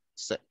click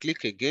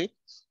again.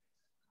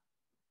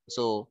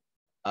 So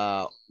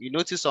you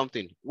notice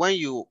something when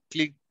you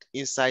click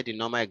inside the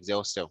normal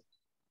Excel cell.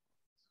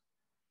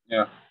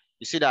 Yeah.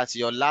 You see that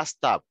your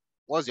last tab.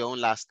 What's your own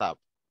last tab?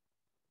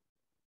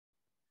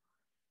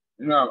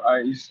 You know,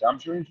 I'm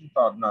showing 2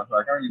 tabs now, so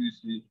I can't really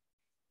see.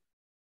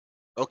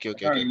 Okay.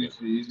 Okay.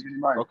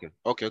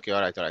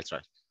 All right.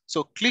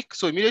 So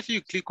immediately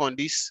you click on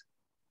this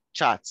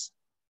chart.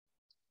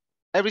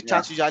 Every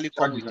chart usually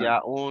comes with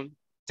their own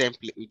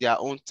template, with their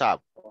own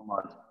tab.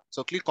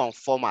 So click on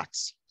format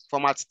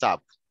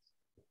tab.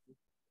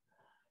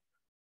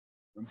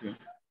 Okay.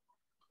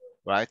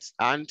 Right,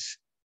 and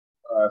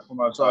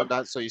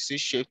so you see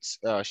shape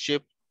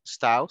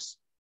styles.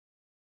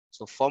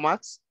 So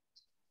format,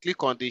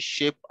 click on the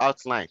shape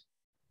outline.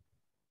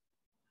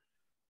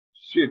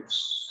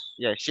 Shapes.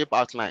 Yeah, shape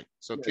outline.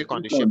 So click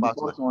on the shape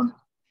outline.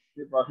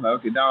 Shape outline.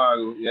 Okay, down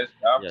arrow. Yes,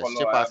 I have color.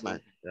 Shape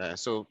outline. Yeah,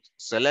 so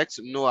select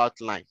no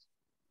outline.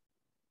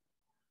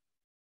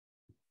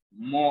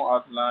 More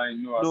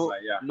outline, no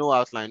outline. Yeah. No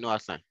outline.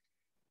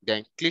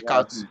 Then click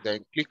out.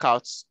 Then click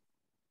out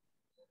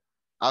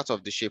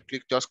of the shape.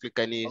 Just click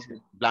any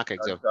blank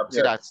Excel.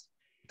 See that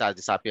it has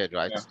disappeared,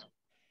 right? Yeah.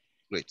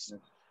 Great. Yeah.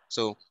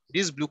 So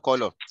this blue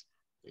color,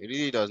 it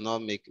really does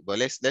not make, but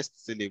let's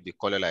still leave the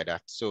color like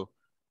that. So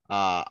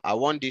I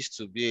want this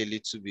to be a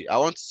little bit, I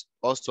want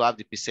us to have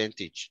the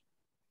percentage.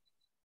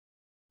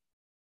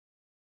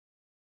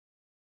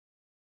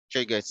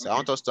 Check it. I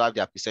want us to have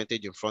their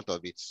percentage in front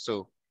of it.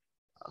 So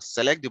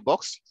select the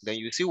box, then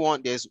you see will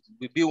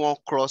be one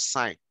cross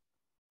sign.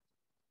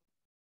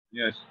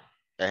 Yes.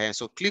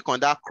 So click on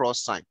that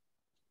cross sign.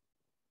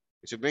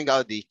 It will bring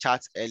out the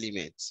chart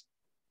elements.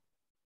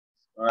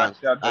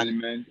 Chart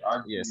element.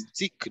 Yes,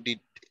 tick the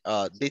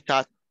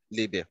data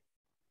label.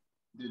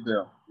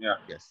 Yeah.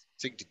 Yes,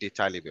 tick the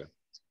data label.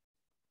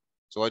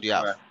 So what do you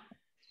have?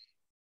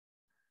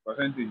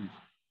 Percentages.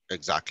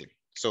 Exactly.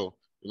 So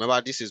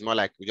remember, this is more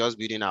like we're just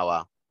building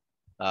our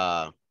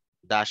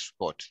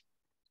dashboard.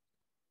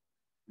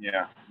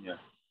 Yeah.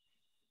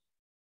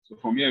 So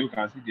from here, we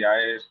can see the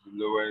highest, the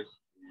lowest.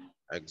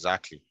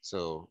 Exactly.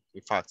 So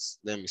in fact,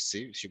 let me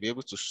see. We should be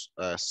able to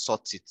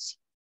sort it.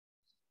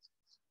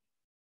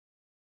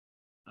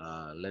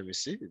 Let me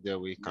see. There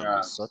we can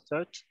be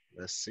sorted.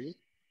 Let's see.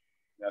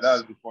 Yeah,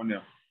 that's the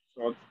funnel.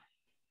 Sort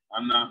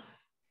Anna.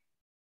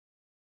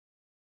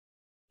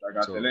 I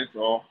can select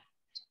all.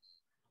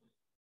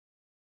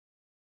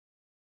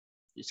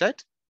 You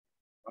said?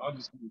 I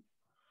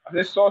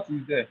said sort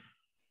is there.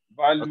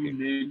 Value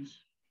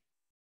names.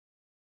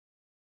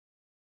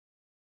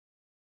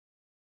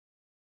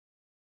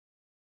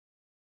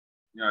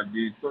 Yeah,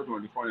 the third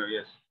one, the formula,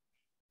 yes.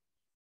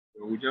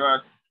 So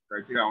whichever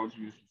criteria I want to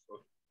use to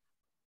sort.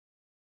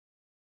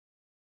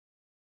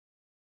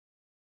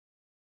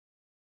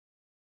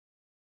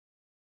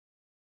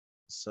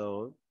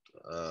 So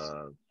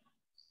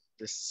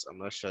this, I'm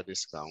not sure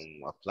this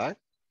can apply.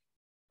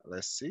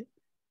 Let's see.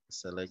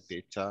 Select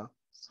data.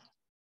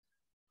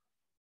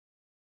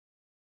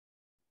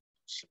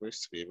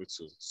 Supposed to be able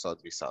to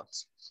sort this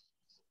out.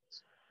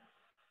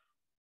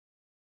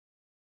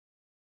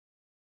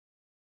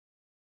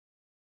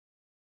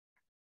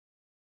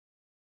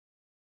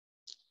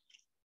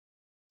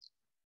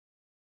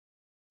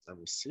 Let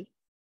me see.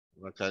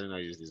 I've actually not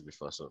used this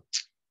before, so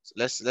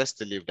let's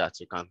still leave that.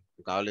 You can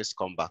always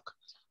come back.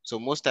 So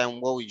most time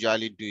what we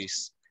usually do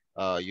is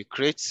you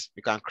create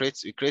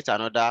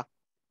another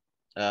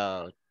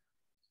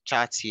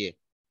chart here,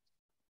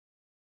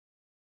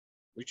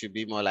 which will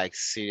be more like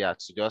Syria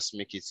to just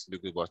make it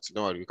look good. But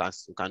don't worry, we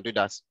can do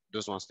that,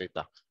 those ones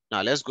later.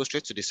 Now let's go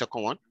straight to the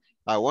second one.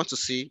 I want to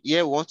see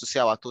here, we want to see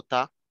our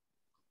total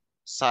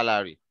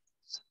salary.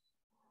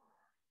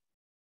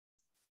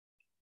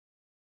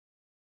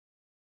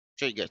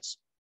 Sure you get.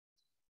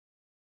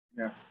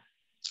 Yeah.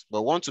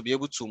 But we want to be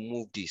able to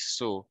move this.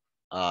 So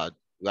we are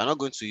not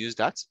going to use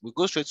that. We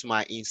go straight to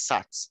my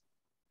insert.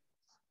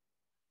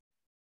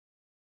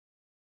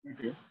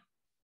 Okay.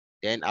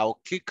 Then I'll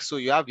click. So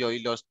you have your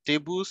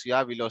tables, you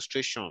have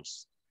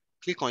illustrations.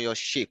 Click on your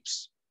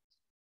shapes.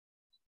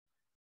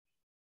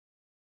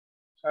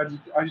 I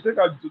should take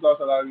out the total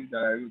salary that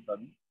I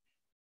wrote.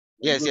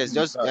 Yes,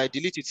 just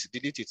delete it.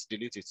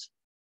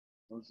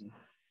 Okay.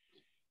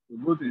 So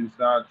go to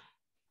insert.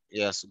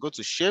 Yes, go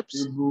to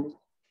shapes.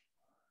 Table.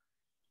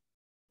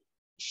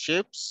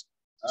 Shapes.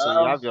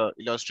 So you have your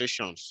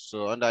illustrations.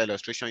 So under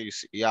illustration,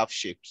 you have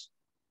shapes.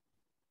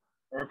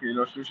 Okay,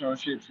 illustration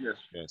shapes, yes.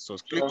 Yeah, so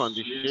click on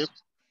the shape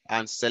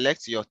and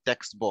select your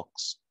text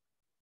box.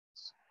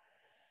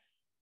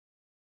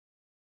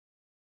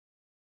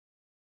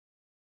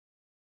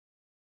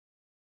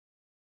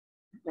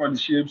 Click on the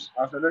shapes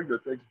and select the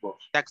text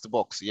box. Text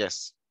box,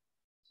 yes.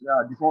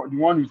 Yeah, the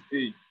one with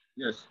A,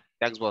 yes.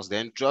 Text box,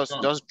 then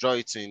just draw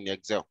it in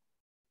Excel.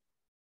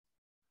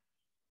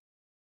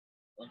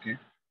 Okay.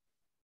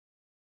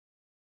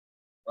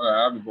 All right,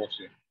 I have the box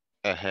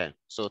here.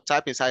 So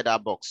type inside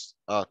that box,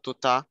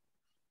 total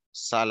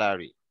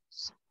salary.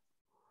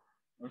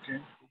 Okay,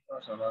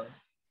 total salary.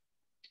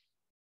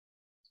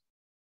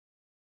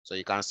 So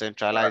you can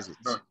centralize it.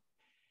 Done.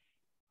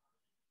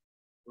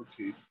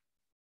 Okay.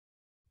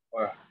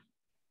 All right.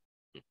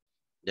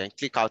 Then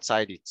click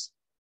outside it.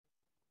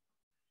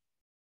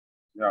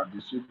 Yeah,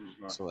 the shape is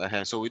not.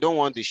 So, so we don't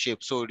want the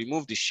shape. So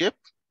remove the shape.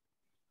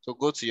 So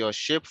go to your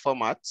shape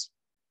format.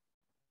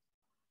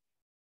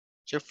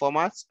 Shape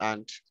format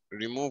and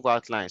remove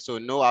outline. So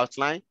no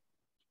outline.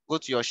 Go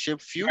to your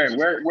shape view.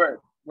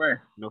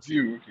 Where? No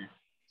view. Okay.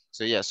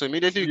 So yeah, so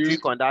immediately you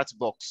click on that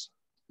box.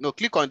 No,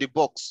 click on the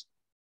box.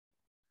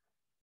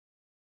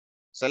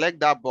 Select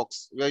that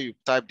box where you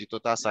type the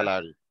total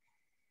salary.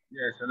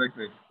 Yeah,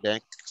 selected. Then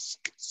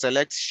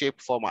select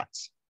shape format.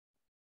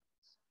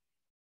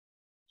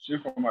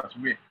 Shape format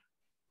where?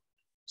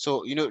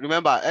 So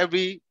remember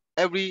every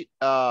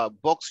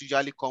box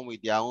usually come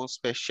with their own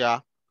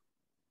special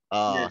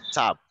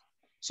tab.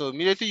 So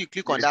immediately you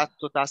click on that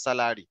total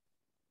salary.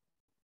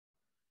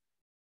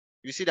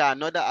 You see that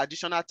another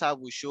additional tab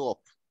will show up.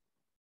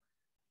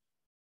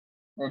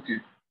 Okay.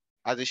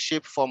 As a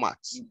shape format.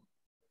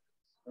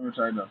 Let me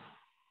try that.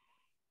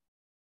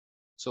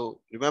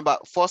 So remember,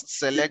 first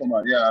select. Shape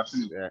format. Yeah, I've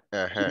seen it.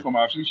 Shape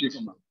format. I've seen shape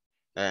format.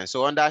 And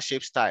so under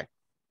shape style,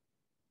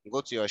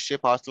 go to your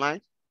shape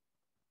outline.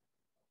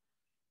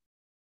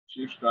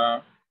 Shape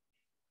style.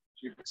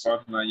 Shape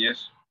outline,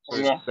 yes.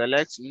 So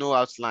select no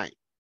outline.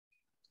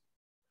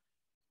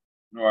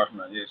 No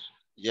outline, yes.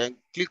 Then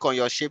click on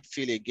your shape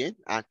fill again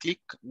and click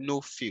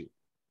no fill.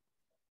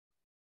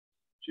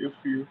 Shape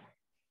fill.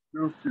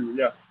 No fill,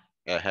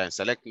 yeah.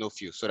 Select no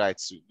fill so that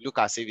it look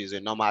as if it's a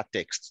normal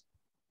text.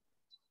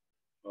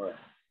 All right.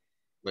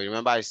 But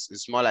remember,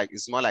 it's more like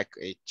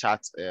a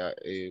chart,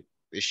 a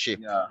shape.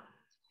 Yeah.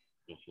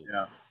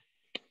 Yeah.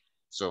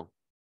 So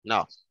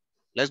now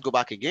let's go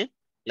back again.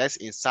 Let's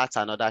insert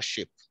another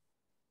shape.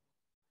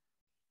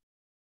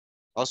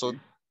 Also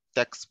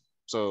text.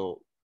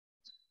 So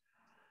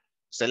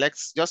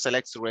just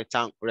select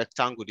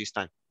rectangle this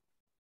time.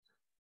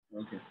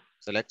 Okay.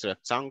 Select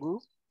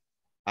rectangle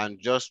and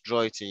just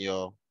draw it in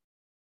your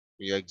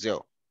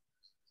Excel.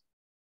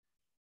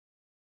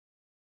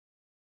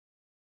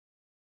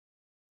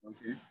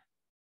 Okay.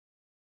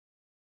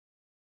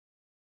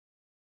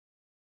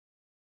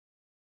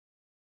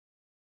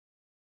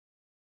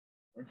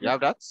 You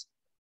have that?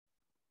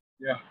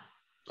 Yeah.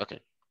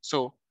 Okay.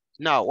 So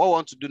now what we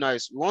want to do now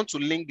is we want to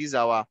link this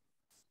our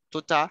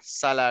total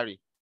salary.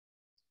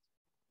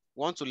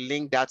 We want to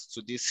link that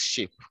to this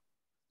shape.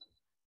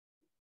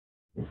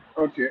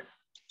 Okay.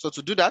 So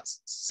to do that,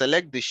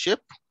 select the shape.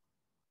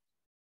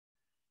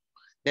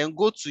 Then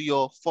go to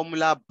your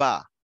formula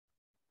bar.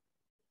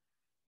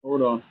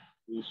 Hold on,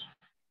 please.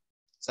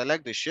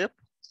 Select the shape.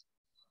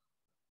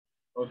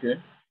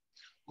 Okay.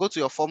 Go to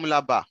your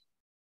formula bar.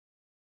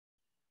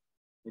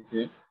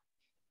 Okay.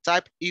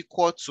 Type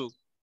equal to.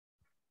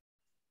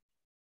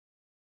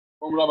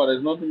 Formula bar,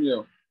 there's nothing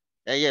here.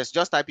 Yes,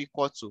 just type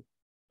equal to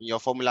in your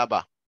formula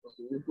bar.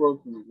 Okay, equal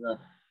to, yeah.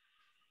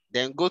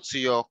 Then go to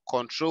your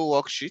control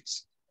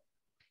worksheet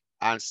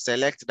and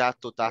select that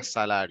total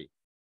salary.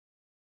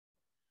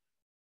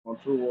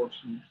 Control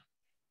worksheet.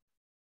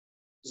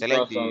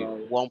 Select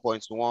the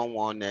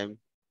 $1.11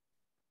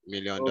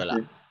 million.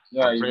 Okay.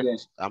 Yeah,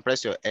 and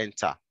press your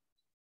enter.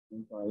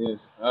 Yes,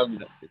 I have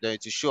it. Then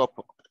it will show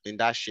up in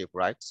that shape,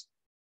 right?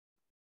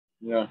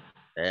 Yeah.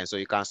 And so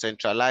you can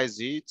centralize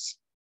it.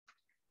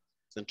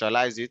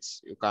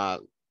 You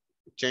can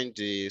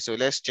change so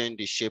let's change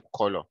the shape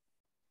color.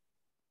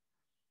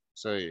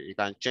 So you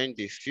can change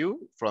the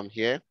hue from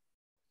here.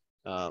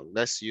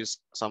 Let's use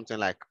something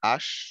like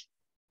ash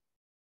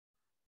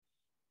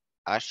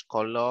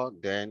color,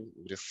 then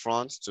the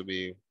front to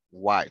be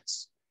white.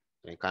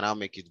 And you can now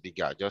make it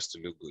bigger just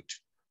to look good.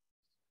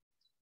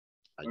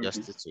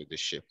 Adjust it to the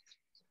shape.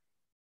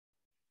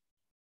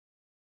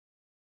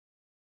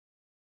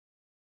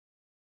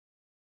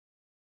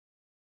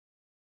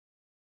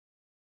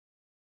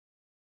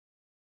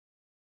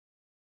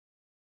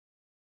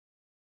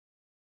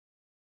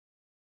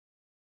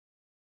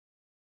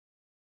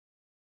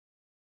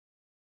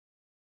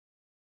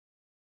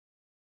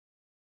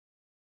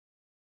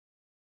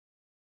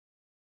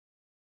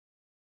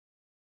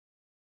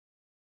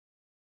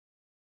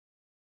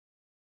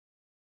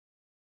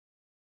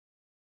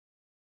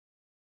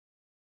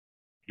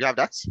 You have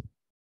that?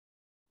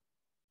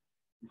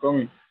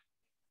 Coming.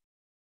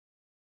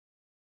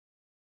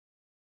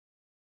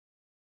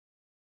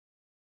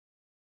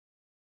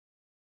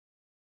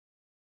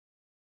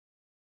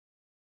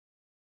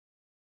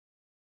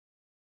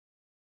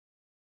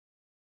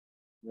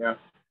 Yeah.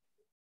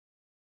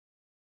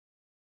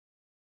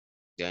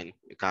 Then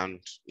you can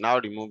now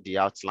remove the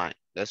outline.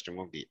 Let's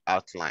remove the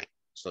outline.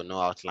 So no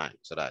outline,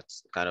 so that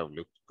it kind of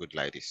look good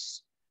like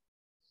this.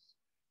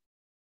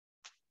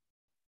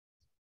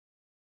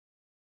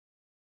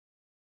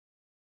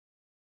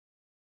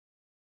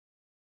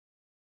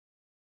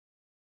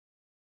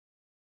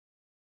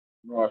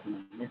 No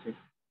outline. Okay.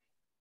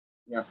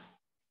 Yeah.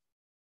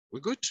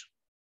 We good?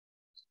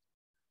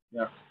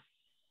 Yeah.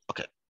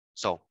 Okay.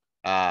 So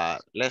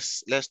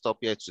let's stop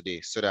here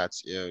today so that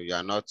you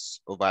are not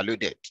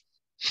overloaded.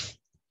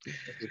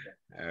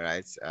 All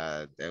right.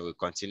 Then we'll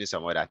continue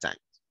some other time.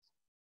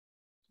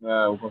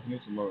 Yeah, we'll continue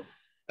tomorrow.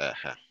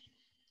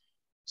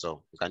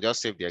 So you can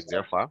just save the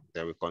Excel file,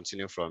 then we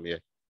continue from here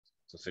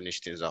to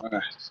finish things up.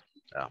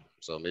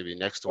 So maybe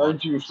next one.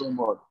 Thank you so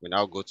much. We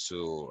now go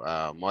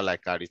to more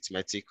like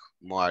arithmetic,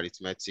 more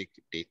arithmetic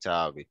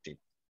data everything.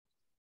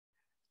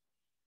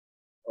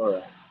 All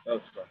right,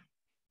 that's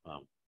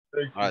fine.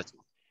 Thank you.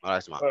 All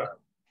right, man.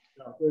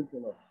 Yeah, thank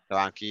you.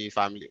 Thank you,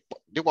 family.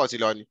 Do what you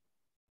learn.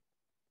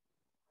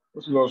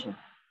 What's the last one?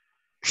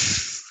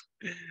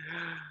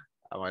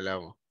 I'm a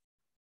level.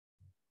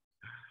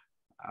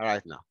 All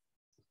right now.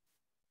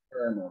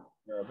 All right now.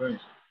 Yeah,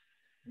 thanks.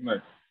 Good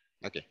night.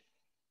 Okay.